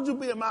jealous. Why would you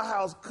be in my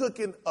house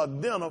cooking a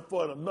dinner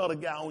for another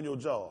guy on your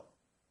job?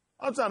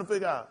 I'm trying to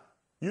figure out,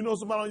 you know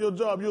somebody on your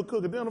job you'll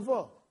cook a dinner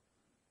for?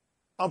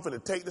 I'm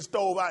finna take the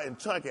stove out and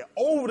chunk it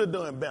over the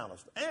damn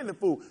banister and the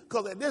food.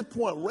 Because at this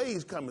point,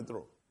 rage coming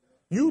through.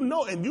 You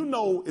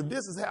know if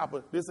this has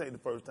happened, this ain't the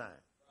first time.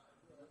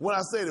 When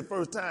I say the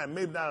first time,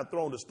 maybe not I've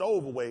thrown the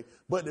stove away,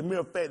 but the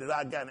mere fact that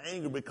I got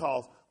angry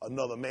because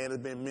another man has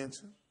been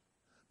mentioned,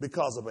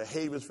 because of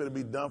behaviors finna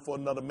be done for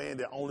another man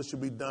that only should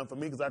be done for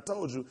me, because I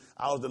told you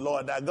I was the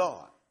Lord thy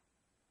God.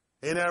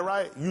 Ain't that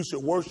right? You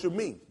should worship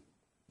me.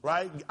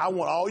 Right? I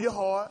want all your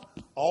heart,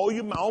 all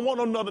your mind. I don't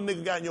want another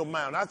nigga got in your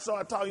mind. I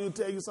started talking to you,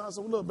 tell you something. I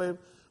said, well, look, baby,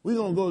 we're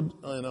going to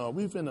go and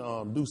we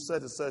finna do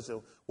such and such.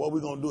 What we're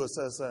going to do is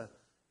such and such.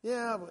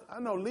 Yeah, but I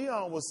know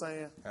Leon was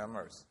saying. Have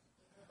mercy.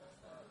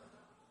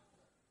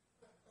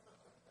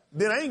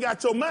 Then I ain't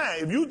got your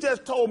mind. If you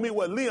just told me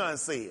what Leon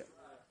said,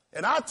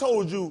 and I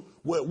told you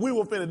what we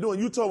were finna do,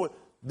 and you told me,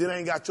 then I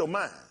ain't got your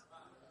mind.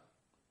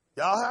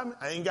 Y'all have me?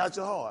 I ain't got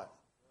your heart.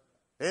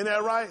 Ain't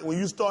that right? When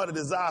you start to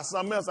desire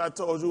something else, I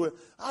told you,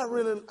 I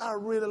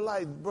really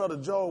like Brother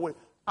Joel.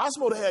 I'm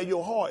supposed to have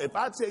your heart. If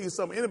I tell you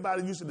something,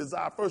 anybody you should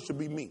desire first should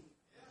be me.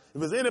 If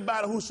there's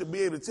anybody who should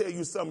be able to tell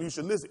you something you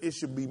should listen, it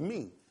should be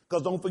me.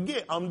 Because don't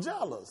forget, I'm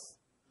jealous.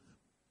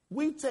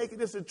 We take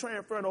this and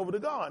transfer it over to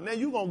God. Now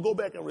you're going to go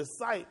back and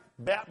recite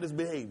Baptist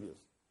behaviors,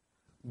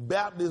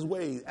 Baptist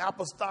ways,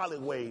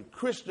 apostolic ways,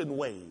 Christian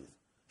ways.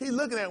 He's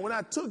looking at, when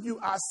I took you,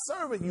 I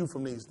served you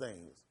from these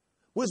things.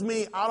 Which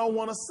means I don't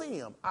want to see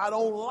them. I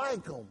don't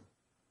like them.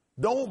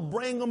 Don't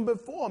bring them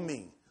before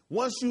me.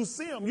 Once you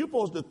see them, you're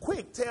supposed to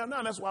quick tear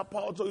down. That's why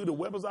Paul told you the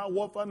weapons of our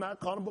warfare are not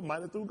carnal but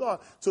mighty through God.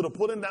 To the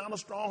putting down a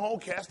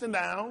stronghold, casting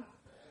down.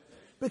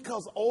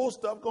 Because old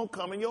stuff going to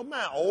come in your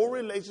mind. Old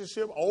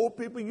relationship, old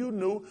people you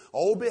knew,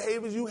 old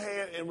behaviors you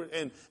had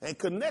and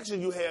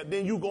connections you had.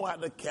 Then you're going to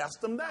have to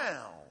cast them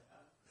down.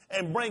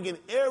 And bringing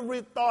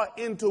every thought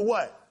into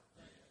what?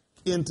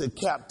 Into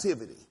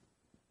captivity.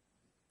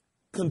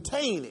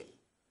 Contain it.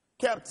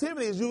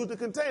 Captivity is used to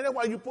contain. That's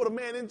why you put a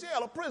man in jail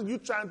or prison. You're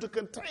trying to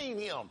contain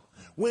him.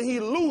 When he's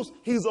loose,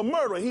 he's a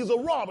murderer, he's a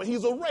robber,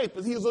 he's a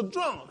rapist, he's a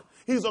drunk,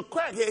 he's a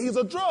crackhead, he's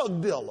a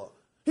drug dealer,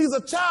 he's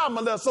a child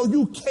molester. So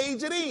you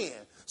cage it in.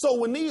 So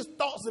when these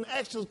thoughts and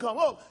actions come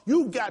up,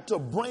 you've got to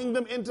bring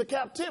them into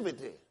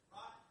captivity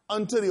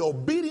unto the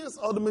obedience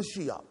of the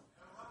Mashiach.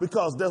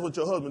 Because that's what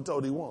your husband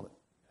told he wanted.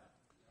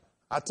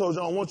 I told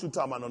you I don't want you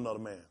talking about no another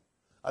man.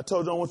 I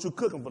told you I don't want you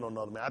cooking for no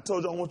another man. I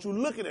told you I don't want you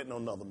looking at no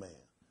another man.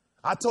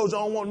 I told you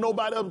I don't want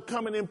nobody else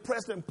coming and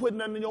pressing and putting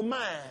nothing in your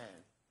mind.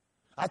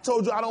 I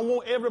told you I don't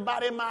want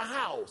everybody in my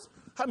house.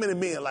 How many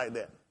men like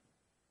that?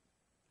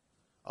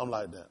 I'm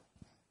like that.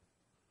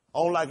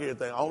 I don't like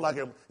everything. I don't like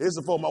it. It's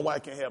before my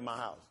wife can't have my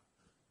house.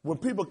 When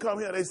people come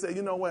here, they say,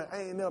 you know what?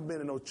 I ain't never been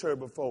in no church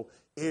before.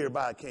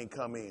 Everybody can't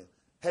come in.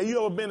 Have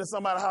you ever been in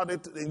somebody's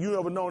house and you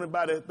ever known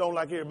anybody that don't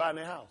like everybody in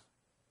their house?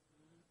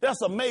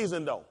 That's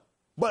amazing, though.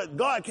 But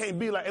God can't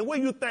be like, and where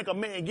you think a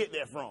man get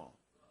that from?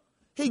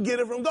 He get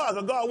it from God,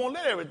 because God won't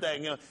let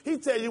everything in. He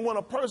tell you when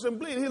a person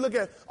bleed, he look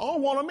at, I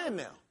don't want them in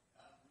there.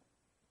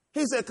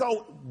 He said,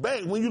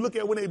 back when you look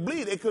at when they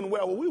bleed, they couldn't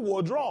wear what we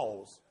wore,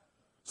 drawers.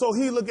 So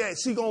he look at,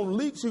 she gonna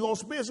leak, she gonna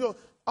spit, she gonna,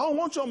 I don't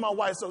want you on my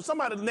wife. So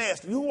somebody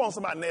nasty, who wants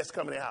somebody nasty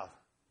coming in their house?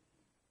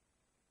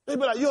 They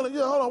be like, hold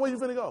on, where you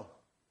finna go?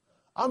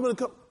 I'm gonna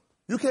come,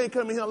 you can't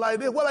come in here like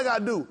this. What I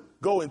gotta do?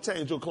 Go and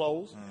change your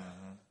clothes. Mm-hmm.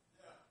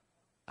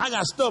 I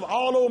got stuff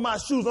all over my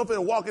shoes. I'm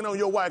finna walking on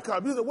your white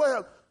car. You say,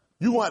 well,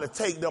 you want to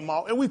take them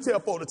off, and we tell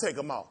folks to take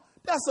them off.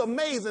 That's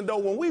amazing, though.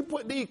 When we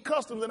put these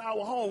customs in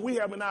our home, we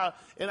have in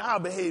our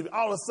behavior,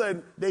 all of a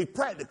sudden, they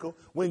practical.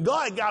 When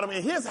God got them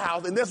in his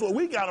house, and that's where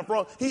we got them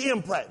from, he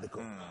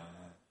impractical.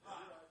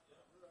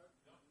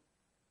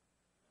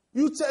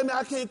 You tell me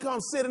I can't come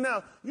sitting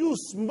down. You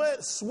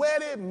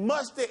sweaty,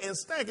 musty, and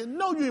stinking.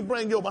 No, you ain't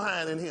bring your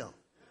behind in here.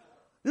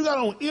 You got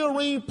on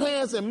earring,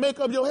 pants, and make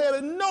up your head,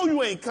 and no,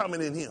 you ain't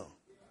coming in here.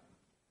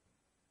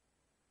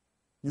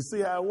 You see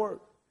how it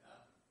works?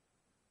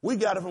 We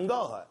got it from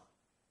God.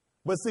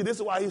 But see, this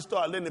is why he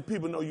started letting the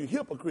people know you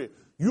hypocrite.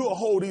 You'll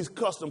hold these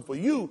customs for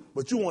you,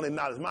 but you won't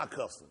acknowledge my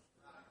customs.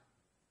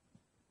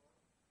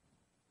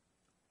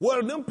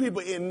 What are them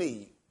people in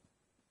need?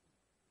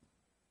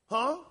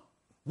 Huh?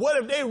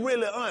 What if they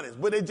really honest,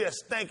 but they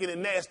just stinking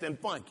and nasty and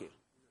funky?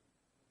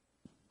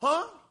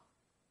 Huh?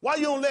 Why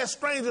you don't let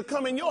strangers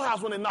come in your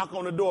house when they knock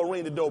on the door,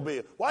 ring the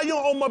doorbell? Why you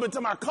don't open up and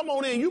tell them, come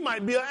on in, you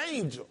might be an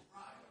angel.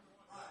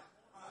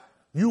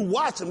 You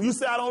watch them. You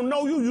say, I don't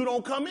know you, you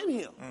don't come in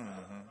here.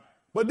 Mm-hmm.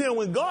 But then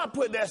when God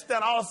put that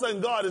stand, all of a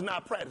sudden God is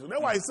not practicing.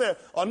 That's why he said,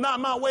 are not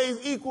my ways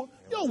equal?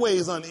 Your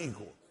ways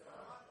unequal.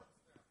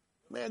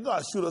 Man,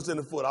 God shoot us in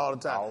the foot all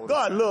the time.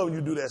 God love when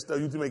you do that stuff.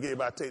 You make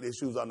everybody take their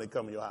shoes off and they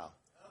come in your house.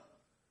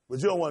 But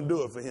you don't want to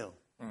do it for him.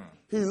 Mm.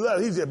 He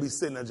loves. He just be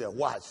sitting there just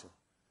watching.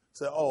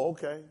 Say, oh,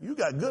 okay. You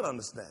got good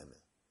understanding.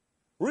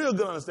 Real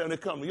good understanding. They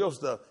come to your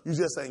stuff. You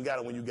just ain't got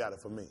it when you got it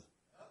for me.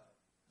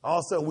 All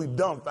of a sudden we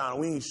dumbfounded.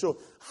 We ain't sure.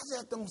 I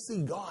just don't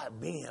see God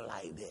being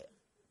like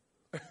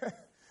that.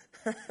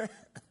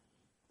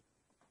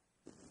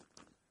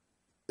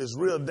 It's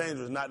real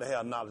dangerous not to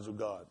have knowledge of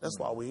God. That's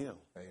why we're here.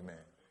 Amen.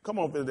 Come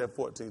on, finish that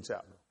 14th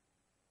chapter.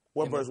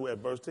 What verse we at?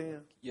 Verse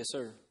 10? Yes,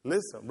 sir.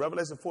 Listen,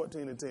 Revelation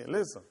 14 and 10.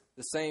 Listen.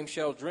 The same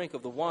shall drink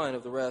of the wine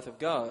of the wrath of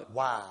God.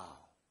 Wow.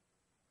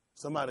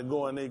 Somebody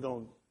go and they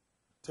going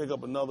to take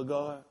up another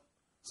God?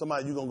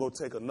 Somebody you going to go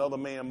take another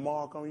man's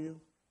mark on you?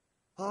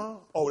 Huh?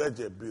 Oh, that's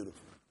just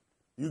beautiful.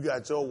 You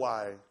got your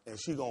wife and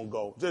she going to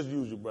go. Just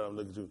use your brother,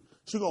 look at you.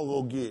 She going to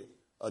go get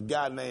a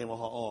guy named on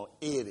her own,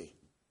 Eddie.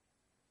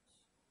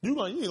 You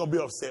ain't going to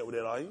be upset with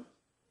that, are you?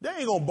 That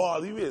ain't going to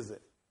bother you, is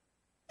it?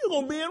 You're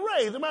going to be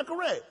enraged. Am I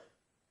correct?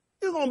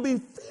 You're going to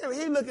be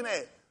furious. He looking at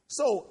it.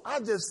 So I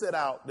just set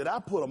out that I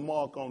put a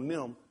mark on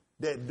them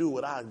that do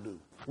what I do.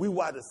 We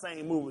watch the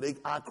same movie.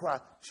 I cry,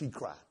 she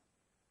cry.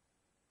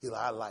 He like,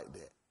 I like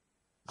that.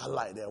 I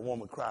like that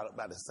woman cried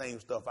about the same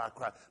stuff I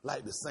cry,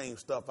 like the same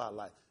stuff I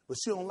like. But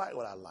she don't like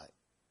what I like.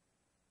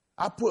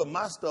 I put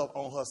my stuff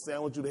on her saying, I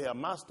want you to have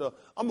my stuff.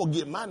 I'm going to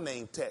get my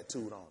name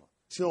tattooed on her.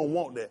 She don't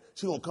want that.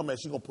 She going to come back,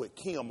 she going to put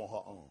Kim on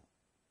her arm.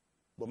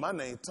 But my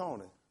name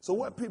Tony. So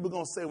what people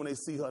going to say when they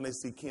see her and they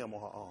see Kim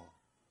on her arm?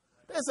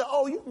 They say,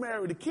 oh, you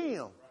married to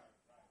Kim.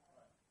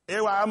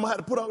 Everybody, I'm going to have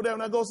to put up there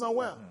when I go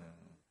somewhere.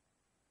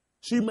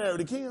 She married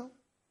to Kim.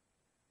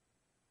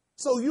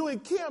 So you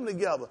and Kim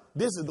together,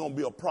 this is going to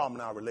be a problem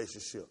in our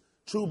relationship.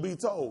 Truth be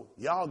told,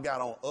 y'all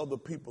got on other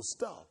people's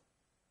stuff.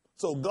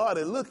 So God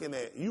is looking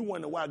at you,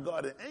 wonder why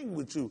God is angry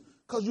with you,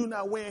 because you're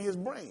not wearing his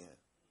brand.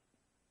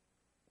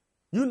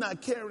 You're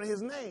not carrying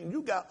his name.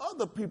 You got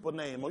other people's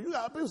name, or you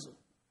got a person.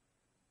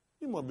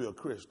 You must be a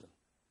Christian,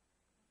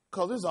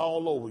 because it's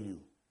all over you.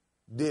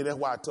 Then that's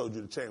why I told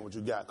you to change what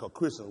you got, because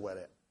Christians wear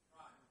that.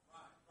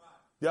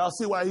 Y'all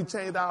see why he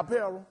changed our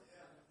apparel?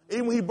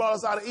 Even when he brought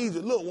us out of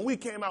Egypt. Look, when we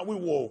came out, we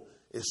wore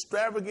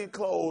extravagant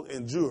clothes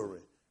and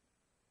jewelry.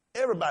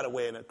 Everybody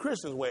wearing it.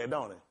 Christians wear it,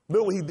 don't they?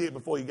 Look what he did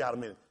before he got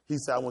them in. He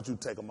said, I want you to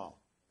take them off.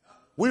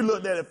 We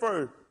looked at it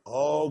first.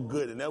 Oh,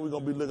 good. And now we're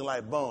going to be looking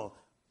like bum.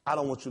 I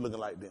don't want you looking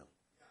like them.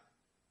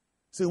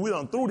 See, we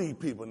done through these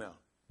people now.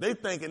 They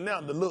thinking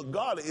now the look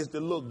godly is to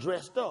look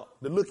dressed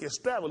up, to look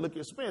extravagant, look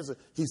expensive.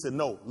 He said,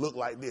 no, look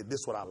like this. This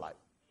is what I like.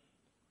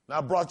 Now,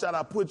 I brought you out,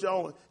 I put you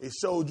on, it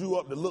showed you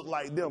up to look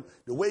like them.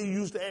 The way you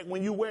used to act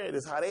when you wear it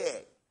is how they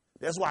act.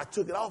 That's why I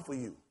took it off of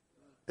you.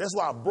 That's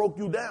why I broke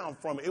you down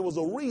from it. It was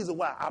a reason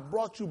why I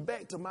brought you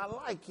back to my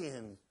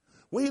liking.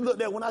 When he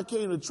looked at, when I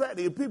came to the track,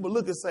 people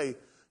look and say,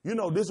 you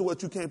know, this is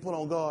what you can't put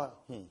on God.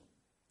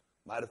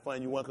 Mighty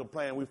fun you weren't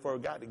complaining we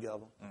first got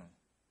together.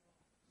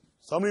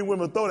 Some of these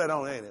women throw that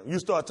on, ain't it? You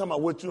start talking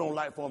about what you don't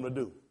like for them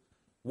to do.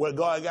 Where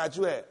God got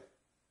you at.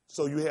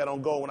 So you had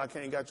on gold when I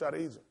came and got you out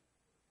of Egypt.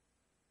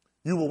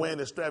 You were wearing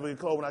extravagant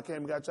clothes when I came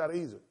and got you out of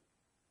Egypt.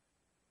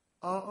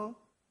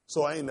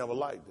 So I ain't never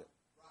liked it.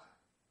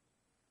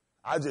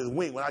 I just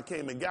went. When I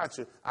came and got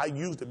you, I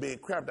used to being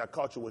crafty. I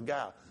caught you with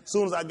guile. As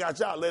soon as I got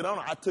you out later on,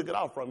 I took it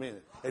off from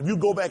it. If you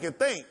go back and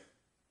think,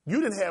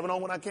 you didn't have it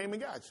on when I came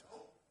and got you.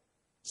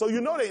 So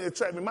you know they didn't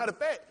trap me. Matter of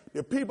fact,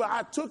 the people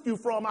I took you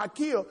from, I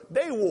killed,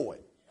 they wore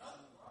it.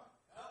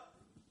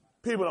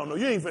 People don't know.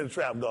 You ain't finna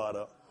trap God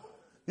up.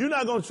 You're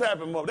not going to trap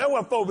him up. That's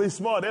why folks be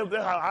smart. That's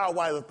how our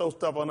wives throw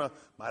stuff on us.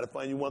 Mighty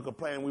fun you weren't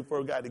complaining when we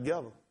first got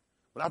together.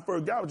 When I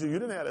first got with you, you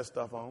didn't have that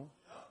stuff on.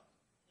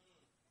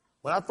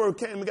 When I first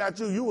came and got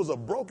you, you was a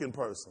broken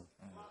person.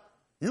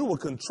 You were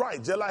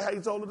contrite, just like how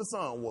you told her the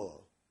son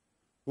was.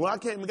 When I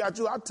came and got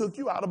you, I took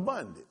you out of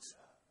bondage.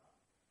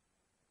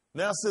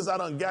 Now, since I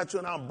done got you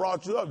and I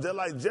brought you up, just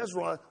like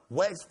Jeshurun,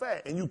 waxed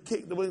fat, and you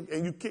kicked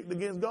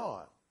against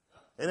God.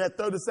 In that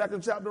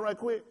 32nd chapter right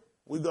quick,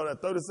 we go to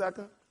that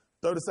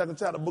 32nd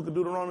chapter, book of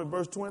Deuteronomy,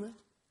 verse 20.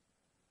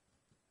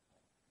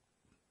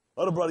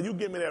 Other brother, you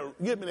give me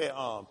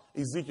that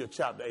Ezekiel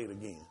chapter 8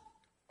 again.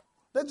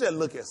 Let's just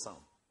look at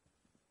something.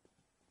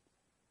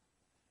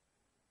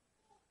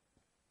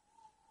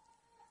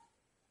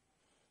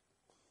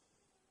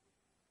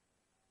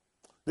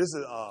 This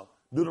is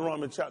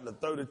Deuteronomy chapter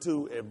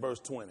 32 at verse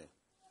 20.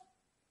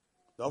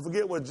 Don't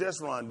forget what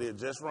Jeshurun did.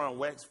 Jeshurun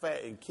waxed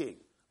fat and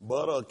kicked.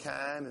 Butter,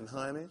 kind, and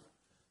honey,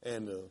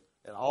 and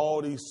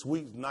all these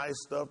sweet, nice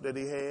stuff that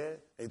he had.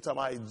 They talking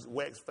about he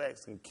waxed fat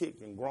and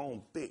kicked and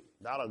grown thick,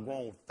 not a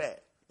grown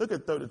fat. Look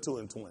at 32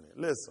 and 20.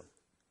 Listen.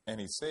 And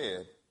he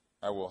said,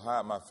 I will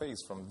hide my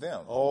face from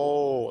them.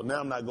 Oh, now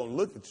I'm not going to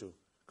look at you.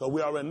 Because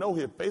we already know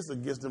his face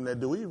against them that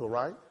do evil,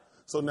 right?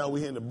 So now we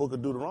hear in the book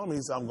of Deuteronomy,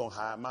 he said, I'm going to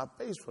hide my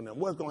face from them.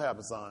 What's going to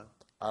happen, son?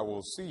 I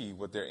will see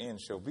what their end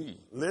shall be.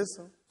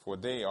 Listen. For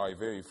they are a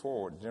very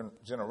forward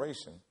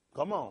generation.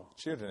 Come on.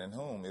 Children in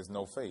whom is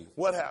no faith.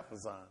 What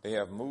happens, son? They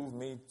have moved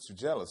me to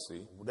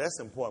jealousy. Well, that's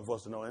important for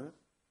us to know, isn't it?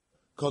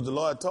 Because the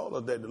Lord told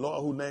us that the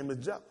Lord whose name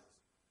is jealous.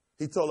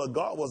 He told us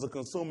God was a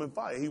consuming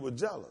fire. He was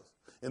jealous.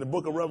 In the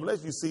book of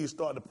Revelation, you see he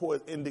started to pour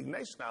his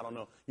indignation out on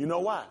them. You know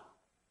why?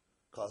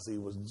 Because he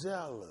was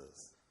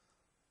jealous.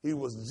 He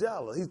was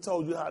jealous. He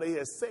told you how they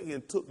had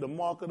Satan took the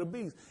mark of the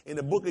beast. In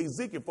the book of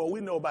Ezekiel, before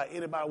we know about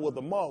anybody with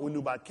a mark, we knew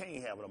about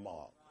Cain having a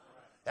mark.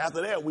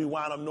 After that, we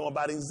wound up knowing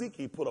about Ezekiel.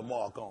 He put a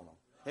mark on them.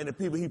 And the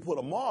people he put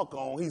a mark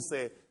on, he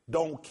said,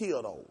 don't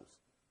kill those.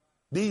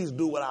 These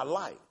do what I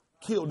like.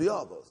 Kill the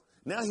others.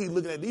 Now he's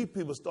looking at these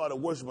people started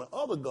worshiping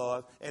other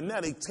gods, and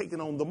now they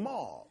taking on the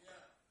mark.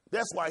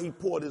 That's why he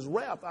poured his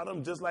wrath out on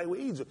them, just like with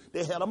Egypt.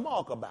 They had a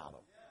mark about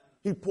them.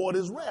 He poured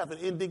his wrath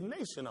and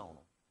indignation on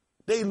them.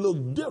 They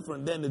looked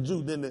different than the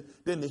Jews,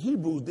 than the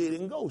Hebrews did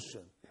in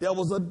Goshen. There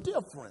was a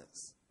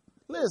difference.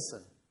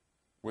 Listen.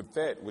 With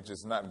that which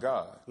is not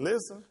God.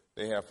 Listen.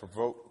 They have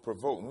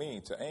provoked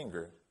me to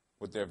anger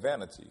with their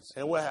vanities.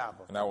 And what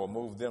happened? And I will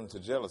move them to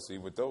jealousy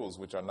with those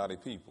which are not a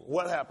people.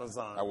 What happens,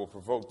 son? I will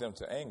provoke them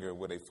to anger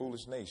with a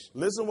foolish nation.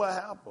 Listen what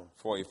happened.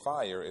 For a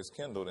fire is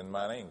kindled in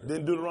mine anger.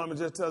 Didn't Deuteronomy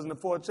just tell us in the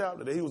 4th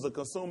chapter that he was a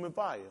consuming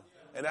fire?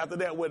 And after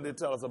that, what did it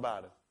tell us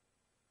about it?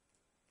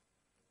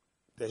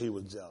 That he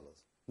was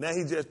jealous. Now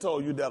he just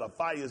told you that a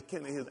fire is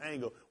kindling his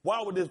anger.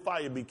 Why would this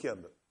fire be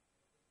kindled?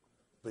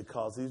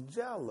 Because he's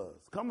jealous.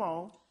 Come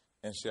on.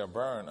 And shall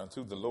burn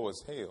unto the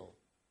lowest hell,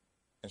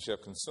 and shall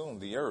consume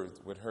the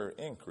earth with her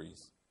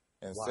increase,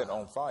 and set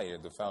on fire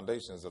the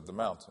foundations of the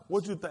mountain.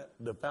 What you think?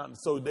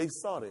 So they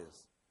saw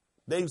this.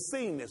 They've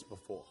seen this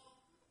before.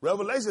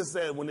 Revelation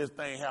said when this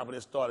thing happened,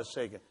 it started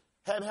shaking.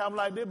 Hadn't happened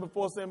like this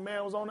before since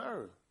man was on the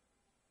earth.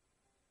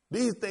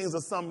 These things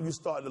are something you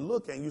start to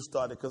look at and you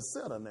start to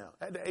consider now.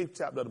 At the 8th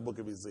chapter of the book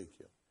of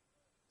Ezekiel.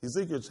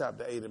 Ezekiel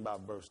chapter 8 and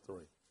about verse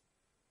 3.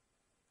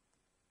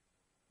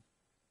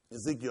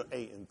 Ezekiel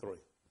 8 and 3.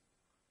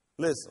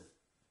 Listen.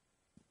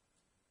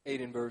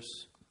 8 in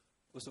verse,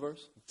 what's the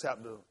verse?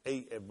 Chapter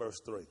 8 at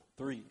verse 3.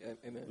 3,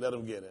 amen. Let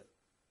them get it.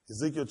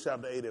 Ezekiel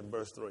chapter 8 at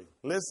verse 3.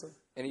 Listen.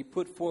 And he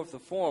put forth the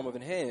form of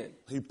an hand.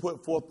 He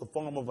put forth the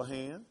form of a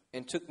hand.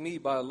 And took me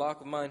by a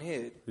lock of mine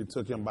head. He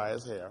took him by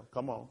his hair.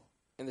 Come on.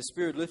 And the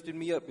Spirit lifted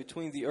me up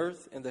between the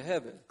earth and the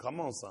heaven. Come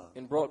on, son.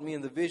 And brought me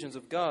in the visions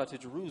of God to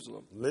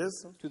Jerusalem.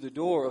 Listen. To the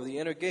door of the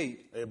inner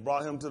gate. It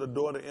brought him to the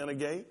door of the inner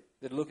gate.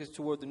 That looketh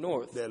toward the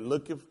north. That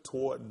looketh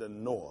toward the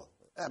north.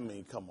 I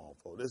mean, come on,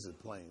 folks. This is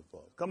plain,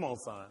 folks. Come on,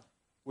 son.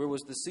 Where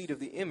was the seat of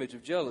the image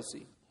of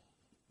jealousy.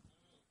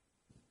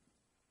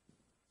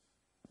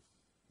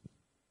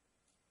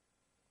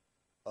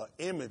 An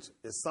image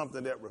is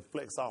something that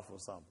reflects off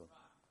of something.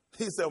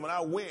 He said, when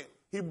I went,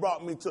 he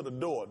brought me to the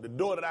door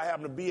that I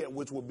happened to be at,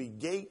 which would be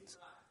gate.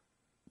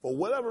 For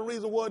whatever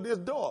reason was this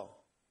door,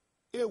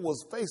 it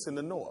was facing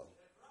the north.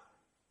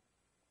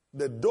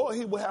 The door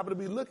he would happen to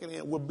be looking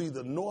at would be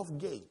the north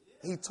gate.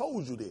 He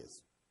told you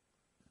this.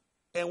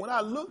 And when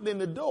I looked in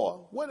the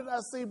door, what did I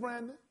see,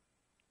 Brandon?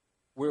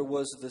 Where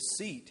was the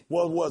seat?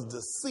 What was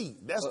the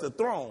seat? That's the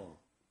throne.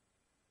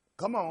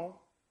 Come on.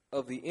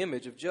 Of the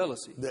image of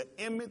jealousy. The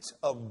image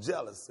of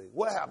jealousy.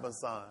 What happened,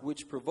 son?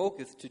 Which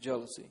provoketh to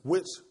jealousy.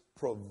 Which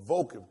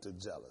provoketh to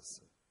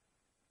jealousy.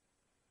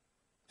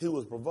 He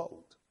was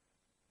provoked.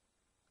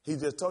 He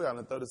just told you in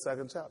the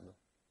 32nd chapter.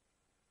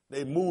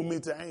 They moved me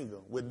to anger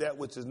with that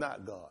which is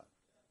not God.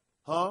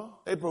 Huh?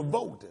 They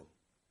provoked him.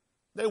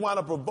 They wound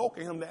up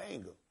provoking him to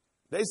anger.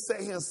 They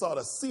sat here and saw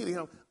the seat of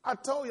him. I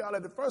told y'all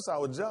at the first I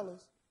was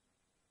jealous.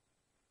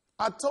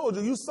 I told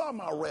you saw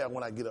my wrath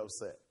when I get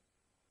upset.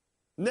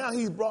 Now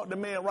he's brought the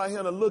man right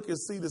here to look and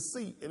see the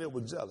seat, and it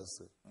was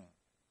jealousy.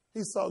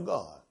 He saw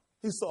God.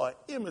 He saw an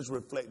image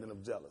reflecting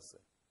of jealousy.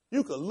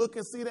 You could look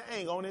and see the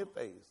anger on their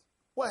face.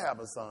 What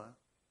happened, son?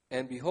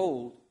 And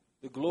behold,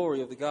 the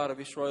glory of the God of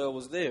Israel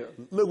was there.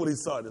 Look what he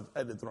saw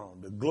at the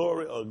throne. The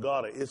glory of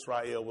God of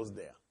Israel was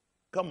there.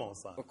 Come on,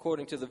 son.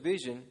 According to the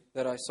vision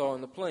that I saw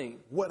in the plain.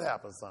 What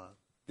happened, son?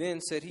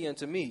 Then said he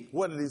unto me,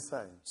 what did he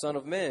say? Son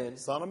of man,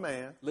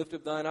 lift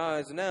up thine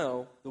eyes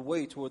now the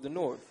way toward the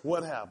north.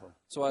 What happened?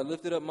 So I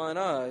lifted up mine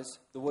eyes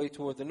the way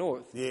toward the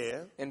north.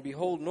 Yeah. And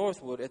behold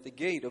northward at the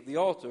gate of the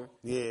altar,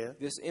 yeah,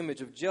 this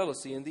image of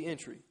jealousy in the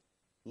entry.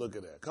 Look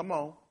at that. Come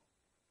on.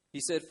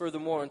 He said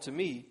furthermore unto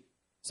me,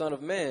 Son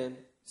of man,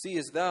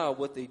 seest thou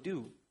what they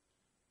do,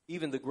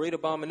 even the great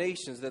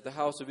abominations that the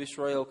house of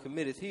Israel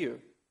committeth here,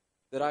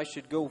 that I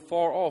should go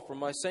far off from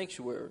my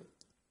sanctuary?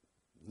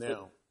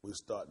 Now we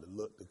start to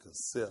look to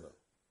consider.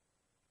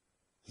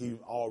 He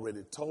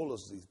already told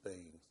us these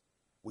things.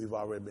 We've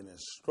already been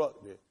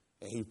instructed,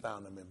 and he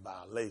found them in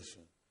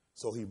violation.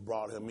 So he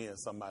brought him in,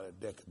 somebody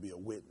that could be a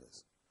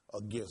witness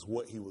against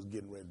what he was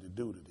getting ready to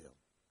do to them,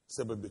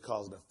 simply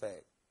because of the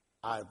fact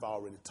I've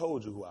already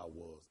told you who I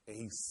was. And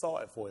he saw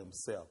it for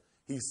himself.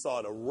 He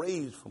saw the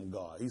rage from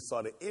God. He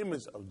saw the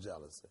image of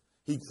jealousy.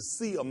 He could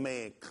see a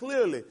man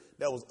clearly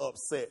that was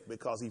upset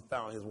because he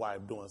found his wife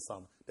doing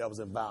something that was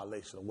in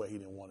violation of what he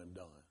didn't want him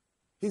done.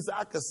 He said,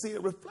 I could see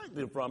it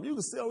reflected from him. You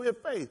can see on his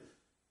face,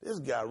 this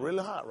guy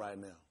really hot right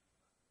now.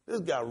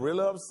 This guy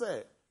really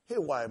upset. His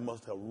wife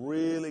must have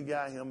really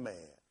got him mad.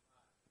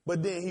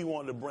 But then he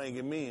wanted to bring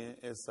him in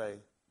and say,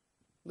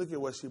 look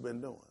at what she been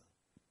doing.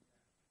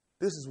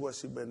 This is what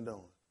she been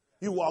doing.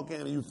 You walk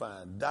in and you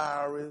find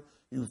diaries,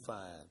 you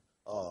find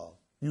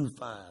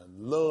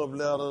love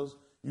letters,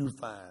 you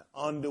find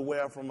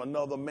underwear from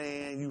another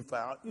man,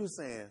 you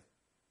saying,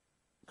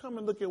 come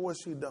and look at what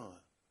she done.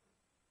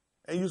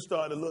 And you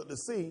start to look to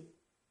see,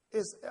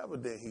 it's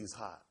evident he's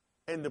hot.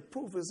 And the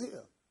proof is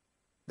here.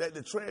 That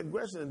the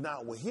transgression is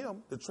not with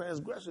him, the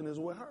transgression is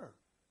with her.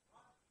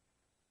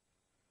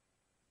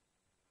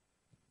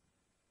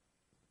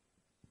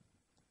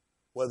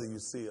 Whether you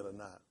see it or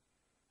not.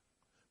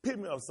 Pick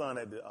me up, son,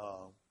 at the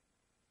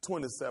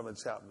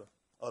 27th chapter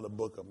of the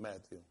book of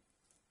Matthew.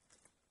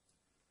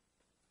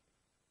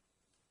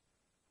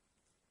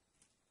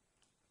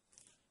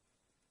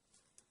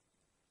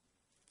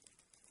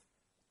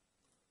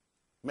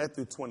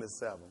 Matthew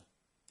 27.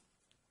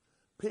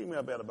 Pick me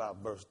up at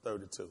about verse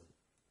 32.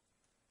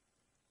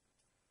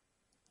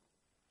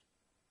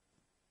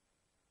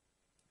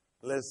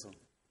 Listen.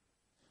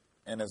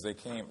 And as they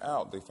came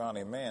out, they found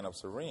a man of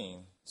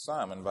Cyrene,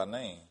 Simon by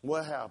name.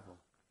 What happened?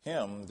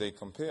 Him they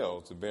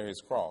compelled to bear his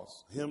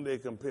cross. Him they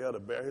compelled to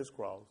bear his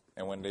cross.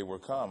 And when they were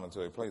come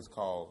into a place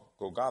called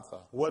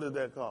Golgotha. What did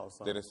that call,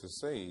 son? That is to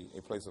say,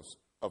 a place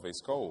of a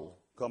skull.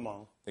 Come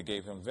on. They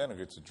gave him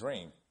vinegar to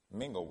drink,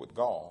 mingled with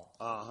gall.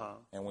 Uh-huh.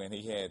 And when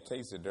he had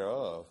tasted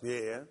thereof,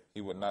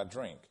 he would not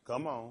drink.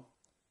 Come on.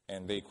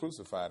 And they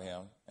crucified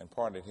him and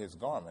parted his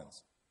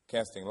garments,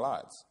 casting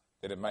lots,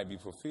 that it might be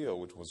fulfilled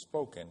which was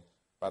spoken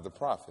by the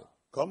prophet.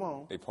 Come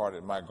on. They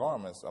parted my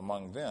garments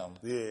among them.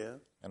 Yeah.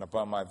 And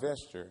upon my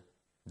vesture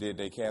did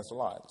they cast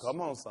lots.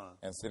 Come on, son.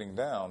 And sitting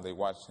down, they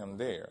watched him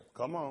there.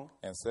 Come on.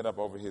 And set up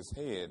over his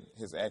head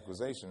his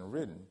accusation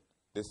written,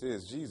 this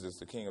is Jesus,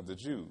 the King of the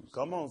Jews.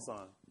 Come on,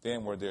 son.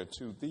 Then were there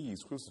two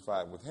thieves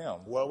crucified with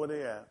him. Where were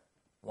they at?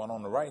 One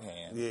on the right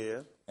hand.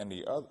 Yeah. And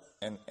the other,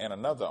 and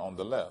another on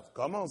the left.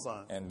 Come on,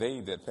 son. And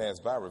they that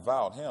passed by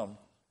reviled him,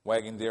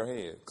 wagging their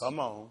heads. Come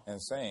on.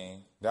 And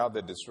saying, thou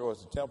that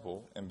destroyest the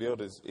temple and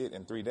buildest it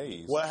in 3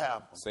 days. What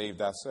happened? Save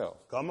thyself.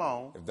 Come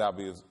on.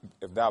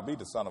 If thou be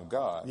the Son of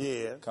God,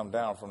 come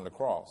down from the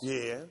cross.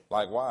 Yeah.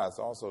 Likewise,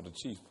 also the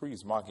chief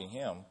priests mocking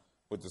him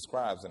with the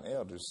scribes and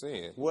elders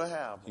said, what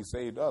happened? He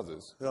saved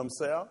others.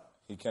 Himself?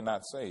 He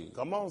cannot save.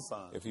 Come on,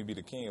 son. If he be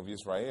the King of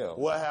Israel,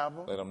 what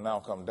happened? Let him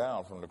now come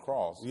down from the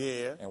cross.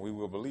 Yeah. And we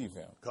will believe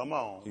him. Come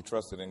on. He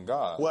trusted in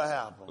God. What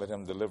happened? Let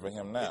him deliver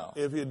him now.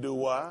 If he do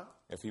what?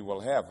 If he will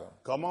have him.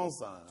 Come on,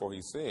 son. For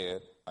he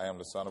said, I am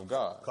the Son of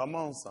God. Come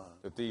on, son.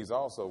 The thieves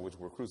also, which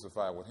were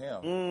crucified with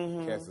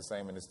him, cast the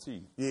same in his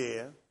teeth.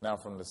 Yeah. Now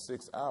from the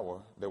 6th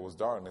hour, there was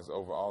darkness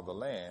over all the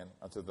land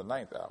until the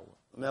 9th hour.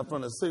 Now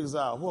from the 6th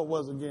hour, what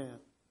was it again?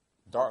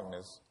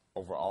 Darkness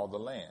over all the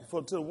land.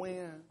 For to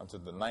when? Until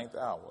the 9th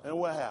hour. And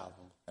what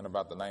happened? And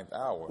about the 9th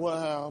hour, what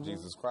happened?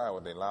 Jesus cried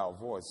with a loud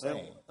voice,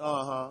 saying,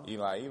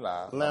 Eli,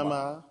 Eli,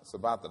 lama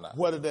sabachthani.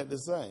 What did that to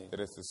say? That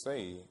is to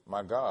say,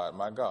 my God,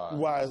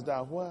 why is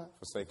thou what?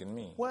 Forsaken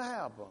me. What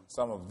happened?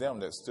 Some of them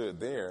that stood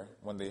there,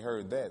 when they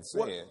heard that,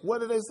 said,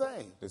 what did they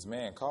say? This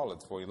man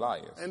calleth for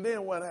Elias. And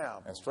then what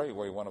happened? And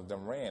straightway one of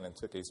them ran and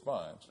took a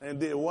sponge. And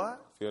did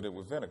what? Filled it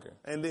with vinegar.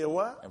 And did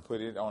what? And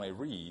put it on a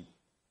reed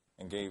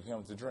and gave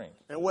him to drink.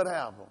 And what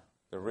happened?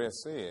 The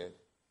rest said,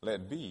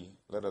 let be,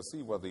 let us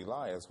see whether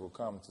Elias will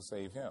come to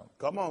save him.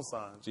 Come on,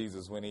 son.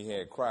 Jesus, when he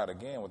had cried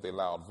again with a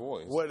loud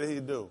voice, what did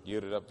he do?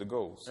 Yielded up the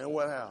ghost. And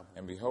what happened?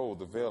 And behold,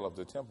 the veil of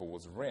the temple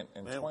was rent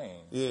in twain.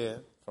 Yeah.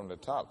 From the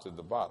top to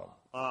the bottom.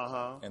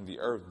 And the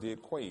earth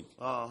did quake.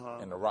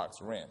 And the rocks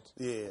rent.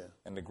 Yeah.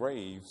 And the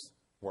graves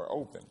were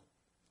open.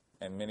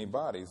 And many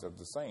bodies of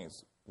the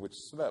saints which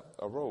slept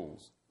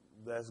arose.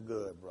 That's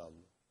good, brother.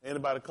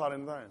 Anybody caught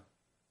anything?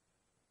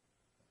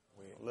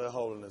 Let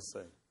holiness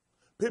say.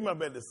 Pick me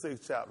up at the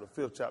 6th chapter,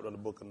 5th chapter of the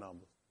book of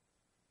Numbers.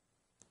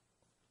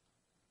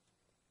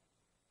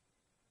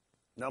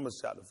 Numbers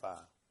chapter 5.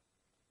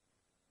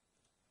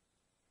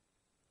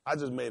 I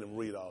just made him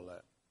read all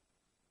that.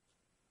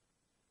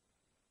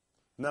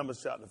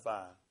 Numbers chapter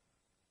 5.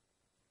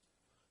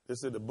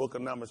 This is the book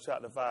of Numbers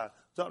chapter 5.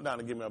 Jump down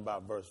and give me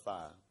about verse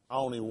 5. I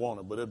don't even want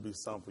it, but it'll be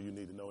something you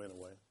need to know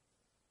anyway.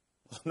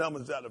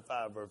 Numbers chapter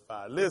 5, verse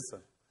 5. Listen.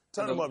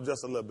 Turn them up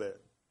just a little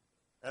bit.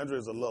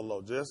 Andrew's a little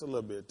low, just a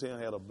little bit. Tim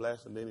had a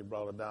blast, and then he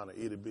brought it down to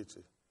itty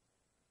bitty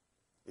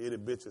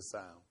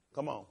sound.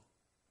 Come on.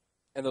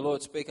 And the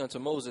Lord spake unto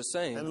Moses,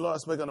 saying, And the Lord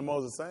spake unto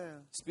Moses,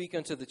 saying, Speak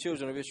unto the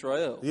children of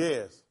Israel.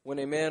 Yes. When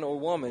a man or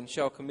woman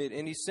shall commit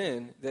any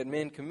sin that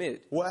men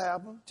commit. What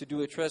happened? To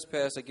do a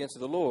trespass against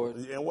the Lord.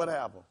 And what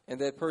happened?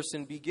 And that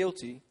person be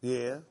guilty.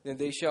 Yeah. Then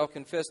they shall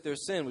confess their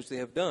sin which they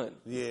have done.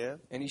 Yeah.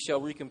 And he shall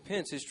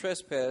recompense his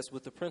trespass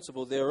with the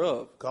principal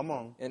thereof. Come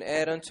on. And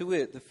add unto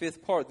it the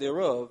fifth part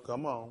thereof.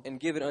 Come on. And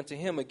give it unto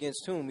him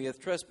against whom he hath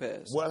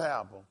trespassed. What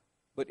happened?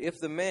 But if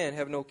the man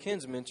have no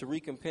kinsman to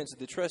recompense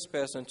the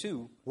trespass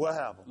unto, what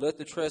happened? Let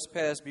the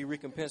trespass be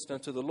recompensed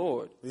unto the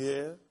Lord,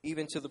 yeah,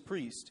 even to the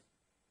priest,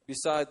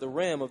 beside the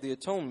ram of the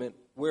atonement,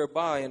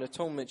 whereby an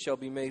atonement shall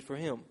be made for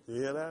him. You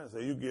hear that? So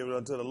you give it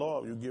unto the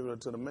Lord, you give it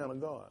unto the man of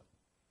God.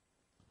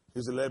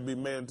 He said, let it be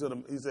made unto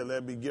the, he said, let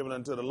it be given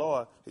unto the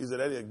Lord. He said,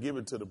 let it give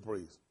it to the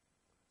priest.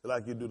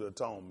 Like you do the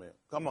atonement.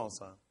 Come on,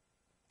 son.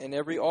 And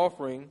every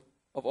offering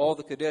of all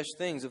the Kadesh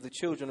things of the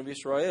children of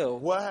Israel,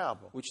 what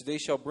happened? Which they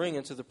shall bring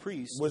unto the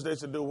priest. Which they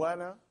should do what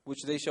now?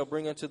 Which they shall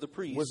bring unto the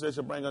priest. Which they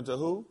shall bring unto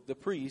who? The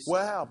priest.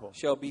 What happened?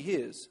 Shall be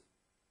his.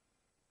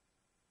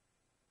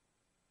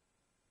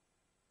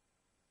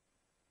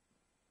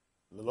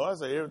 The Lord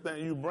said,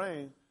 everything you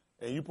bring,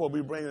 and you supposed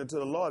to be bringing it to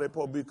the Lord, they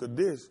supposed to be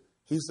Kadesh.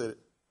 He said,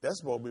 that's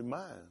supposed to be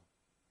mine.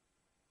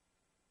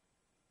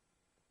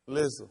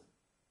 Listen.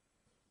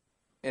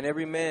 And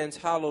every man's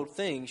hallowed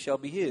thing shall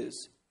be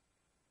his.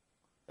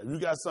 If you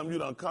got something you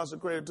done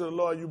consecrated to the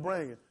Lord, you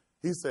bring it.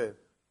 He said,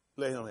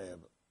 let him have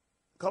it.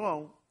 Come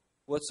on.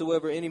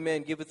 Whatsoever any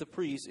man giveth the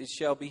priest, it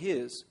shall be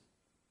his.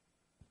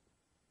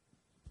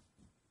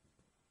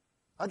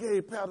 I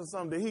gave Pastor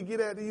something. Did he get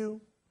at you?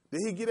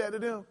 Did he get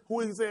at them? Who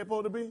he said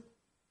supposed to be?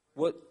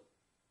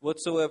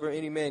 Whatsoever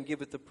any man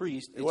giveth the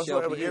priest, it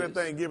whatsoever shall be his.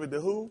 Anything give it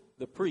to who?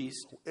 The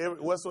priest.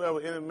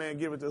 Whatsoever any man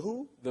give it to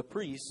who? The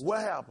priest.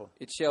 What happened?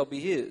 It shall be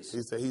his.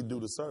 He said he'd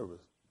do the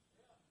service.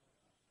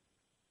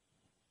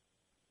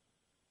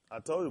 I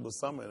told you it was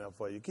something in there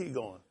for you. Keep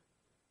going.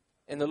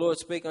 And the Lord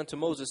spake unto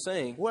Moses,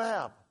 saying, what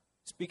happened?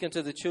 Speak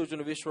unto the children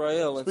of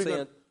Israel, and say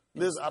unto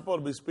this, I'm supposed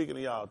to be speaking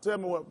to y'all. Tell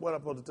me what I'm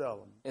supposed to tell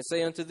them. And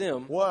say unto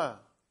them, why?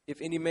 If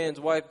any man's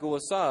wife go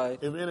aside,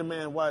 if any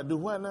man's wife do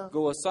what now?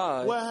 Go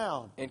aside, what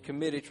happened? And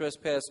commit a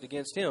trespass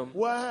against him,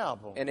 what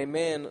happened? And a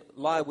man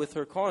lie with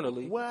her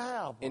carnally, what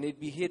happened? And it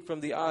be hid from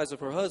the eyes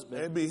of her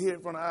husband, and it be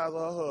hid from the eyes of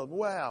her husband,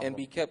 what happened? And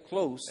be kept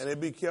close, and it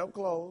be kept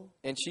close,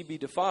 and she be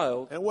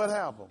defiled, and what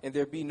happened? And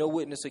there be no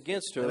witness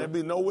against her, and there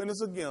be no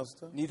witness against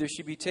her, neither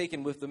she be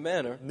taken with the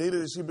manner,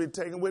 neither she be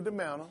taken with the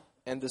manner,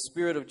 and the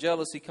spirit of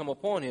jealousy come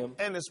upon him,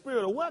 and the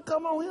spirit of what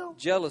come on him?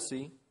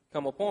 Jealousy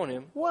come upon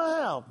him.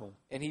 What happened?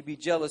 And he be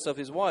jealous of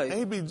his wife. And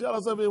he be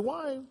jealous of his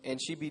wife. And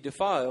she be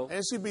defiled.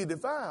 And she be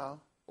defiled.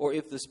 Or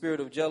if the spirit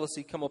of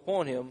jealousy come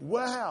upon him.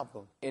 What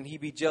happened? And he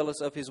be jealous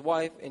of his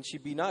wife, and she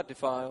be not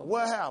defiled.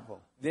 What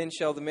happened? Then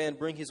shall the man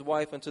bring his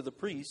wife unto the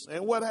priest.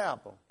 And what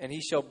happened? And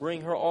he shall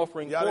bring her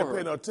offering for her. Y'all didn't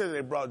pay no attention.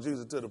 They brought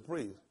Jesus to the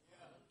priest.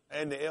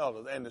 And the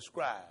elders and the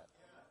scribes.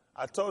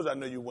 I told you I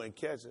knew you wouldn't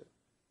catch it.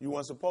 You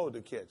weren't supposed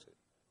to catch it.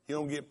 You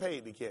don't get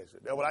paid to catch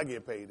it. That's what I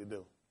get paid to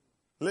do.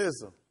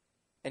 Listen.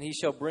 And he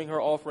shall bring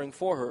her offering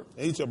for her.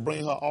 And he shall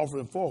bring her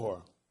offering for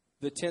her.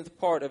 The 10th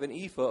part of an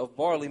ephah of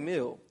barley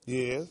meal.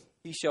 Yes.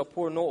 He shall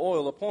pour no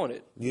oil upon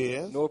it.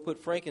 Yes. Nor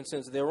put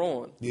frankincense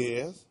thereon.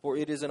 Yes. For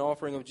it is an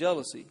offering of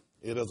jealousy.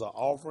 It is an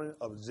offering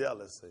of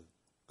jealousy.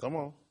 Come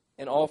on.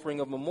 An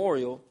offering of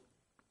memorial,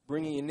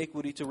 bringing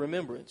iniquity to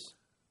remembrance.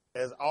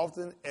 As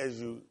often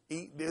as you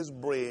eat this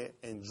bread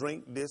and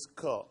drink this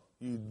cup,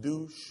 you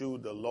do shew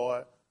the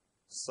Lord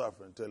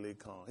suffering till he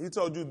comes. He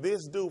told you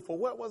this do for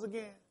what was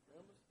again?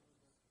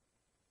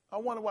 I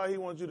wonder why he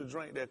wants you to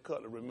drink that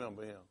cup to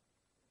remember him.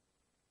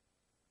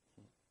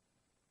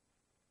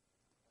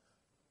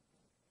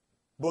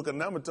 Book of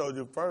Numbers told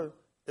you first,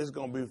 it's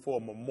going to be for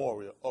a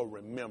memorial or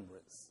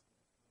remembrance.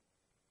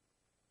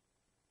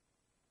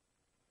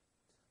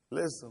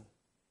 Listen.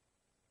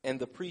 And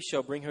the priest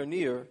shall bring her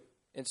near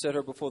and set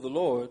her before the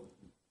Lord.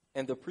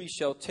 And the priest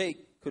shall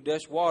take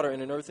Kadesh water in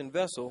an earthen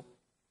vessel,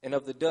 and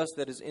of the dust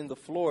that is in the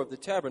floor of the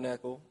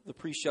tabernacle, the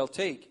priest shall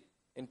take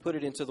and put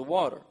it into the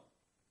water.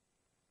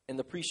 And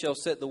the priest shall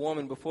set the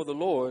woman before the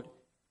Lord,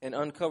 and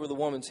uncover the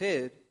woman's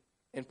head,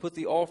 and put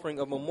the offering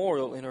of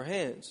memorial in her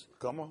hands.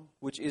 Come on.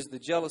 Which is the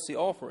jealousy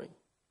offering.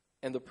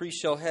 And the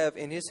priest shall have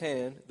in his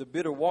hand the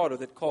bitter water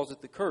that causeth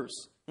the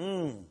curse.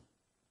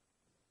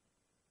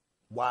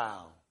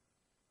 Wow.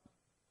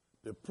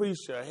 The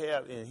priest shall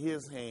have in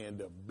his hand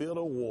the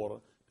bitter water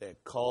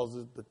that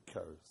causes the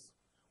curse.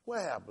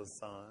 What happens,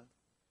 son?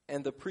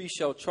 And the priest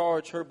shall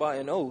charge her by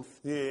an oath,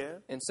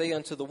 and say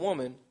unto the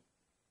woman,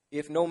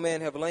 If no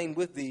man have lain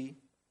with thee,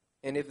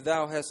 and if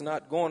thou hast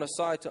not gone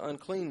aside to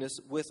uncleanness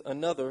with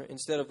another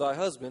instead of thy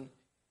husband,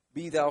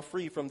 be thou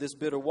free from this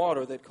bitter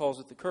water that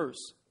causeth the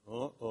curse.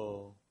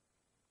 Uh-oh.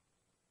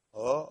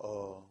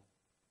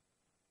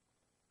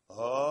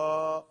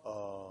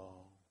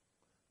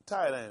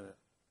 Tight, ain't it?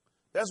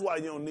 That's why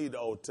you don't need the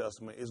Old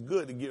Testament. It's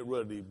good to get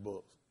rid of these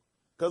books.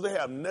 Because they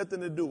have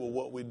nothing to do with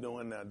what we're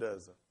doing now,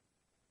 does it?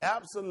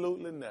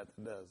 Absolutely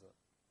nothing, does it?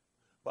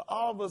 But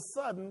all of a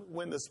sudden,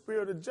 when the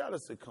spirit of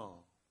jealousy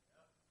comes,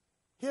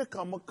 here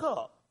come a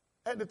cup.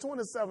 At the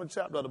 27th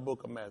chapter of the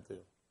book of Matthew.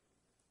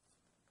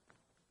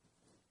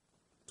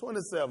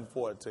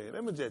 27:14.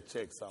 Let me just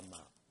check something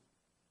out.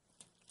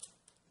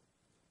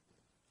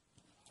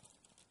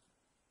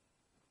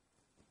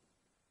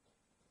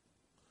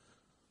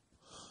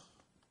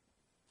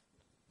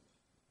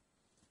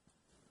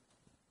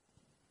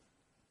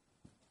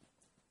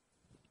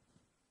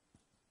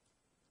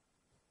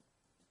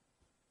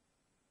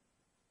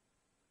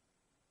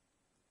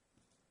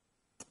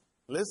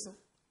 Listen.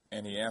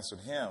 And he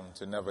answered him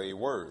to never a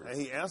word. And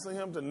he answered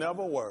him to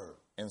never a word.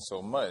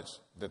 Insomuch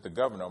that the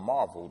governor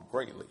marveled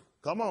greatly.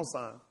 Come on,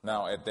 son.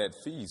 Now at that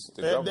feast,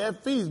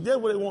 that feast, guess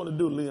what they want to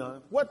do,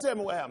 Leon? Tell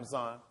me what happened,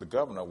 son? The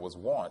governor was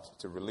wont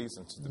to release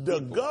him to the people.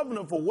 The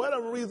governor, for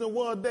whatever reason,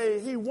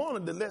 he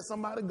wanted to let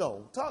somebody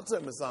go. Talk to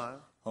me, son.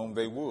 Whom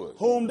they would.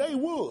 Whom they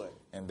would.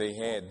 And they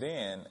had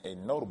then a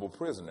notable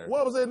prisoner.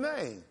 What was his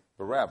name?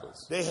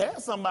 Barabbas. They had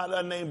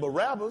somebody named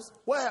Barabbas.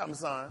 What happened,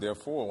 son?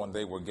 Therefore, when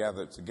they were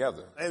gathered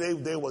together,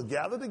 and they were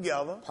gathered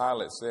together,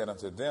 Pilate said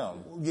unto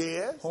them,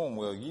 Yes. Whom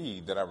will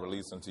ye that I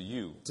release unto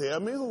you? Tell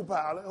me who,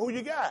 Pilate. Who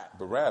you got?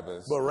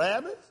 Barabbas.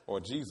 Barabbas? Or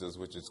Jesus,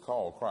 which is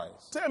called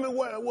Christ. Tell me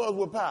what it was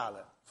with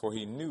Pilate. For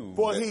he knew.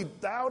 For he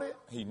doubted?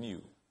 He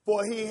knew.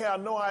 For he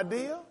had no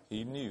idea?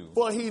 He knew.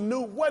 For he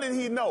knew. What did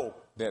he know?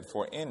 That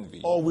for envy.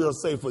 Or we'll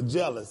say for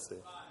jealousy.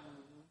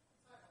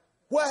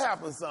 What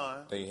happened,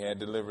 son? They had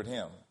delivered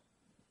him.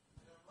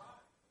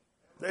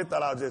 They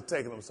thought I was just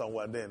taking them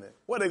somewhere, didn't they?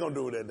 What are they going to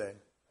do with that day?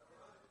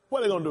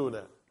 What are they going to do with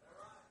that?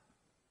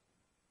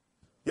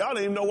 Y'all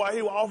didn't even know why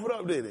he was offered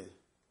up, did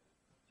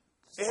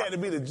he? It had to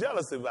be the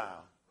jealousy vow.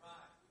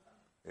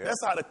 Yeah.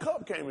 That's how the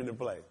cup came into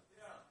play.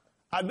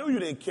 I knew you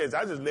didn't catch it.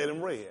 I just let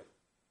him read.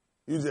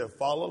 You just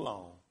follow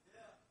along.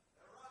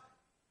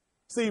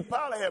 See,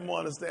 Pilate had more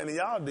understanding than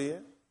y'all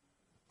did.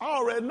 I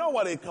already know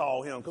why they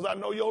call him, because I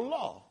know your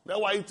law. That's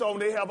why he told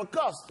me they have a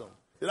custom,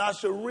 that I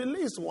should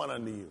release one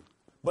unto you.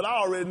 But I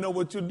already know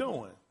what you're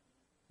doing.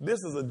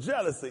 This is a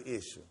jealousy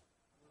issue.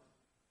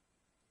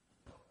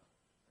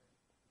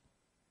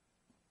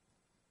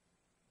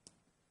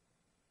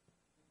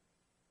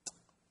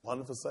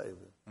 Wonderful Savior.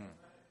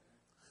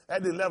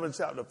 At the 11th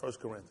chapter of 1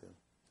 Corinthians.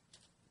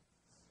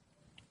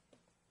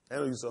 I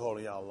know you used to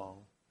holding y'all long.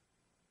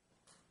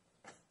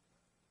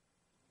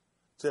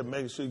 Just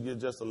making sure you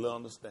get just a little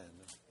understanding.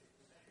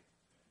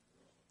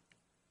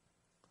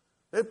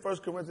 In 1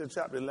 Corinthians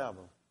chapter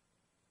 11.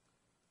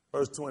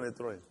 Verse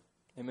 23.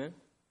 Amen.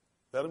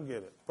 Let them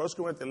get it. 1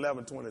 Corinthians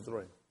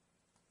 11:23.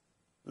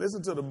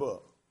 Listen to the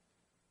book.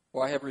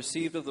 For I have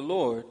received of the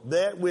Lord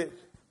that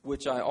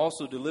which I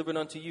also delivered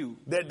unto you.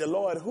 That the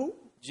Lord who?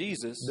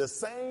 Jesus. The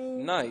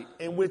same night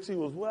in which he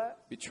was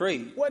what?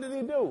 Betrayed. What did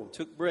he do?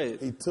 Took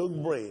bread. He took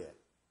bread.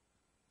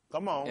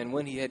 Come on. And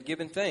when he had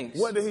given thanks.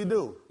 What did he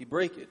do? He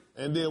brake it.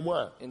 And did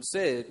what? And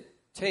said,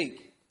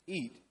 Take,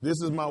 eat.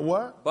 This is my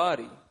what?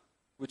 Body,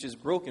 which is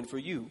broken for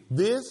you.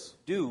 This?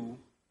 Do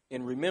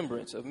in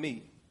remembrance of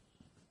me.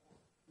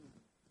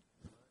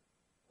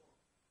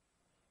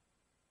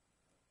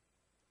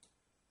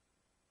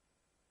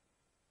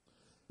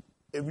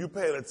 If you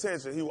paid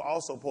attention, he was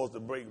also supposed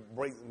to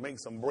make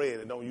some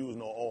bread and don't use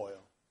no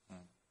oil.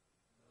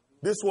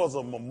 This was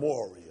a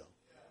memorial.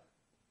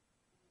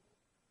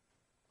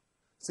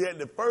 See, at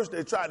the first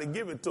they tried to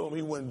give it to him,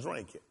 he wouldn't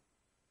drink it.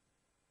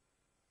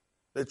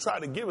 They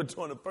tried to give it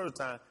to him the first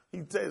time,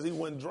 he says he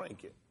wouldn't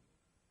drink it.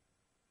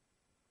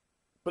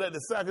 But at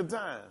the second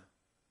time,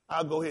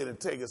 I'll go ahead and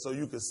take it so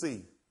you can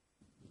see.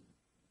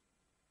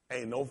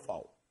 Ain't no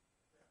fault.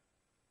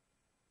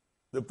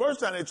 The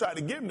first time they tried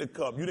to give him the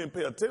cup, you didn't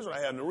pay attention,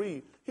 I had to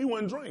read, he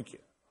wouldn't drink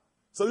it.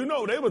 So you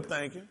know what they were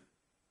thinking?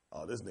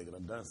 Oh, this nigga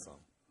done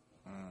something.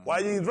 Why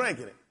you ain't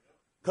drinking it?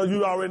 Because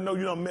you already know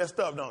you done messed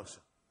up, don't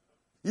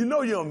you? You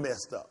know you done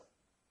messed up.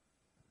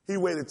 He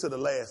waited till the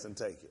last and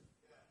take it.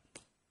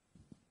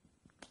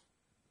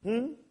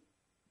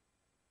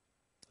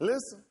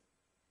 Listen.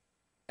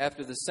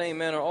 After the same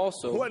manner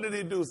also. What did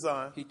he do,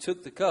 son? He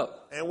took the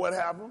cup. And what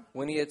happened?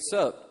 When he had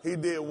supped. He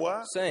did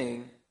what?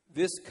 Saying,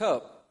 This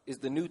cup is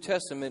the New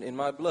Testament in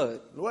my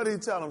blood. What did he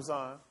tell him,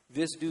 son?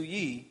 This do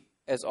ye,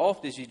 as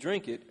oft as ye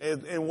drink it.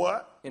 In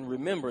what? In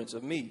remembrance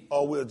of me.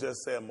 Or we'll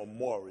just say a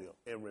memorial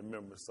in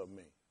remembrance of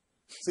me.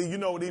 See, you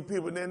know what these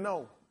people didn't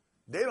know?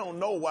 They don't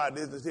know why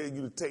this is telling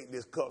you to take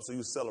this cup so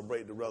you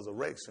celebrate the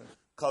resurrection,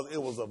 because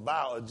it was a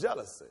vow of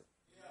jealousy.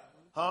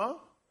 Huh?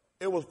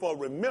 It was for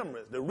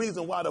remembrance. The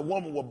reason why the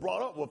woman was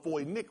brought up was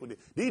for iniquity.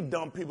 These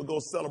dumb people go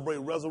celebrate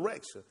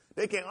resurrection.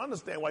 They can't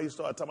understand why you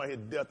start talking about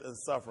his death and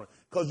suffering.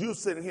 Because you're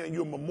sitting here and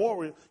you're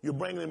memorial, you're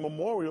bringing in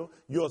memorial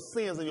your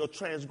sins and your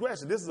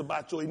transgression. This is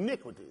about your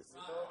iniquities.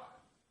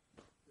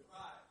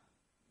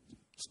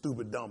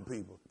 Stupid dumb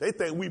people. They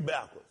think we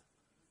backwards.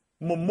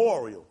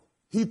 Memorial.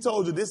 He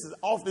told you this as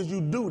often as you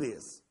do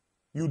this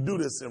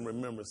in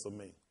remembrance of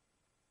me.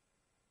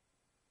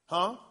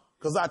 Huh?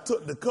 Because I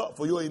took the cup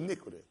for your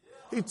iniquity.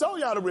 He told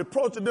y'all to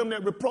reproach them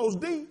that reproach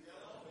thee.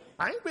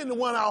 I ain't been the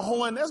one out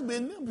hoeing. That's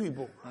been them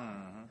people.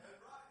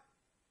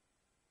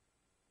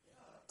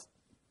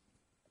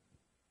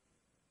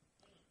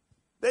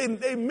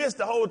 They missed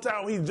the whole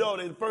time he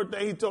judged. The first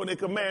thing he told them,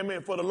 the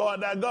commandment for the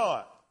Lord thy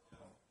God.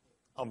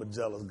 I'm a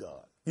jealous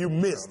God. You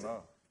missed it.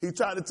 He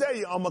tried to tell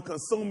you, I'm a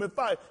consuming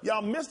fire.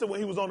 Y'all missed it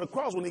when he was on the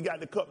cross when he got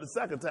the cup the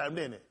second time,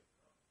 didn't it?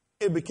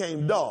 It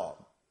became dark.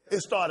 It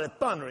started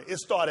thundering. It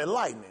started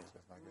lightning.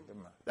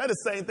 That's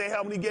the same thing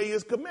happened when he gave you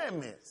his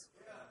commandments.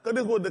 Because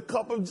this was the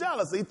cup of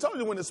jealousy. He told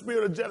you when the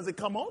spirit of jealousy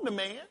come on the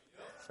man.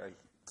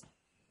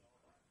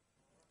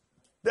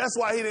 That's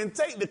why he didn't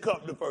take the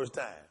cup the first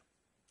time.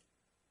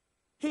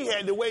 He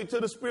had to wait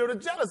till the spirit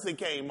of jealousy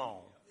came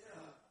on.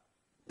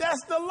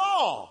 That's the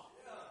law.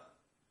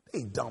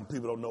 These dumb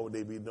people don't know what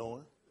they be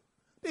doing.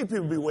 These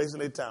people be wasting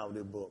their time with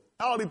their book.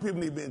 All these people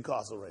need to be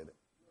incarcerated.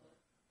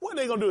 What are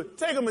they going to do?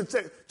 Take them and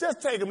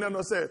just take them. They're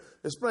going to say,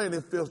 explain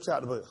this fifth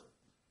chapter book.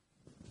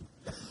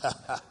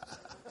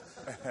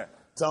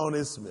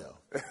 Tony Smith.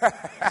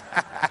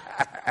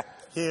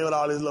 Here with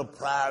all this little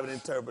private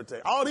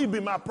interpretation. All these be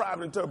my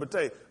private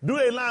interpretation. Do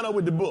they line up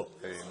with the book?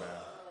 Amen.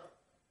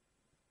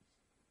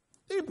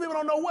 These people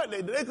don't know what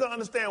they do. They couldn't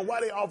understand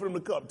why they offered him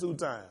the cup 2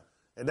 times.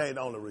 And that ain't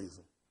the only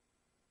reason.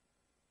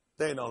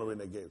 They ain't the only reason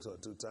they gave it to her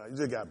 2 times. You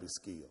just got to be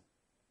skilled.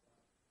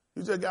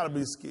 You just got to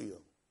be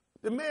skilled.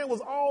 The man was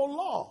all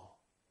law.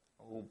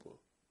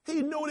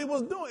 He knew what he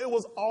was doing. It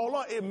was all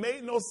law. It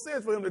made no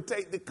sense for him to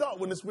take the cup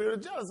when the spirit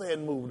of jealousy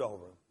hadn't moved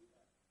over him.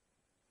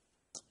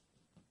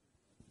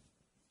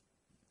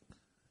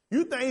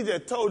 You think he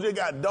just told you it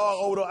got dark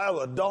over there? I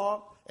was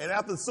dark. And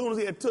after, as soon as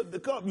he had took the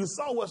cup, you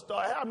saw what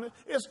started happening.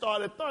 It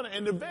started thundering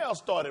and the veil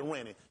started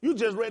raining. You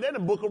just read that in the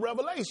book of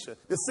Revelation,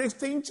 the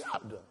 16th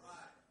chapter.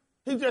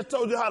 He just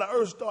told you how the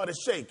earth started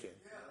shaking.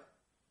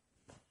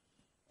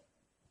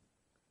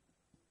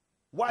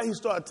 Why he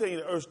started telling you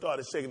the earth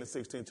started shaking in the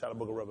 16th chapter of the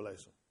book of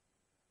Revelation?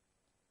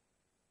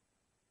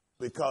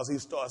 Because he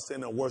started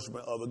saying they're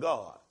worshiping other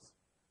gods.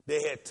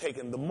 They had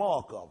taken the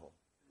mark of them.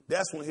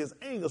 That's when his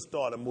anger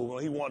started moving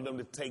on. He wanted them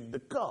to take the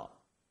cup.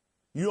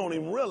 You don't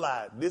even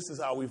realize this is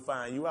how we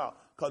find you out.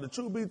 Because the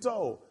truth be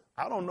told,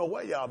 I don't know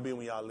where y'all be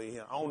when y'all leave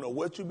here. I don't know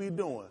what you be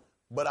doing.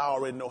 But I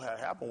already know how it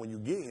happened when you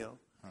get him.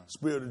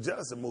 Spirit of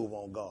jealousy move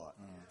on God.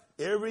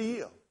 Every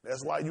year.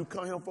 That's why you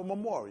come here for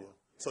memorial.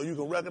 So you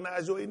can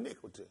recognize your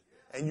iniquity.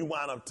 And you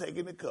wind up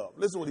taking the cup.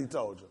 Listen what he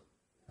told you.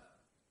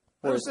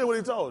 Let me see what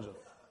he told you.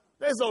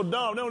 They're so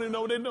dumb, they don't even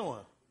know what they're doing.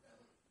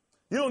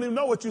 You don't even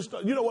know what you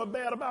know what's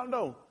bad about them,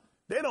 though?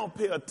 They don't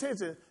pay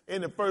attention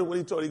in the first, what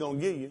he told you he's going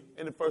to give you.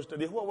 In the first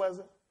study, what was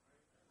it?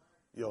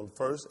 Your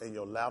first and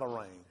your latter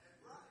rain.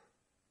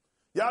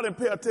 Y'all didn't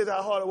pay attention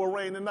how hard it will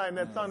rain tonight and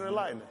that thunder and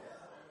lightning.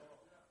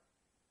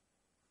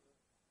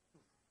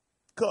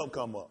 Cup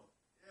come up.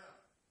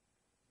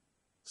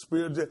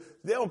 Spirit,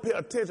 they don't pay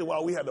attention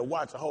while we have to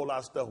watch a whole lot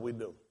of stuff we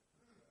do.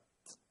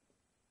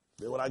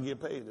 That's what I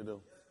get paid to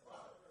do.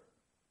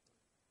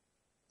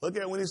 Look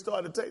at when he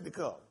started to take the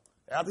cup.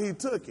 After he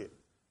took it,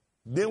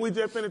 then we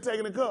just finished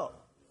taking the cup.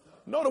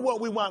 Notice what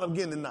we wound up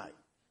getting tonight.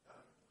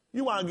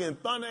 You wound up getting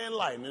thunder and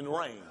lightning and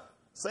rain.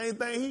 Same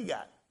thing he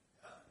got.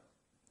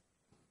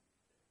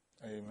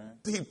 Amen.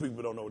 These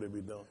people don't know what they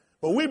be doing.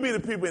 But we be the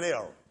people in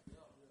error.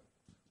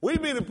 We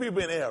be the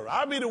people in error.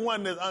 I be the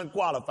one that's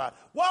unqualified.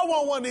 Why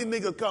won't one of these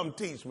niggas come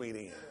teach me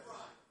then?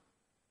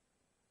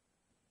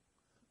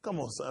 Come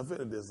on, son,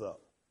 finish this up.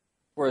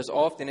 For as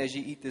often as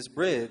ye eat this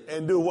bread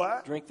and do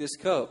what? Drink this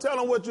cup. Tell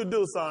them what you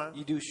do, son.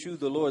 You do shew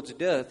the Lord's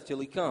death till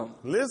he come.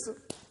 Listen.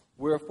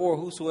 Wherefore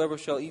whosoever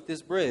shall eat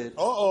this bread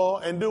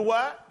and do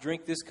what?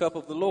 Drink this cup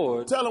of the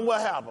Lord. Tell them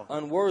what happened.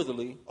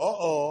 Unworthily.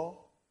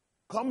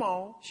 Come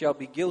on. Shall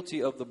be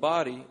guilty of the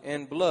body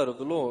and blood of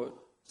the Lord.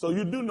 So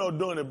you do know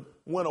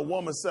when a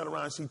woman sat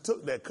around, she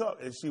took that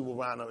cup and she would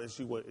wind up and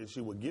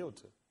she was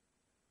guilty.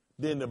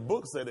 Then the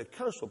book said that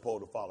curse was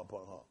supposed to fall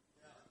upon her.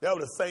 That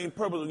was the same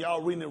purpose when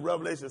y'all reading in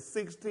Revelation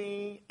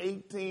 16,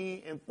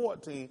 18, and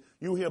 14.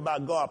 You hear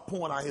about God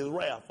pouring out his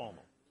wrath on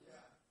them.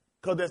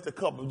 Because that's the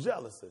cup of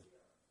jealousy.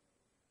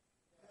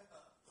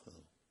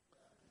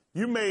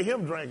 You made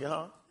him drink it,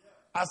 huh?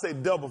 I say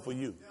double for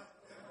you.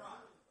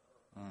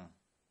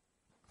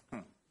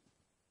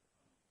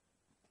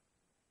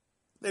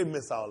 They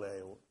miss all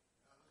that.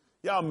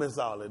 Y'all miss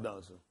all that,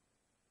 don't you?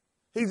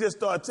 He just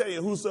started telling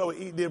you, whosoever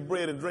eat this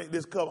bread and drink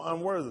this cup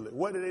unworthily.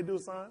 What did they do,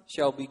 son?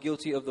 Shall be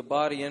guilty of the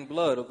body and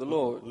blood of the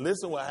Lord.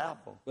 Listen what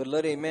happened. But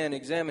let a man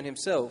examine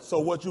himself. So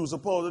what you were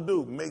supposed to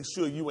do, make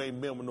sure you ain't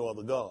been with no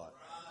other God.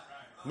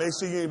 Make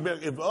sure you ain't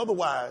been, if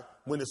otherwise,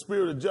 when the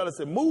spirit of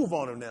jealousy move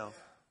on him now,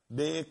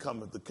 then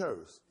cometh the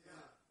curse.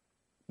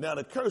 Now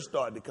the curse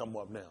started to come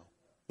up now.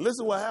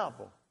 Listen what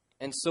happened.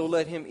 And so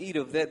let him eat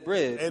of that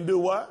bread. And do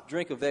what?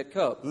 Drink of that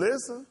cup.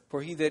 Listen.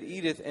 For he that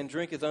eateth and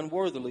drinketh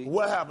unworthily.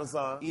 What happens,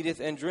 son? Eateth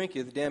and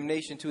drinketh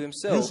damnation to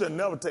himself. You should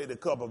never take the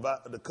cup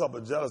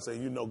of jealousy.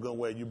 You know good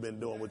well you've been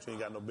doing what you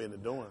ain't got no business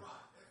doing.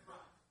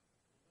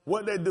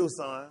 What they do,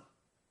 son?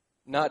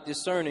 Not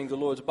discerning the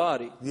Lord's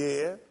body.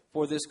 Yeah.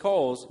 For this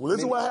cause. Well,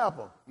 listen what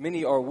happened.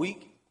 Many are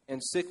weak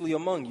and sickly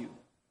among you,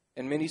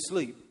 and many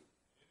sleep.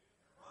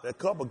 That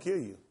cup will kill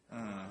you.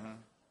 Mm-hmm.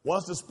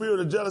 Once the spirit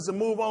of jealousy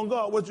move on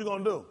God, what you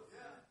going to do?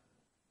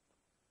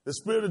 The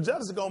spirit of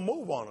jealousy going to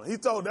move on him. He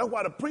told, that's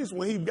why the priest,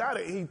 when he got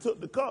it, he took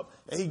the cup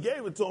and he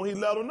gave it to him. He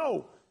let him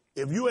know,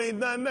 if you ain't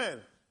done that,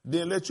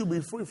 then let you be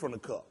free from the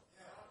cup.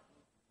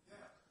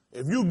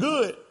 If you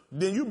good,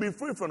 then you be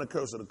free from the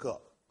curse of the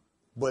cup.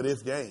 But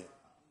if you ain't,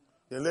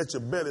 then let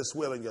your belly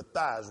swell and your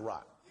thighs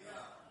rot.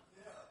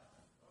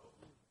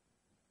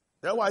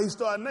 That's why he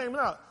started naming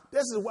out.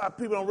 This is why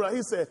people don't realize.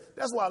 He said,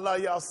 that's why a lot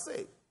of y'all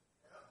sick.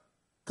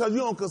 Because you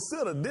don't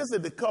consider this is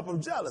the cup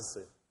of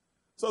jealousy.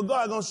 So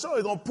God going to show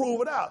you, going to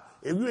prove it out.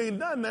 If you ain't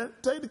done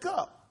that, take the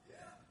cup.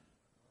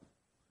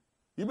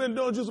 You've been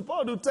doing what you're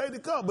supposed to do, take the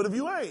cup. But if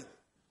you ain't,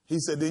 he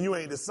said, then you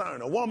ain't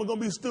discerning. A woman going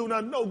to be stewing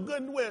out, no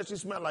good and well she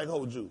smell like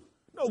whole Jew.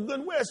 No good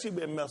and well she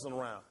been messing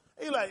around.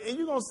 He like, and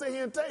you going to sit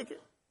here and take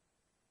it?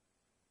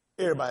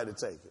 Everybody to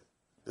take it.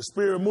 The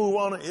spirit move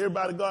on it.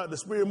 Everybody got the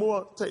spirit move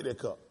on, take that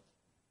cup.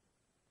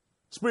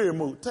 Spirit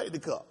move, take the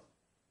cup.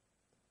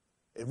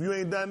 If you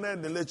ain't done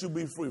that, then let you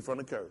be free from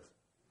the curse.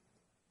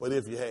 But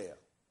if you have,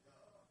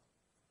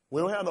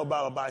 we don't have no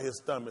Bible about his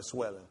stomach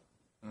swelling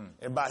and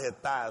about his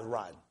thighs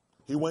rotting.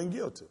 He wasn't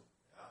guilty.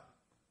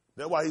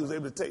 That's why he was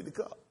able to take the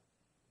cup.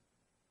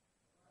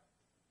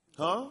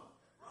 Huh?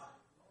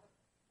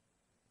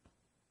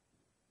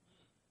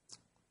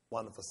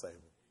 Wonderful Savior.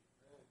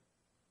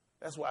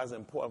 That's why it's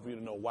important for you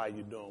to know why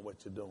you're doing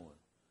what you're doing.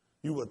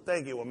 You would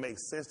think it would make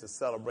sense to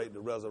celebrate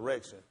the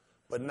resurrection,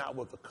 but not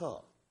with the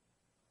cup.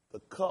 The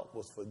cup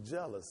was for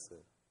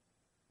jealousy.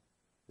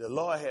 The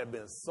Lord had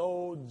been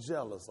so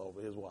jealous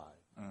over his wife.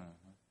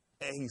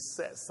 And he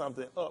set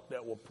something up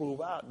that will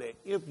prove out that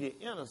if you're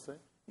innocent,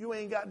 you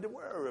ain't got to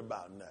worry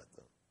about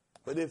nothing.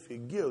 But if you're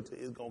guilty,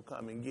 it's going to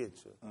come and get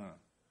you.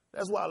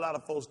 That's why a lot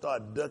of folks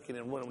start ducking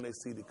and running when they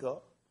see the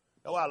cup.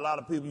 That's why a lot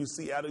of people you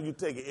see out of you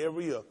take it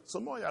every year.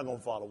 Some more of y'all going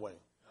to fall away.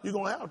 You're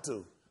going to have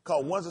to.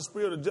 Because once the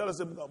spirit of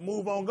jealousy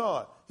move on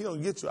God, he going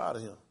to get you out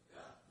of here.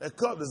 That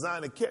cup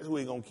designed to catch who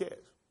he going to catch.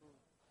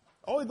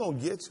 Oh, he's going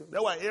to get you.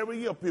 That's why every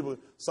year people,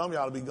 some of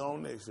y'all will be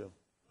gone next year.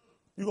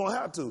 You're going to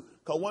have to.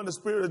 Because when the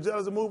spirit of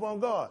jealousy move on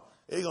God,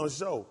 it's going to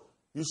show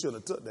you should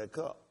have took that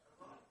cup.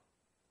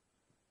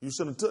 You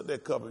shouldn't have took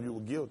that cup if you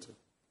were guilty.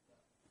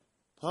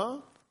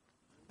 Huh?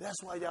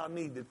 That's why y'all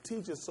need to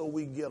teach us so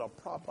we get a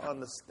proper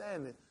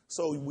understanding,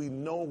 so we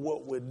know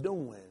what we're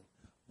doing.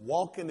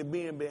 Walking and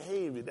being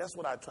behavior. That's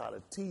what I try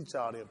to teach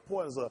y'all, the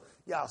importance of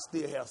y'all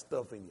still have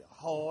stuff in your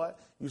heart.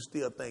 You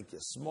still think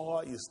you're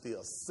smart. You're still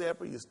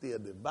separate. You're still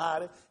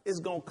divided. It's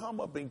going to come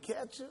up and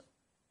catch you.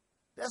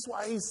 That's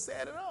why he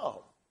set it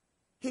up.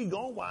 He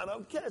going to wind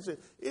up catching.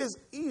 It's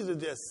easy to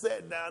just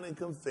sit down and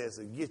confess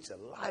and get your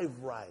life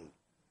right.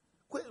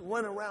 Quit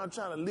running around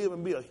trying to live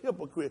and be a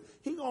hypocrite.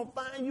 He going to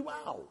find you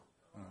out.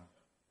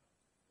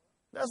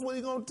 That's what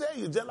he's going to tell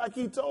you, just like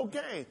he told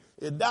Cain.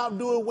 If thou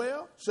do it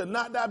well, should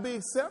not thou be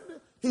accepted?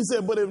 He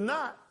said, but if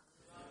not,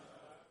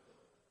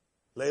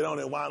 later on,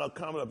 it wound up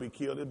coming up, he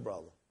killed his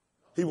brother.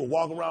 He was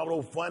walking around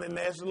with a funny,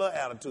 nasty little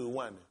attitude,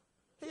 wasn't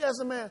he? He asked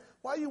the man,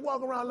 why you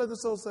walking around looking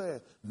so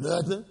sad?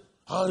 Nothing.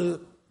 How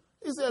you?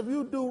 He said, if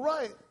you do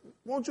right,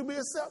 won't you be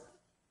accepted?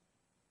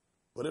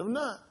 But if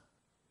not,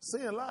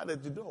 sin lied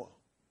at your door.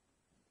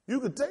 You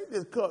can take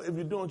this cup if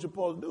you're doing what you're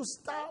supposed to do.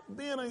 Stop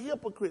being a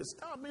hypocrite.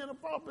 Stop being a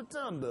false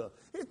pretender.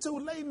 It's too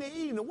late in the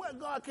evening. What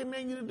God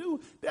command you to do,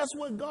 that's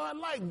what God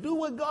like. Do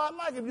what God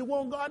like if you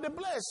want God to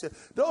bless you.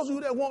 Those of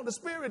you that want the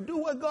Spirit, do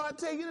what God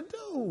tell you to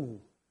do.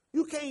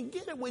 You can't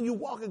get it when you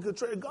walk in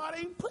contrary. God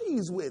ain't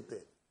pleased with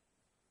it.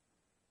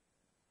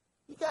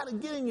 You got to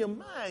get in your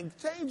mind.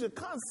 Change your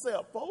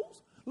concept,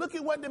 folks. Look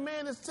at what the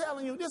man is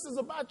telling you. This is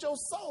about your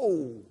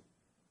soul.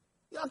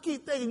 Y'all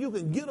keep thinking you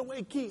can get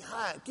away, keep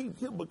hiding, keep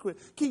hypocrite,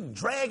 keep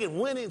dragging,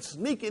 winning,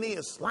 sneaking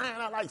in, sliding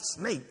out like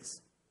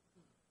snakes.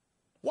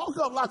 Walk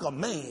up like a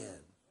man.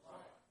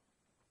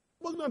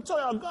 We're going to tell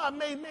y'all God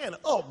made man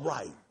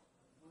upright.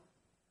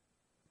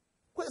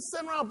 Quit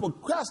sitting around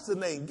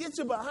procrastinating. Get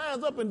your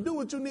behinds up and do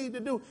what you need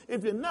to do.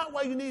 If you're not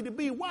where you need to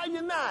be, why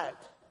you not?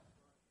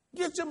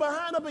 Get your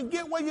behind up and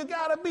get where you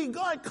got to be.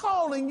 God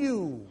calling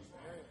you.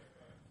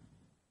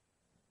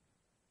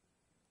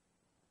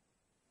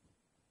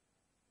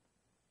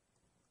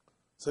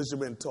 Since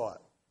you've been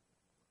taught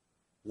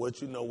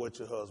what you know what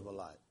your husband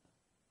like,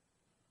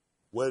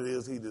 what it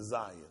is he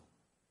desires,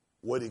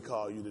 what he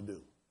called you to do.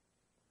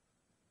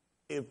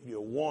 If you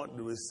want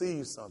to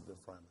receive something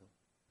from him,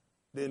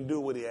 then do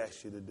what he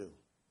asks you to do.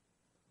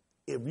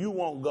 If you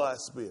want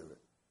God's Spirit,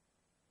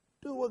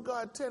 do what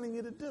God's telling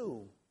you to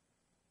do.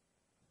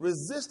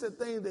 Resist the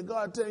things that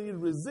God's telling you to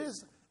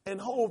resist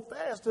and hold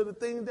fast to the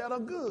things that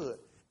are good.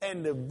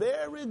 And the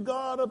very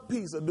God of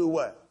peace will do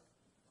what?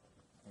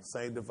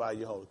 Sanctify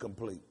you whole,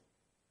 complete.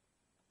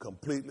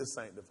 Completely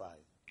sanctify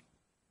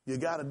you. You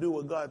got to do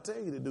what God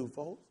tells you to do,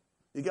 folks.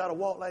 You got to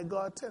walk like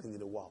God telling you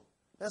to walk.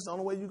 That's the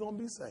only way you're going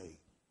to be saved.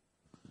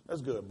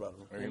 That's good, brother.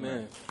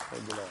 Amen.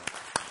 Thank you, Lord.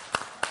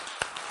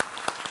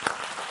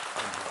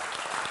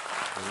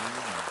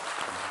 Amen.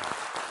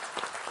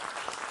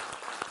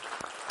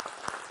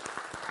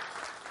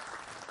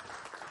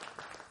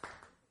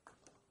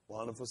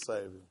 Wonderful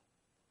Savior.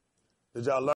 Did y'all learn?